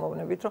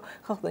სიამოვნებით, რომ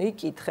ხალხო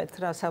იკითხეთ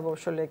რა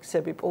საბავშვო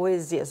ლექსები,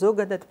 პოეზია,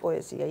 ზოგადად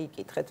პოეზია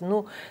იკითხეთ.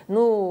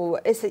 ნუ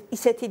ეს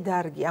ისეთი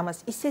დარგი,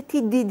 ამას ისეთი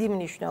დიდი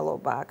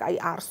მნიშვნელობა აქვს, აი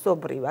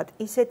არსობრივად,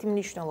 ისეთი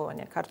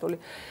მნიშვნელოვანია ქართული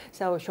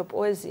საბავშვო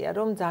პოეზია,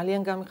 რომ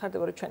ძალიან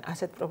გამიხარდება, რომ ჩვენ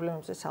ასეთ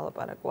პრობლემებზე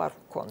სალაპარაკო არ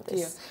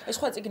ვქონდეს. ეს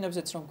სხვა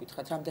წიგნებზეც რომ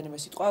გითხათ, რამდენიმე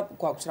სიტყვა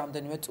გვაქვს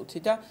რამდენიმე წუთი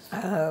და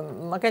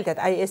მაგალითად,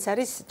 აი ეს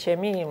არის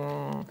ჩემი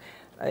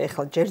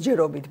ეხლა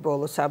ჯერჯერობით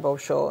ბოლო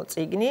საბავშვო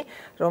წიგნი,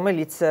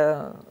 რომელიც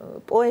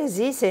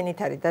პოეზიის ენით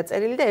არის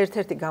დაწერილი და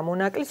ერთ-ერთი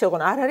გამონაკლისი,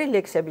 ოღონდ არ არის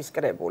ლექსების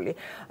კრებული.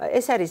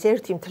 ეს არის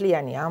ერთი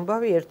მთლიანი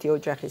ამბავი, ერთი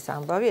ოჯახის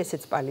ამბავი,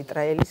 ესეც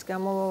პალიტრაელის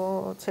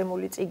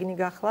გამოცემული წიგნი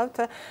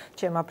გახლავთ,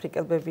 ჩემ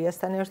აფრიკელ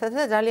ბებიასთან ერთად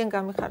და ძალიან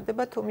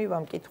გამიხარდება თუ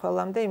მივამ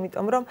კითხველამდე,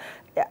 იმიტომ რომ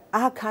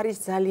აქ არის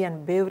ძალიან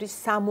ბევრი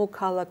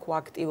სამოქალაქო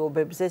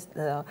აქტივობებზე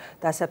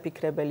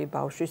დასაფიქრებელი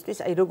ბავშვისთვის,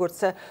 აი როგორც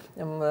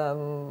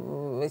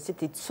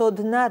ესეთი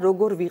ცოდნა,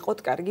 როგორ ვიყოთ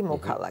კარგი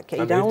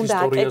მოქალაქე. რა უნდა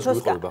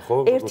აკეთოს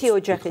ერთი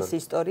ოჯახის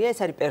ისტორია, ეს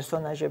არის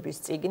პერსონაჟების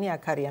წიგნი,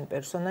 აქ არიან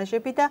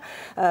პერსონაჟები და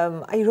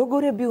აი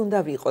როგორები უნდა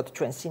ვიყოთ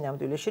ჩვენ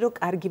სინამდვილეში, რომ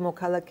კარგი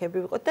მოქალაქეები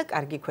ვიყოთ და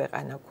კარგი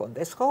ქვეყანა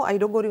გქონდეს, ხო? აი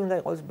როგორი უნდა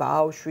იყოს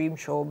ბავშვი,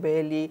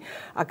 მშობელი,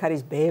 აქ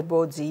არის ბებო,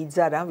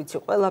 ძიძა, რა ვიცი,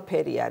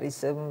 ყველაფერი არის,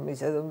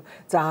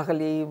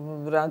 ძაღლი,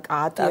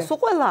 კატა, სულ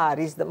ყველა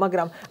არის,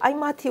 მაგრამ აი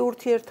მათი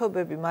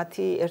ურთიერთობები,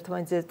 მათი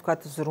ერთმანეთზე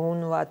თქვათ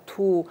ზრუნვა,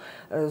 თუ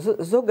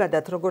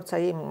ზოგადად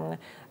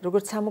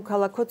როგორც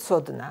სამოქალაქო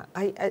ცოდნა.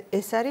 აი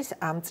ეს არის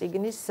ამ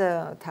წიგნის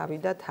თავი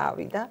და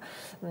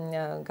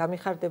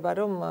გამიხარდება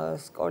რომ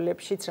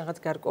სკოლებშიც რაღაც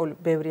გარკვეული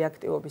ბევრი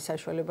აქტივობის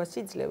საშუალებას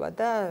იძლევა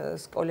და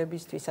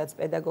სკოლებისთვისაც,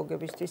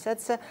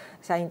 პედაგოგებისთვისაც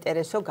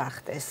საინტერესო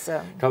გახდეს.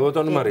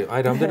 გაბატონო მარია,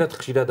 აი რამდენად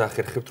ხშირად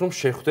ახერხებთ რომ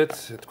შეხვდეთ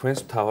თქვენს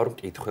მთავარ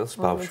მკითხველს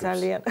ბავშვებს?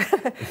 ძალიან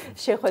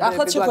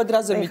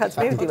შეხვედრაზე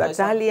მივდივარ,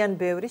 ძალიან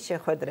ბევრი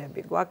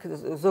შეხვედრები გვაქვს,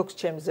 ზოგს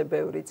ჩემზე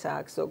ბევრიც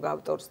აქვს, ზოგ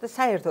ავტორს და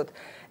საერთოდ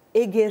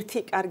ეგ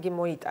ერთი კარგი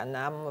მოიტანა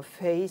ამ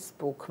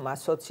Facebook-მა,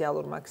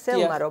 სოციალურმა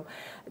ქსელმა, რომ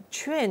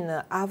ჩვენ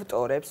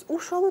ავტორებს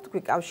უშუალოდ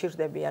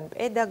გვიკავშირდებიან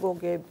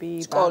პედაგოგები,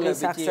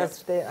 ბაღის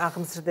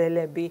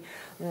აღმზრდელები,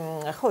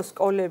 ხო,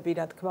 სკოლები,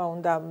 რა თქმა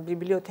უნდა,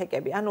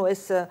 ბიბლიოთეკები. ანუ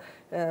ეს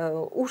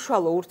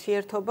უშუალო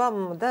ურთიერთობა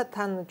და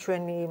თან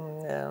ჩვენი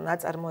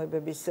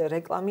ნაწარმოებების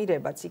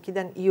რეკლამირებაც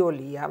იქიდან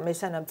იოლია.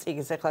 მესანამ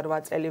წიგნს ახლა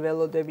 8 წელი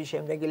ველოდები,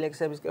 შემდეგი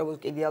ლექსების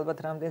კრებულს კიდე ალბათ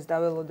რამდენს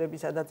დაველოდები,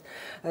 სადაც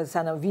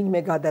სანამ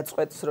ვინმე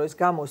გადაწყვეტს, რომ ეს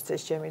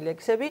გამოსცეს ჩემი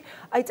ლექსები.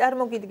 აი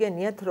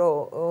წარმოგიდგენიათ,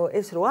 რომ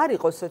ეს რო არ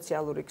იყოს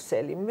სოციალური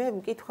ქსელი, მე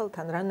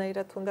მკითხველთან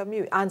რანაირად უნდა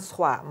ან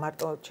სხვა,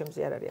 მარტო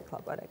ჩემზე არ არის აქ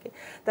ლაპარაკი.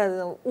 და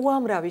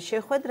უამრავი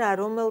შეხვედრა,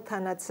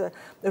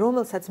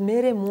 რომელსაც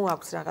მერე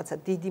მოაქვს რაღაცა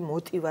დიდი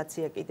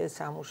мотиваცია კიდე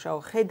სამუშაო,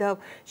 ხედავ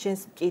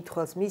შენს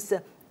მკითხველს, მის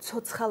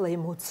ცოცხალ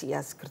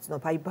ემოციას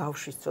გრძნობ, აი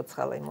ბავშვის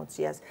ცოცხალ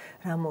ემოციას,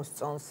 რა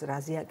მოსწონს,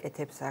 რაზე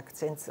აკეთებს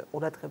აქცენტს,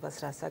 ყურადღებას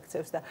რას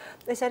აქცევს და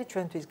ეს არის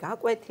ჩვენთვის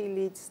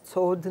გაკვეთილიც,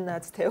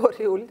 ცოდნაც,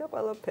 თეორიული და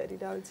ყველაფერი,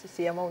 რა ვიცი,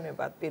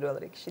 სიამოვნება პირველ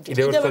რიგში.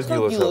 კიდევ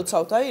ერთხელ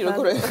გილოცავთ, აი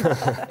როგორ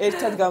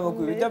ერთად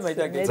გამოგვივიდა მე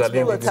და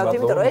გილოცავთ,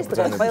 იმიტომ რომ ეს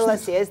დღე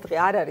ყველასი ეს დღე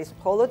არ არის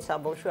მხოლოდ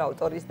საბავშვო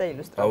ავტორის და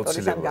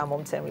ილუსტრატორის ან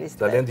გამომცემლის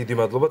დღე. ძალიან დიდი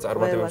მადლობა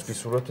წარმატებებს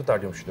გისურვებთ და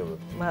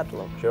დაგემშვიდობებთ.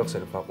 მადლობა.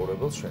 შევახსენებ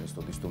მაყურებელს, ჩვენი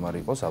სტუდიის სტუმარი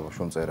იყო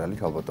საბავშვო მწერალი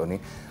ქალბატონი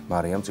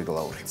მარიამ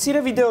წირლაური. მცირე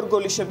ვიდეო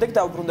რგოლის შემდეგ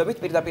დავბრუნდებით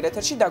პირდაპირ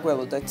ეთერში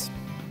დაგველოდეთ.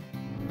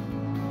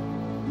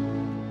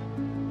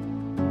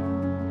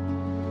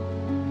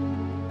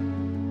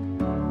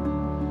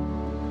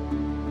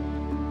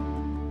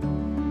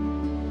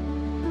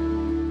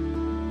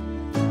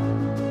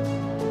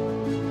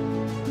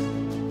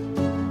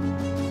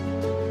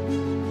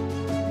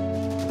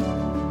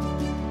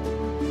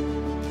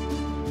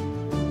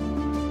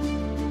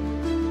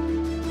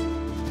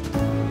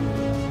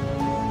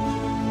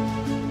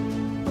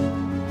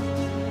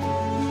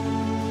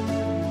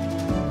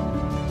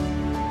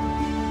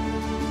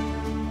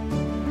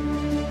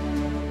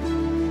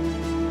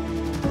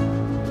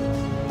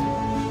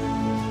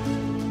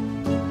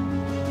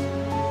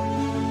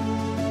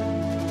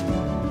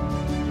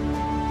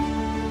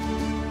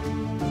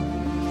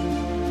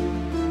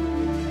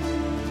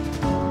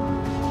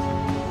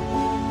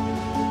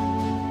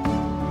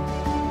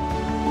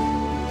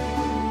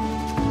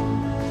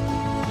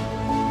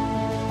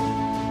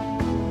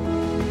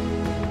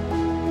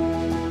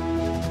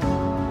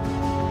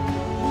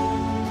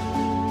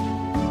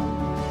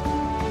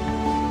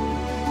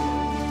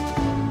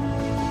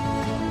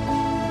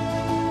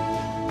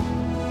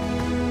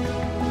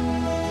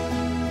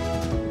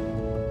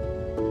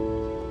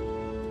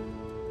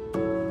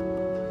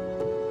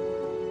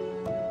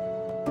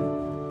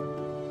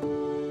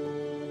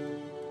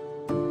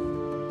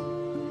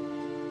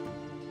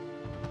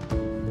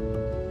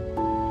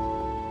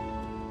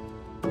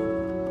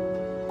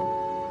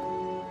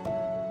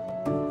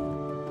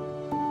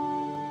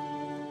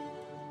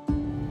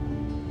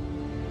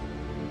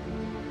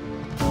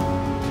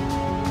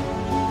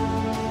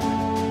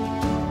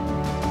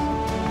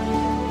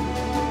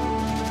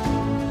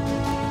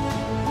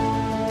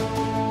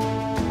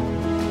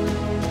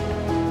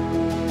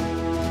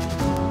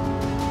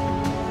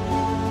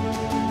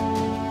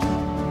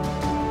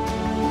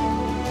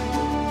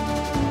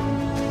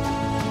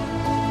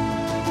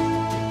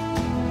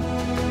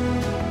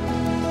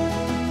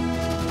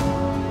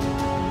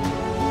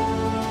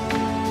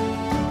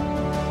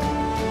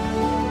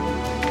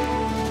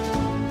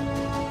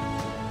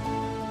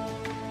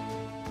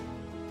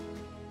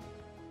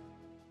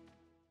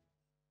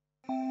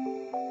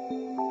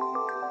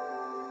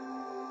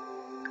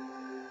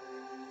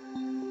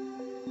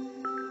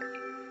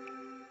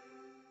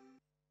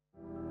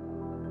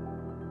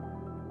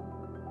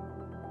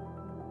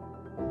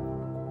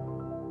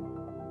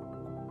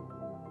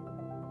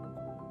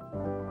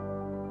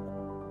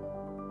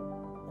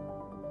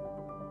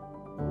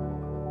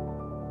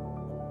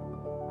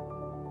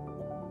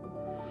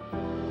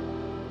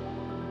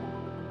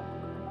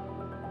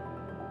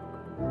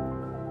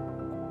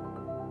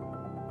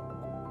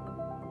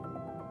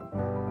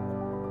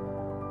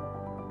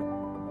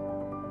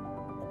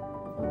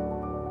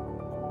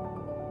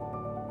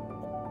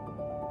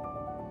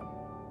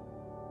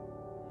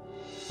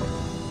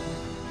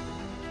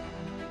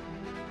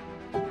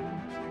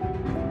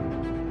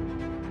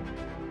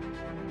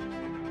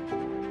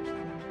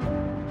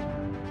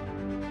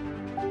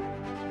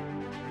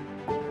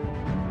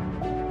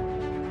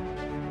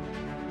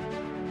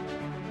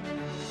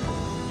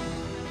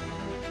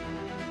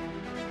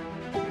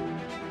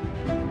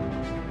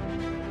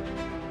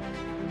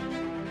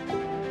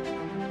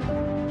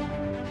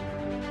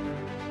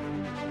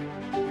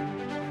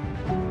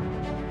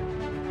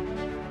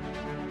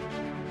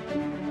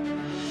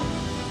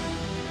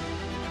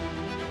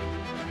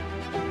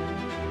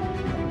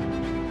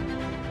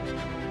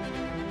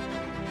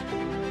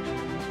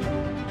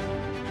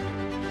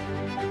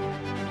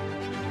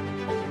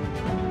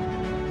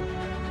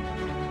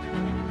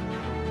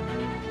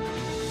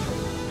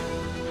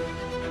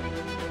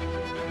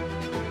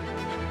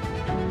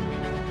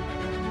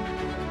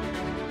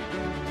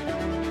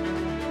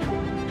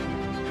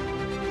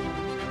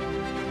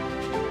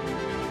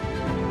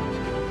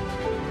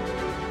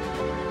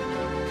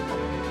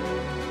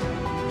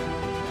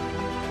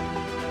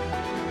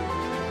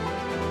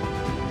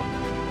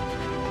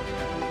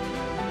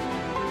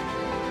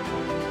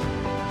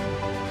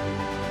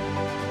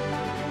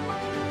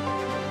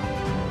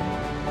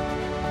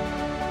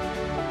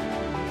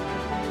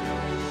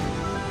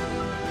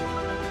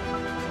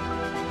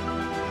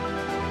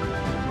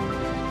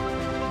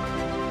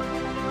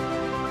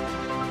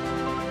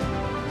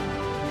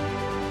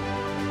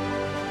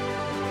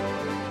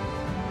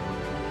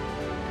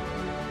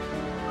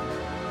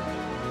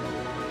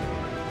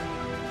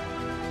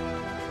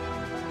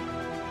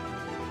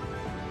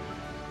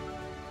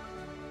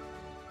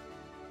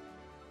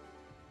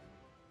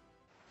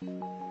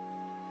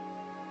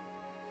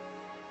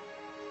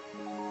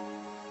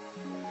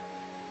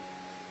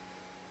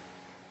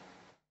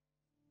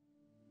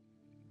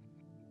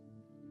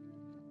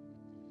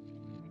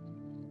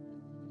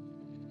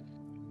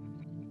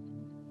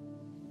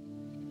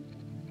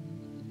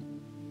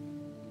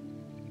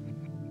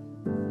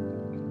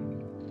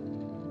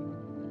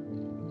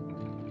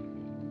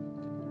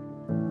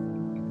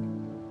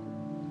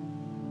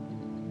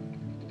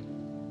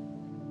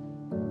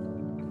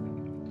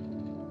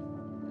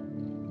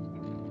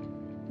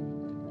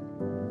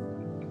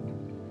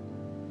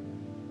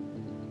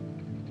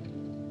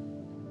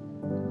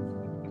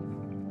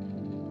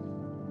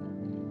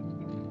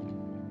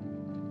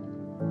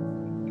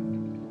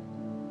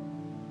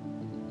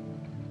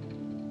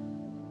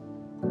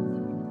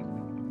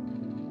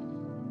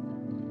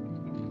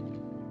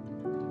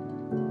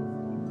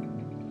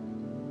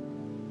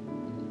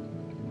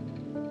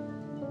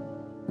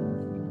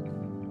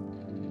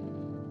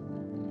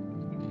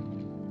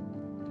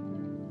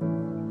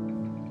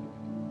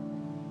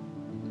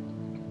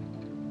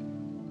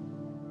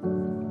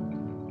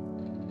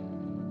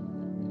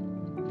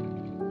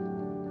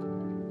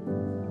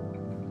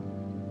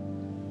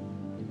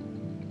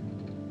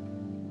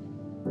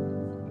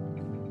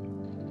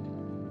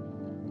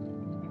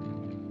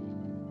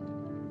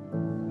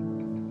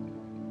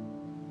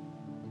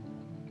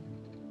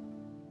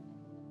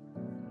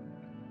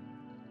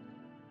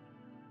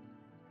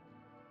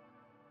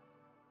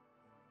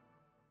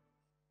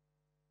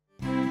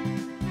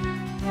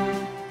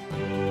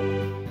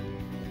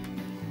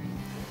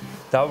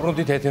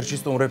 დავბრუნდით ეთერში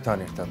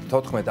სტუმრებთან ერთად.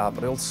 14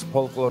 აპრილს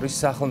ფოლკლორის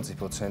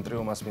სახელმწიფო ცენტრი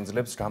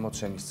უმასპინძლებს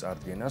გამოცემის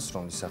წარდგენას,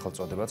 რომლის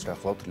სახელწოდებაც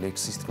გახლავთ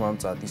ლექსის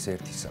თქმამწადის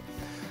ერთისა.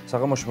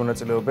 საღამოში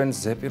მონაწილეობენ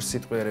ზეპირ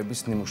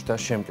სიტყვიერების ნიმუშთა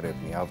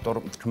შემკრებნი,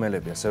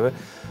 ავტორ-მთქმელები, ასევე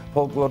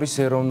ფოლკლორის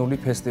ეროვნული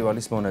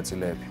ფესტივალის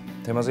მონაწილეები.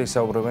 თემაზე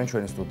ისაუბრებენ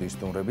ჩვენი სტუდიის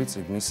სტუმრები,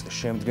 წიგნის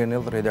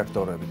შემდგენელ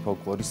რედაქტორები,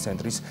 ფოლკლორის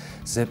ცენტრის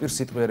ზეპირ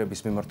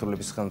სიტყვიერების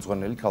მიმართულების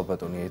ხელმძღვანელი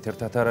ქალბატონი ეთერ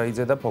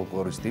თათარაიძე და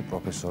ფოლკლორისტი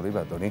პროფესორი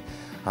ბატონი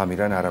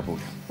ამირან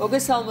არაბული.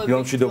 მოგესალმებით.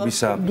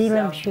 დილამშვიდობისა.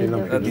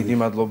 დიდი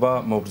მადლობა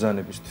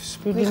მობრძანებისთვის.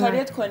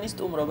 მიხარია თქვენი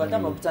სტუმრობა და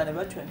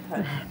მობრძანება ჩვენთან.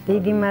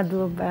 დიდი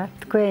მადლობა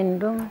თქვენ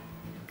რომ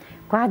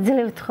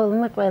გვაძლევთ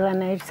ხოლმე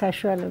ყველანაირ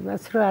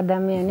საშუალებას, რომ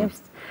ადამიანებს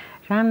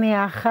რამე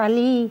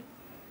ახალი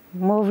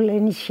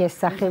მოვლენის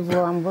შესახებ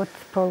ვამბობთ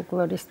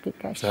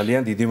ფოლკლორისტიკაში.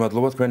 ძალიან დიდი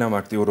მადლობა თქვენ ამ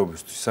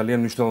აქტიურობისთვის. ძალიან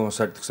მნიშვნელოვან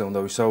საკითხზე უნდა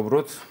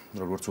ვისაუბროთ,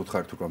 როგორც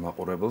უთხარით უკვე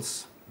მაყურებელს.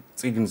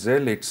 წიგნზე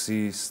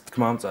ლექსის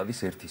თქმამწადის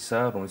ერთისა,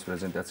 რომლის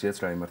პრეზენტაციაც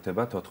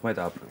გაიმართება 14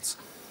 აპრილს.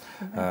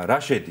 რა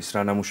შედის,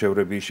 რა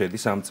ნამუშევრები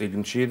შედის ამ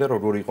წიგნში და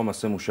როგორი იყო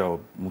მასზე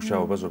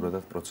მუშაობა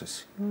ზოგადად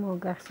პროცესი?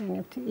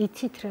 მოგახსენებთ,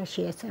 იცით რა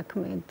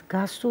შეასაქმე?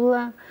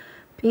 გასულა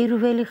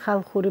პირველი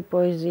ხალხური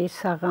პოეზიის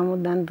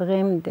საღამოდან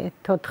დღემდე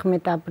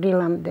 14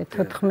 აპრილამდე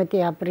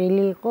 14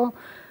 აპრილი იყო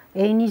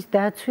ენის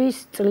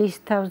დაცვის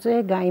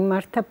წლისთავზე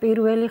გაიმართა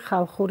პირველი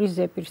ხალხური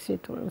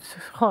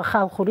ზეპირსიტყვიერების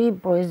ხალხური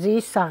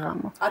პოეზიის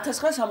საღამო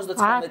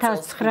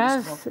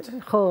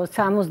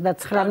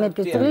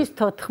 1979 წლის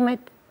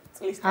 14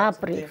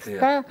 აპრილს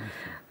და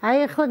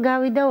აი ახლა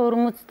გავიდა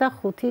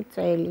 45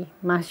 წელი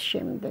მას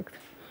შემდეგ.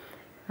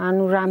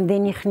 ანუ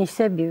რამდენი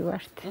ხნისები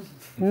ვართ.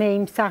 მე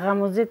იმ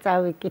საღამოზე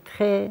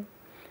წავიკითხე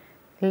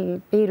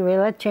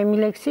პირველად ჩემი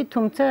ლექსი,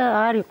 თუმცა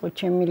არ იყო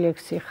ჩემი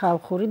ლექსი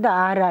ხალხური და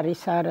არ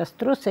არის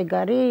არასდროს, ეგ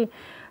არის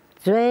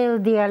ძველ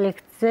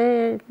დიალექტზე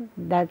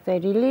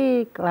დაწერილი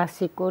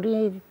კლასიკური,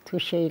 თუ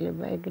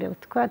შეიძლება ეგრე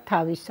ვთქვა,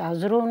 თავის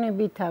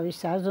აზროვნებით, თავის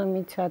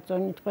აზომით,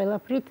 საწონით,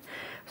 ყველაფრით.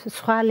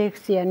 სხვა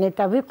ლექსია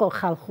ნეტა ვიყო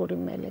ხალხური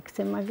მე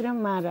ლექსზე, მაგრამ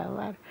არა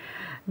ვარ.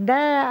 და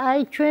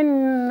აი ჩვენ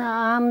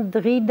ამ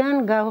დღიდან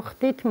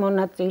გავხდით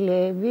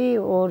მონაწილეები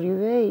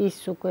ორივე ის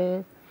უკვე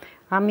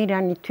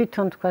ამირანი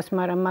თვითონ თქვას,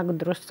 მაგრამ მაგ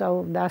დროს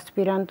სწავლობდა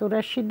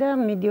ასპირანტურაში და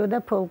მიდიოდა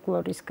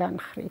ფოლკლორის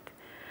განხრით.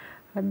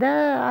 და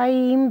აი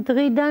იმ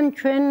დღიდან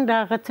ჩვენ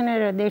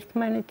რაღაცნაირად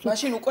ერთმანეთის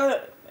მაშინ უკვე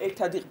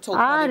ერთად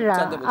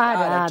ცოლ-ქმარი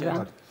არა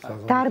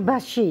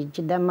დარბაზში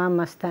იჯდა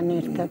მამასთან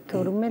ერთად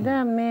თურმე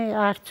და მე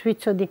არც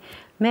ვიცოდი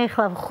მე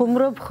ხლა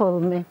ხუმრობ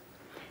ხოლმე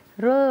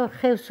რომ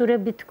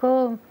ხევსურები თქო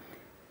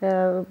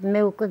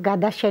მე უკვე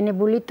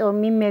გადაშენებული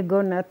ტომი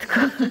მეგონა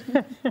თქო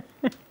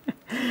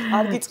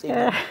არ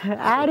გიწყინა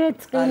არ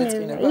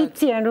ეწყინა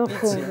იციან რო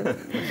ხუმრობ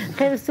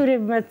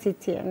ხევსურებმაც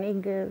იციან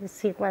ეგ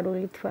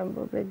სიყვარულით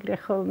ვამბობ ეგრე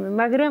ხოლმე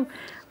მაგრამ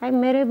აი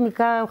მე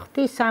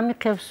გავხდი სამი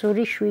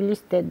ხევსური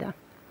შვილის დედა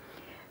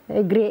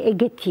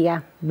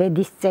ეგეთია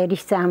ბედის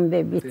წერის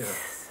ამბებით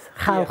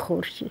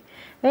ხალხურში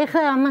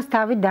ეხლა ამას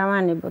თავი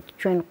დავანებოთ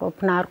ჩვენ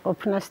ყოფნა არ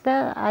ყოფნას და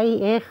აი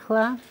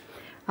ეხლა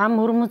ამ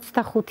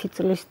 45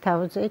 წლის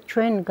თავზე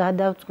ჩვენ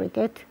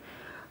გადავწყვიტეთ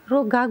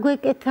რომ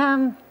გაგვეკეთა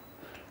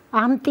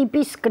ამ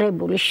ტიპის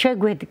კრებული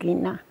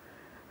შეგვედგინა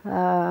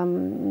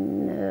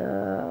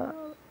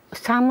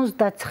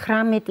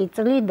 79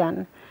 წლიდან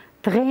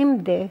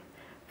დღემდე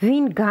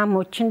ვინ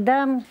გამოჩნდა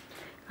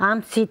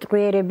ამ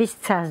სიტყვიერების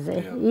ცაზე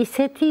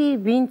ისეთი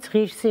ვინც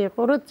ღირსი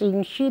იყო რომ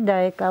წიგნში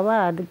დაეკავა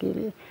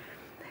ადგილი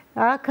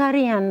აქ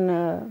არიან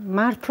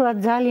მართლა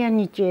ძალიან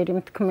ნიჭიერი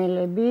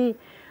მთქმელები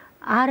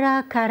არა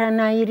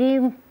არანაირი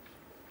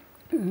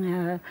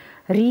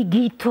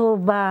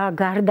რიგითობა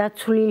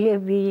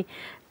გარდაცვლილები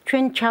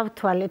ჩვენ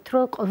ჩავთვალეთ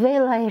რომ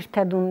ყველა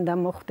ერთად უნდა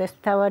მოხდეს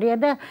თავარია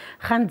და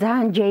ხან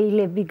ძალიან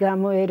ჯეილები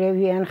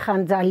გამოერევიან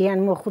ხან ძალიან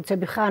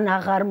მოხუცები ხან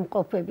აღარ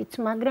მყოფებიც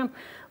მაგრამ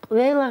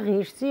ყველა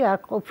ღირსი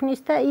აქ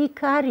ყოფნის და იქ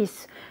არის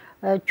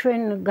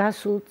ჩვენ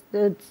გასულ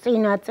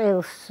წინა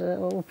წელს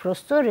უფრო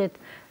სწორედ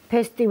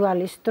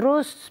ფესტივალის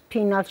დროს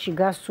ფინალში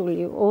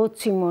გასული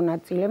 20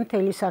 მონაწილე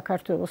მთელი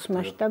საქართველოს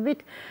მასშტაბით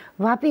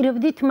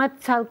ვაპირებდით მათ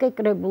ცალკე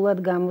კრებულად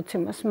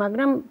გამოცემას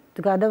მაგრამ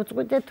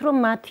გადავწყვიტეთ რომ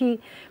მათი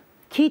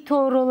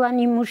თითოეულ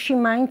ნიმუში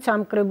მაინც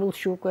ამ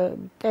კრებულში უკვე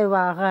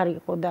ტევა აღარ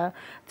იყო და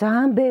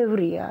ძალიან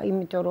ბევრია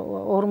იმიტომ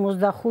რომ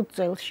 45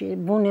 წელში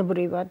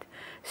ბუნებრივად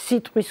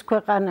სიტყვის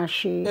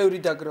ქვეყანაში ბევრი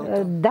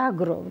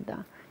დაგროვდა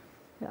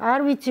არ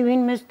ვიცი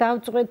ვინმეს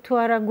დავწყვეტ თუ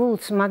არა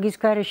გულს მაგის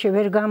გარეშე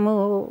ვერ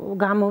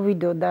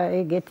გამოვიდოდა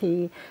ეგეთი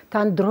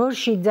თან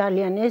დროში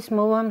ძალიან ეს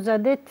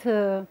მოვამზადეთ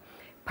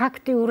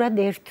ფაქტიურად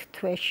ერთ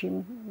თვეში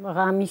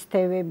ღამის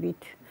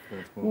თევებით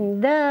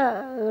და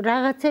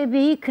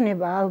რაღაცები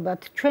იქნება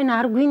ალბათ ჩვენ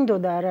არ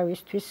გვინდოდა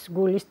არავისთვის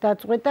გულის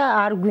დაწყვეტა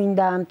არ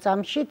გვინდა ამ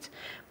წამშიც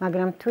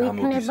მაგრამ თუ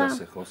იქნება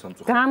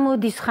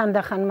გამოდის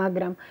ხანდახან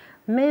მაგრამ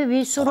მე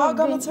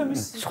ვისურვებდი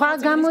სხვა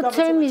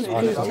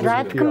გამოცემისთვის რა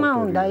თქმა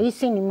უნდა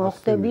ისინი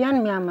მოხდებიან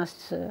მე ამას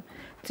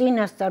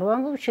წინასწარ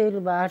ვამბობ,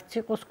 შეიძლება არც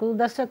იყოს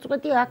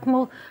გულდასაწყვეტი, აქ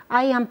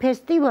აი ამ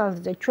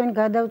ფესტივალზე ჩვენ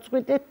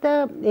გადავწყვიტეთ და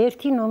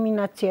ერთი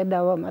ნომინაცია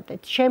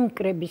დავამატეთ,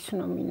 შემკრების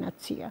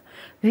ნომინაცია.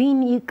 ვინ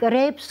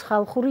იკრებს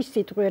ხალხური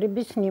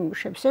სიტყვიერების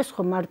ნიმუშებს? ეს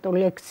ხო მარტო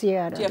ლექსია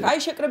არ არის. აი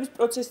შეკრების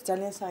პროცესი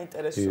ძალიან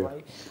საინტერესოა.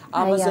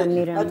 ამაზე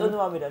ბატონო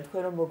ამირან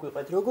თქვენ რომ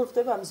მოგვიყვეთ, როგორ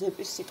ხდება ამ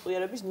ზეპის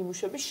სიტყვიერების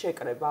ნიმუშების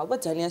შეკრება? ალბათ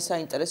ძალიან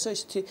საინტერესო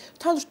ისეთი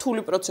თან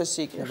რთული პროცესი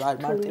იქნება, არ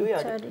მარტივი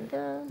არის.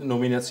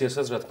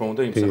 ნომინაციასაც რა თქმა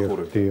უნდა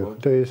იმსახურებია.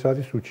 და ეს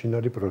არის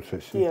უჩინარი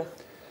პროცესი.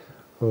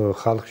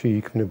 ხალხში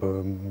იქნება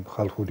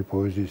ხალხური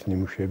პოეზიის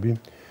ნიმუშები,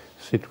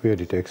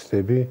 სიტყვიერი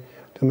ტექსტები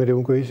და მე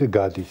უკვე ისე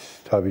გადის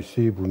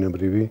თავისი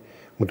ბუნებრივი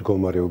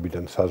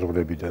მდგომარეობიდან,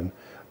 საზღვრებიდან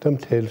და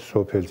მთელ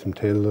სოფელს,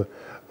 მთელ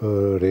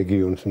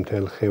რეგიონს,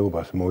 მთელ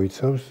ხეობას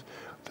მოიცავს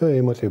და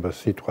ემატება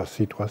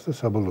სიტყვას და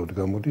საბოლოოდ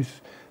გამოდის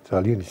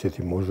ძალიან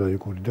ისეთი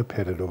მოზაიკური და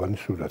ფერადოვანი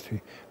სურათი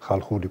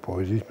ხალხური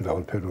პოეზიის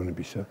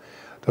მრავალფეროვნებისა.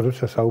 და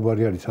როცა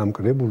საუბარი არის ამ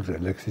კრებულზე,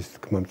 ლექსის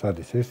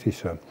თქმამწადის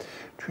ერთისა,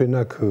 ჩვენ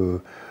აქ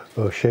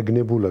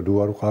შეგნებულად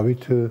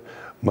უარყავით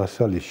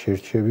მასალის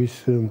შერჩევის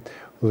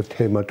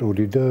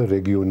თემატური და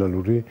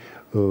რეგიონალური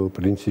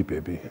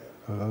პრინციპები.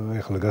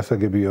 ეხლა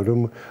გასაგებია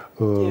რომ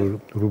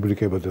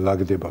რუბრიკებად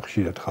ლაგდება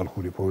ხშირად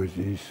ხალხური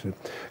პოეზიის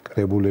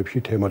კრებულებში,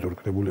 თემატურ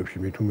კრებულებში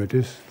მით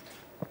უმეტეს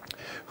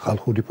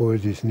ხალხური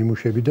პოეზიის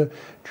ნიმუშები და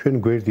ჩვენ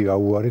გვერდი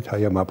აუარეთ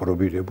აი ამ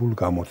აპრობირებულ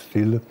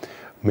გამოცდილ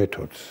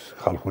მეთოდს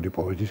ხალხური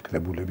პოეზიის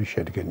კრებულების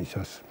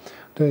შედგენისას.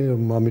 და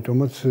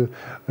ამიტომაც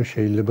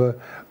შეიძლება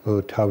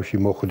თავში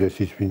მოხვდეს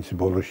ის, ვინც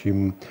ბოლოში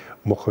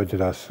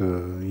მოხვედრას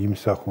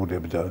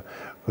იმსახურებდა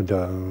და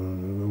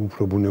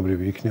უფრო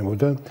ბუნებრივი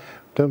იქნებოდა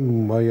და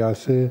აი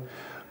ასე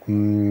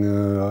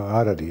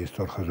არ არის ეს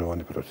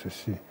თორხაზოვანი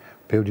პროცესი.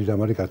 ბევრი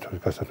რამ არის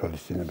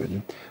გასათვალისწინებელი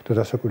და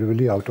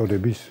დასაკვირველი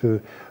ავტორების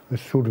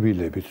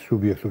სურვილებით,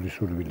 სუბიექტური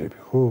სურვილები,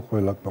 ხო,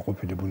 ყველა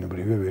ყოფილი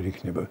ბუნებრივია ვერ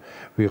იქნება.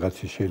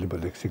 ვიღაცის შეიძლება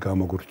ლექსი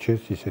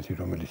გამოგვრჩეს, ისეთი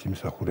რომელიც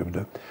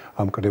იმსახურებდა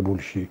ამ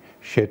კრებულში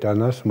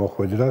შეტანას,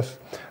 მოხვედრას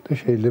და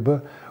შეიძლება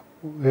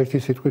ერთი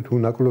სიტყვით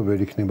უნაკლო ვერ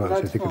იქნება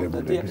ასეთი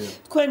კრებულები.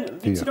 თქვენ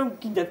ვიცი რომ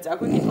გინდათ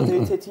წაგვიკითხოთ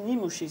ერთ-ერთი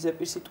ნიმუში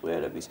ზეპის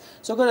სიტყვიერების.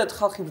 ზოგადად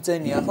ხალხი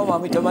ბრძენია, ხო,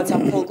 ამიტომაც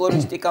ამ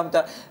ფოლკლორისტიკამ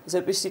და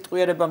ზეპის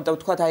სიტყვიერებამ და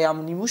ვთქვათ აი ამ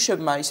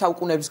ნიმუშებმა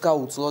საუკუნეებს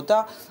გაუძლო და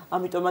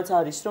ამიტომაც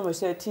არის რომ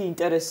ესეთი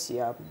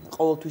ინტერესია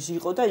ყოველთვის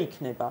იყო და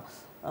იქნება.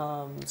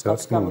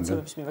 მსგავს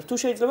გამოცემების მიმართ. თუ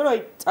შეიძლება რომ აი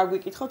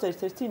წაგვიკითხოთ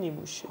ერთ-ერთი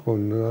ნიმუში. ხო,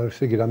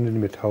 ესე იგი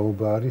რამდენიმე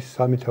თაობა არის,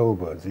 სამი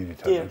თაობაა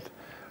ძირითადად.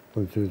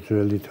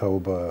 ძველი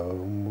თაობა,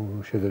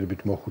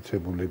 შედარებით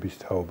მოხუცებულების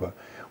თაობა,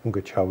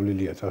 უკვე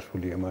ჩავლილია,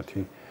 წასულია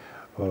მათი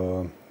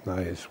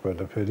აი ეს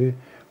ყველაფერი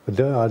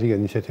და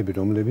არიან ისეთები,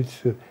 რომლებიც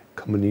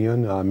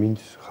ქმნიან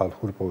ამინდს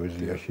ხალხურ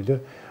პოეზიაში და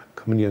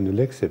ქმნიან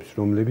ლექსებს,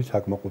 რომლებიც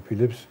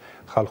აკმაყოფილებს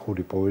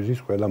ხალხური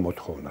პოეზიის ყველა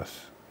მოთხოვნას.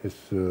 ეს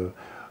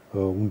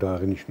უნდა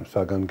აღნიშნო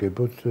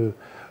საგანგებოდ,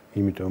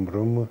 იმიტომ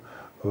რომ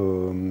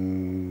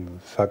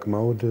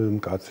საკმაოდ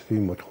მკაცრი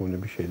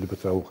მოთხოვნები შეიძლება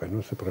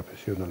წაუყენოს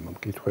პროფესიონალმა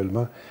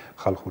მკითხველმა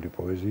ხალხური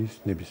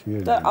პოეზიის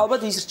ნებისმიერ და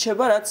ალბათ ის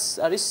რჩება, რაც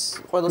არის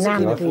ყველაზე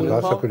ღირებული, ხო?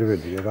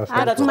 გასაკვირველია, რაც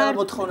ყველა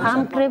მოთხოვნა.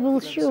 ამ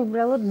კრებულში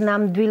უბრალოდ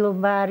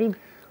ნამდვილობა არის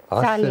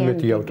ძალიან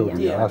მეტი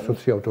ავტორია,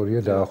 120 ავტორია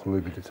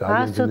დაახლოებით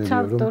ძალიან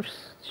ძნელია რომ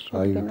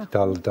აი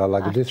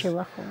დალაგდეს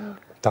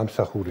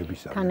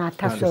დამსახურებისა. თან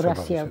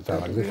 1200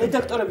 ავტორია.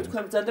 რედაქტორები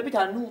თქვენ ბრძანდებით,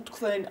 ანუ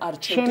თქვენ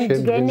არჩევთ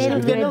შემდგენელ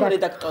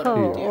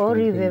რედაქტორები.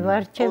 ორივე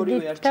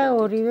ვარჩევდით და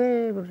ორივე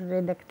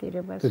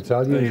რედაქტირებას.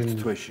 ძალიან ერთ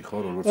თვეში ხო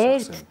როგორც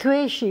ერთ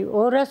თვეში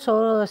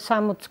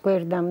 260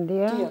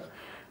 გვერდამდეა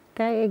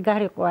და ეგ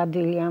არ იყო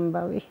ადვილი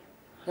ამბავი.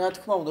 რა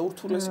თქმა უნდა,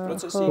 ურთულესი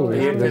პროცესი იყო.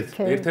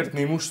 ერთ-ერთ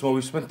ნიმუშს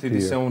მოვისმენთ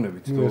დიდი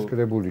სეუნებით. ეს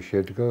კრებული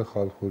შედგა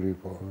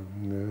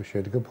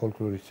შედგა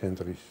ფოლკლორის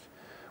ცენტრის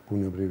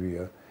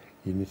ბუნებრივია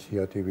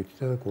ინიციატივით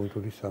და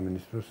კულტურის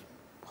სამინისტროს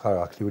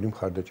აქტიური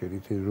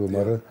მხარდაჭერით, რომ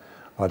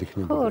არ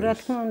იქნება. ხო, რა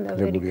თქმა უნდა,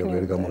 ვერ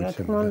იქნება. რა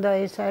თქმა უნდა,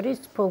 ეს არის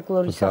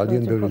ფოლკლორის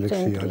სახელმწიფო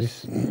ცენტრი.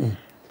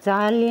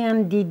 ძალიან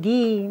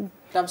დიდი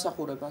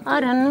დამსახურება.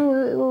 არა, ნუ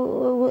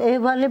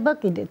ევალება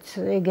კიდეც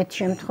ეგეთ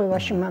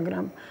შემთხვევაში,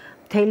 მაგრამ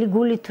მთელი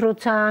გულით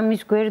როცა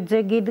ამის გვერდზე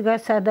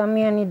გიდგას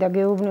ადამიანი და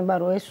გეუბნება,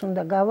 რომ ეს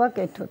უნდა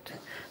გავაკეთოთ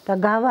და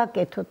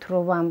გავაკეთოთ,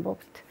 რომ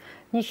ვამბობთ.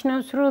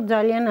 ნიშნავს, რომ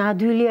ძალიან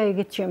ადვილია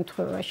ეგეთ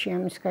შემთხვევაში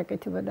ამის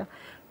გაკეთება და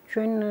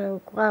ჩვენ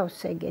გვყავს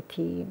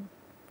ეგეთი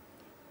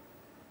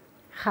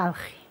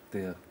ხალხი.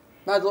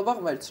 მადლობა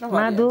ღმერთს, რომ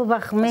მადლობა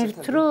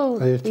ღმერთს, რომ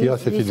ერთი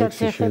ასეთი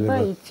ლექსი შეიძლება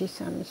იცის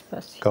ამის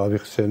ფასი.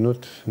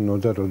 გავიხსენოთ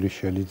ნოდა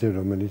როდიშელიძე,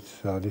 რომელიც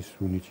არის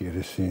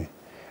უნიჭიერესი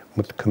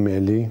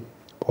მტკმელი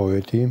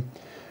პოეტი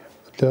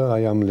და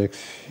აი ამ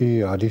ლექსში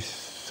არის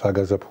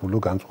საგაზაფხულო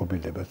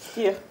განწყობილებაც.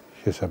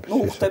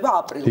 მოხდება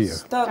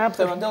აპრილს და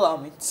დღევანდელ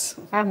ამინდს.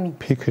 ამინ.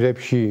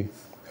 ფიქრებში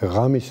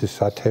ღამის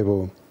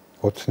სათევო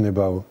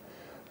ოცნებავ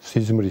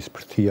სიზმრის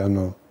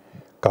ფრთიანო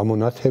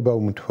გამონათებავ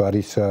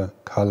მთვარისა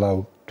ქალავ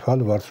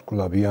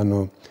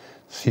თვალვარსკვლავიანო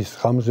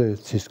სისხამზე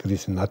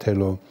ცისკრის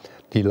ნათელო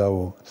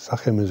დილაო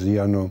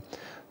სახემზიანო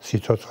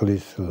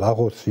სიცოცხლის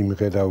ლაღოს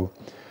იმღერავ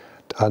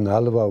ტან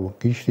ალვავ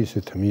გიშრის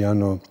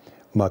თმიანო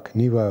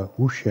მაქნივა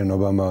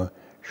უშენობამა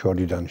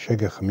შორიდან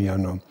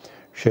შეგეხმიანო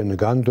შენ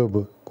განდობ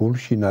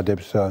გულში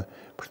ნადებსა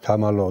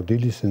ფრთამალო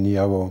დილის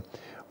ნიავო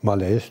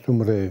მალე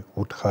ესტუმრე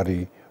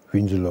უთხარი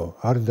ვინძლო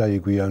არ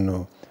დაიგვიანო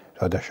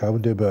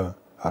რადაშავდება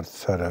არც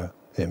არა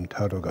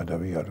ემთარო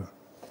გადავიარო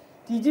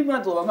დიდი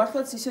მადლობა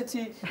მართლაც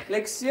ისეთი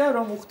ლექსია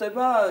რომ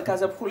უხდება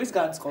გაზაფხულის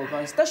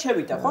განწყობას და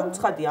შევიდა ხო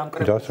ცხადი ამ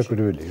კრებულში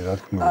დასაკვირველი რა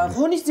თქმა უნდა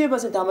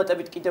ღონისძიებაზე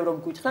დამატებით კიდევ რომ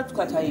გითხრათ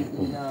თქვათ აი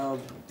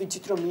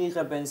ვიცით რომ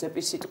მიიღებენ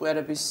ზეპის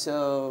სიტყვიერების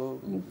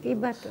კი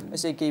ბატონო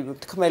ესე იგი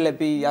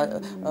თქმელები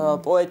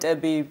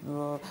პოეტები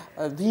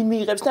ვინ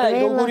მიიღებს და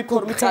როგორი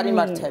ფორმით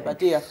წარიმართება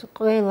დიახ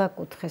ყველა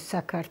კუთხეს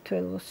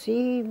საქართველოსი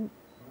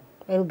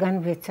ყველგან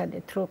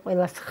ვეცადეთ რომ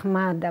ყველას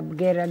ხმა და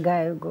ბგერა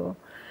გაეგო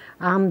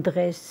ამ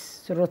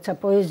დღეს როცა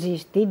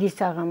პოეზიის დიდი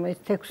საღამო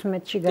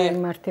 16-ში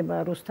გაიმართება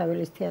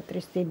რუსთაველის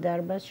თეატრის დიდ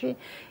დარბაზში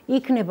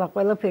იქნება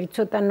ყველაფერი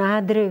ცოტა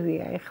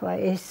ნაადრევია ეხლა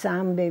ეს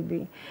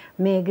ამბები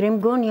მე ეგრე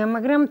მგონია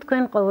მაგრამ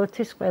თქვენ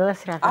ყოველთვის ყველას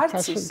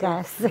რაღაცაში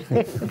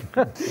გასწრებთ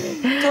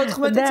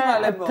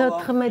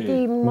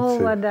 14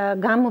 მოვა და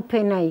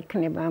გამოფენა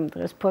იქნება ამ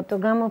დღეს ფოტო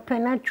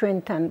გამოფენა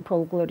ჩვენთან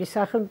ფოლკლორის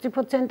სახელმწიფო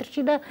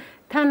ცენტრში და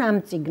თან ამ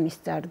წიგნის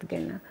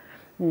წარდგენა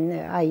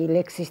აი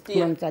ლექსის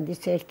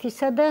თემამწადის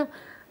ერთისა და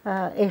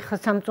ეხლა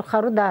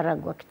სამწუხაროდ არ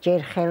აგვაქვს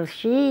ჯერ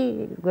ხელში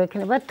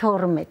გვექნება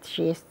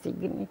 12-ში ეს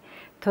წიგნი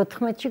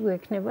 14-ში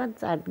გვექნება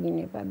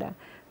წარდგინება და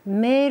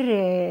მე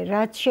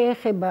რაც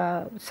შეეხება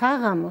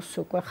საღამოს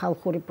უკვე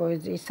ხალხური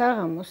პოეზიის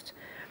საღამოს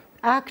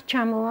აქ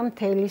ჩამოვა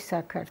მთელი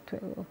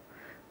საქართველო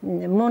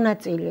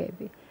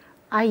მონაწილეები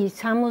აი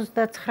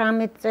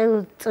 79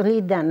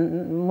 წლიდან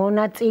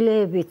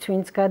მონაწილეებიც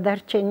ვინც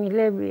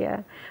გადარჩენილებია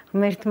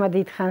ღმერთმა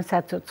დიდხანს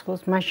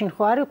აცოცხლოს მაშინ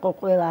ხო არ იყო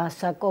ყველა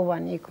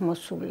ასაკოვანი იქ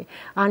მოსული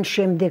ან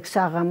შემდეგ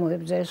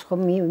საღამოებზე ეს ხო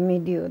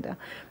მიდიოდა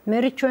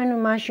მე ჩვენ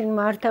მაშინ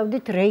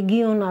მართავდით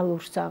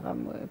რეგიონალურ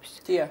საღამოებს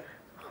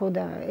ხო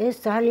და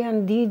ეს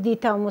ძალიან დიდი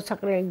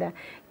თავმოსაყრელი და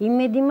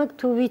იმედი მაქვს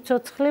თუ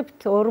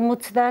ვიცოცხლებთ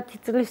 50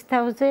 წლის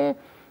თავზე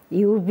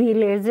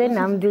იუბილეზე,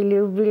 ნამდვილი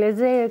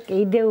იუბილეზე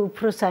კიდევ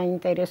უფრო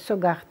საინტერესო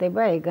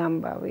გახდება ეგ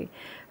ამბავი,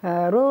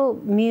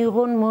 რომ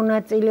მიიღონ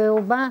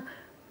მონაწილეობა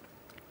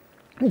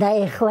და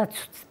ეხლაც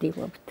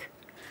ვცდილობთ.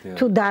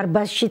 თუ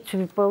დარბაზშიც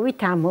ვიპოვით,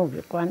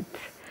 ამოვიყვანთ.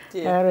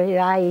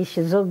 აი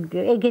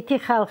ეგეთი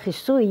ხალხი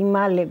სულ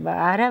იმალება,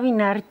 არავინ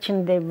არ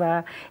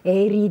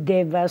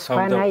ჩნდება,ერიდება,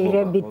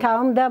 სხვანაირები,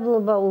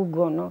 თავმდაბლობა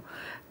უგონო.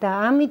 და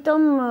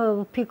ამიტომ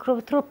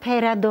ვფიქრობთ, რომ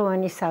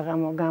ფერადოვანი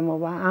საღამო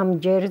გამოვა ამ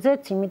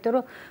ჯერზეც, იმიტომ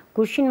რომ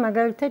გუშინ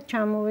მაგალითად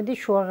ჩამოვედი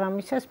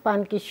შუაღამისას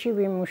პანკისში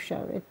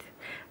ვიმუშავეთ.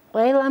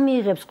 ყველა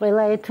მიიღებს,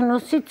 ყველა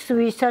ეთნოსიც,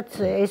 ვისაც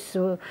ეს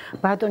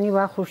ბატონი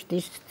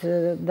ვახუშტის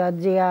და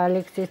ძია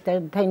ალექსის და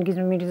თენგიზ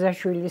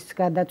მირზაშვილის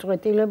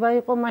გადაწყვეტილება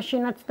იყო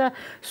მაშინაც და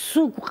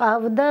სულ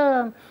ყავდა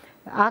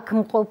აქ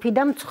მყოფი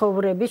და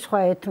მცხოვრები სხვა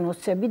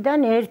ეთნოსებიდან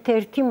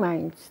ერთ-ერთი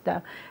მაინც და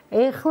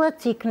ეხლაც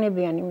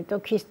იქნებიან, იმიტომ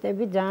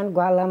ქისტები ძალიან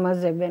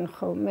გვალამაზებენ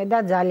ხოლმე და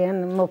ძალიან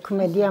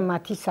მოქმედია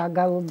მათი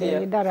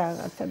საგალობელი და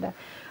რაღაცა და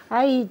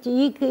აი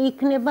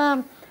იქნება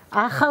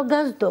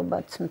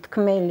ახალგაზრდობაც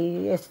მთქმელი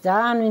ეს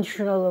ძალიან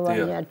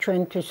მნიშვნელოვანია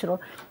ჩვენთვის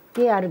რომ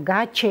კი არ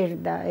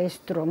გაჩერდა ეს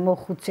დრო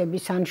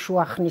მოხუცების ან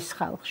შუახნის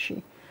ხალხში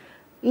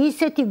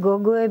ისეთი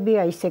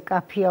გოგოებია ისე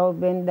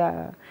კაფიაობენ და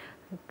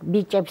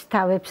ბიჭებს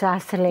თავებს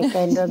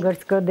ასლეკენ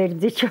როგორც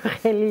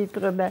გოდერძიჩოხელი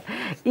იყო და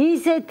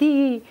ისეთი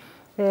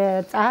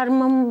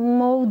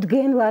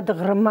წარმოუდგენლად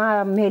ღრმა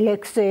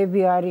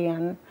მელექსეები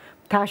არიან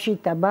თაშით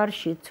და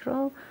ბარშიც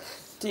რომ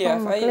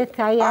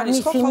არის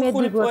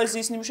ხალხური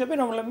პოეზიის ნიმუშები,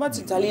 რომლებმაც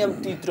ძალიან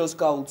დიდ დროს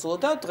გაუძლო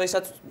და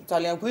დღესაც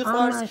ძალიან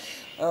გვიყვარს,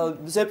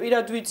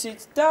 ზეპირად ვიცით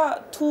და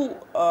თუ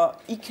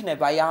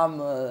იქნება აი ამ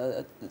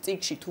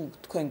წიგნში თუ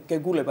თქვენ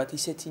გეგულებათ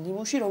ისეთი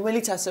ნიმუში,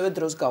 რომელიც ასევე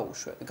დროს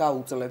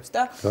გაუძლებს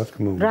და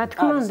რა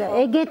თქმა უნდა,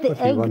 ეგ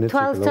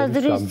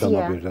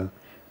თვალსაზრისია.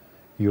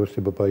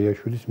 იოსებ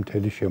ბაბაიაშვილის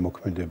მთელი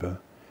შემოქმედება.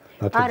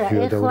 არა,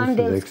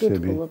 ეხლანდელს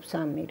კითხულობს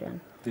ამირან.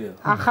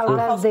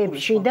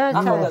 ახალგაზრდებში და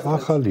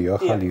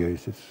ახალია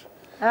ისიც.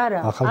 არა,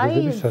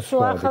 აი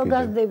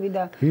ახალგაზრდები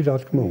და კი რა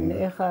თქმა უნდა.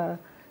 ეხა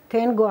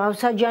თენგო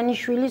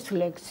ავსაჯანიშვილის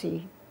ლექსი.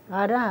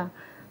 არა,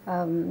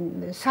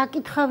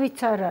 საკითხავიც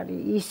არ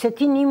არის.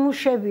 ისეთი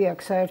ნიმუშები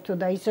აქვს საერთოდ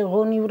და ისე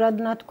ღონივრად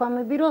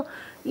ნათქვამები, რომ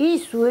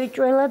ის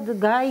უეჭველად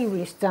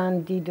გაივლის ძალიან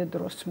დიდ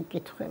დროს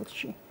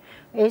მკითხველში.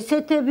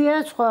 ესეთებია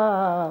სხვა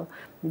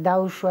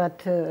დაუშვათ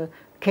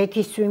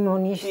ქეთის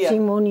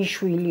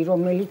სიმონიშვილი,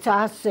 რომელიც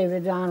ასევე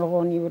ძალიან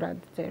ღონივრად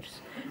წერს.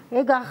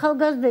 ეგ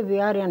ახალგაზრდები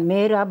არიან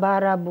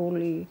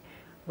მერაბარაბული,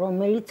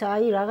 რომელიც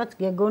აი რაღაც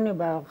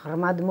გეგონება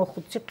ღრმად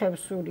მოხუცი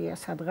ხევსურია,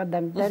 სადღაც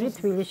დამიდარი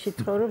თბილისში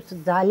ცხოვრობს,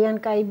 ძალიან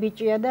კაი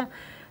ბიჭია და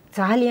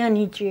ძალიან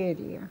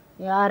იჭიერია.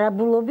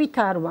 არაბულობით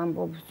არ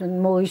ვამბობ,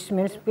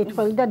 მოისმენს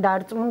მკითხველი და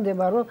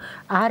დარწმუნდება, რომ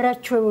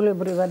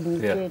არაჩვეულებრივად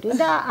იჭიერია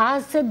და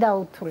ასე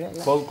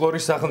დაუთვლელა.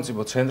 ფოლკლორის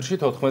სახელმწიფო ცენტრში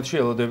 14-ში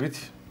ელოდებით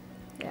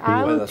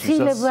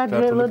აუცილებლად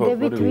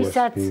ველოდებით,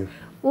 ვისაც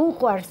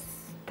უყვარს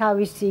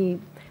თავისი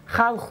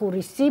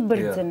ხალხური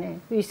სიბრძნე,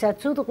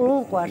 ვისაც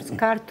უყვარს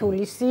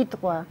ქართული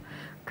სიტყვა,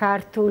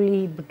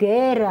 ქართული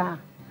ბგერა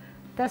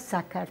და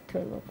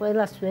საქართველო.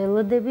 ყველას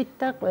ველოდებით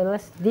და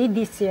ყველას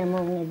დიდი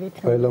სიამოვნებით.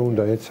 ყველა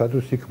უნდა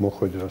ეცადოს იქ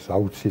მოხვედრას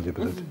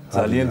აუცილებლად.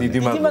 ძალიან დიდი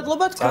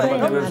მადლობა თქვენ.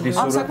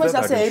 ამ საქმეს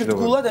ასე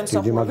ერთგულად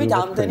ემსახურებით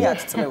ამდენი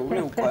 10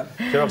 წლეული უკვე.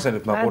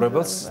 შევახსენებთ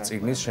მაყურებელს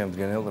წიგნის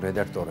შემდგენელ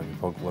რედაქტორები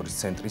ფოლკლორის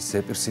ცენტრის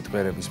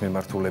ზეპირსიტყვიერების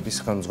მიმართულების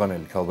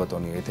ხელმძღვანელი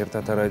ქალბატონი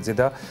ეთერთათარაიძე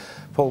და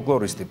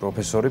ფოლკლორისტი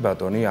პროფესორი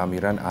ბატონი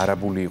ამირან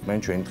არაბული იყვნენ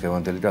ჩვენი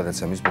დღევანდელი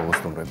გადაცემის ბოლოს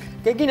სტუმრები.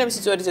 გეგინების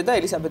წვერიძე და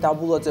ელისაბედ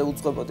აბულაძე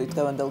უძღვებოდით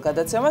დღევანდელ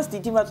გადაცემას.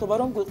 დიდი მადლობა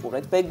რომ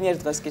გვიყურეთ. ბედნიერ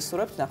დღეს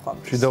გისურვებთ,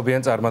 ნახვამდის.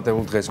 მშვიდობიან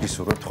წარმატებულ დღეს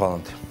გისურვებთ,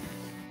 ხვალამდე.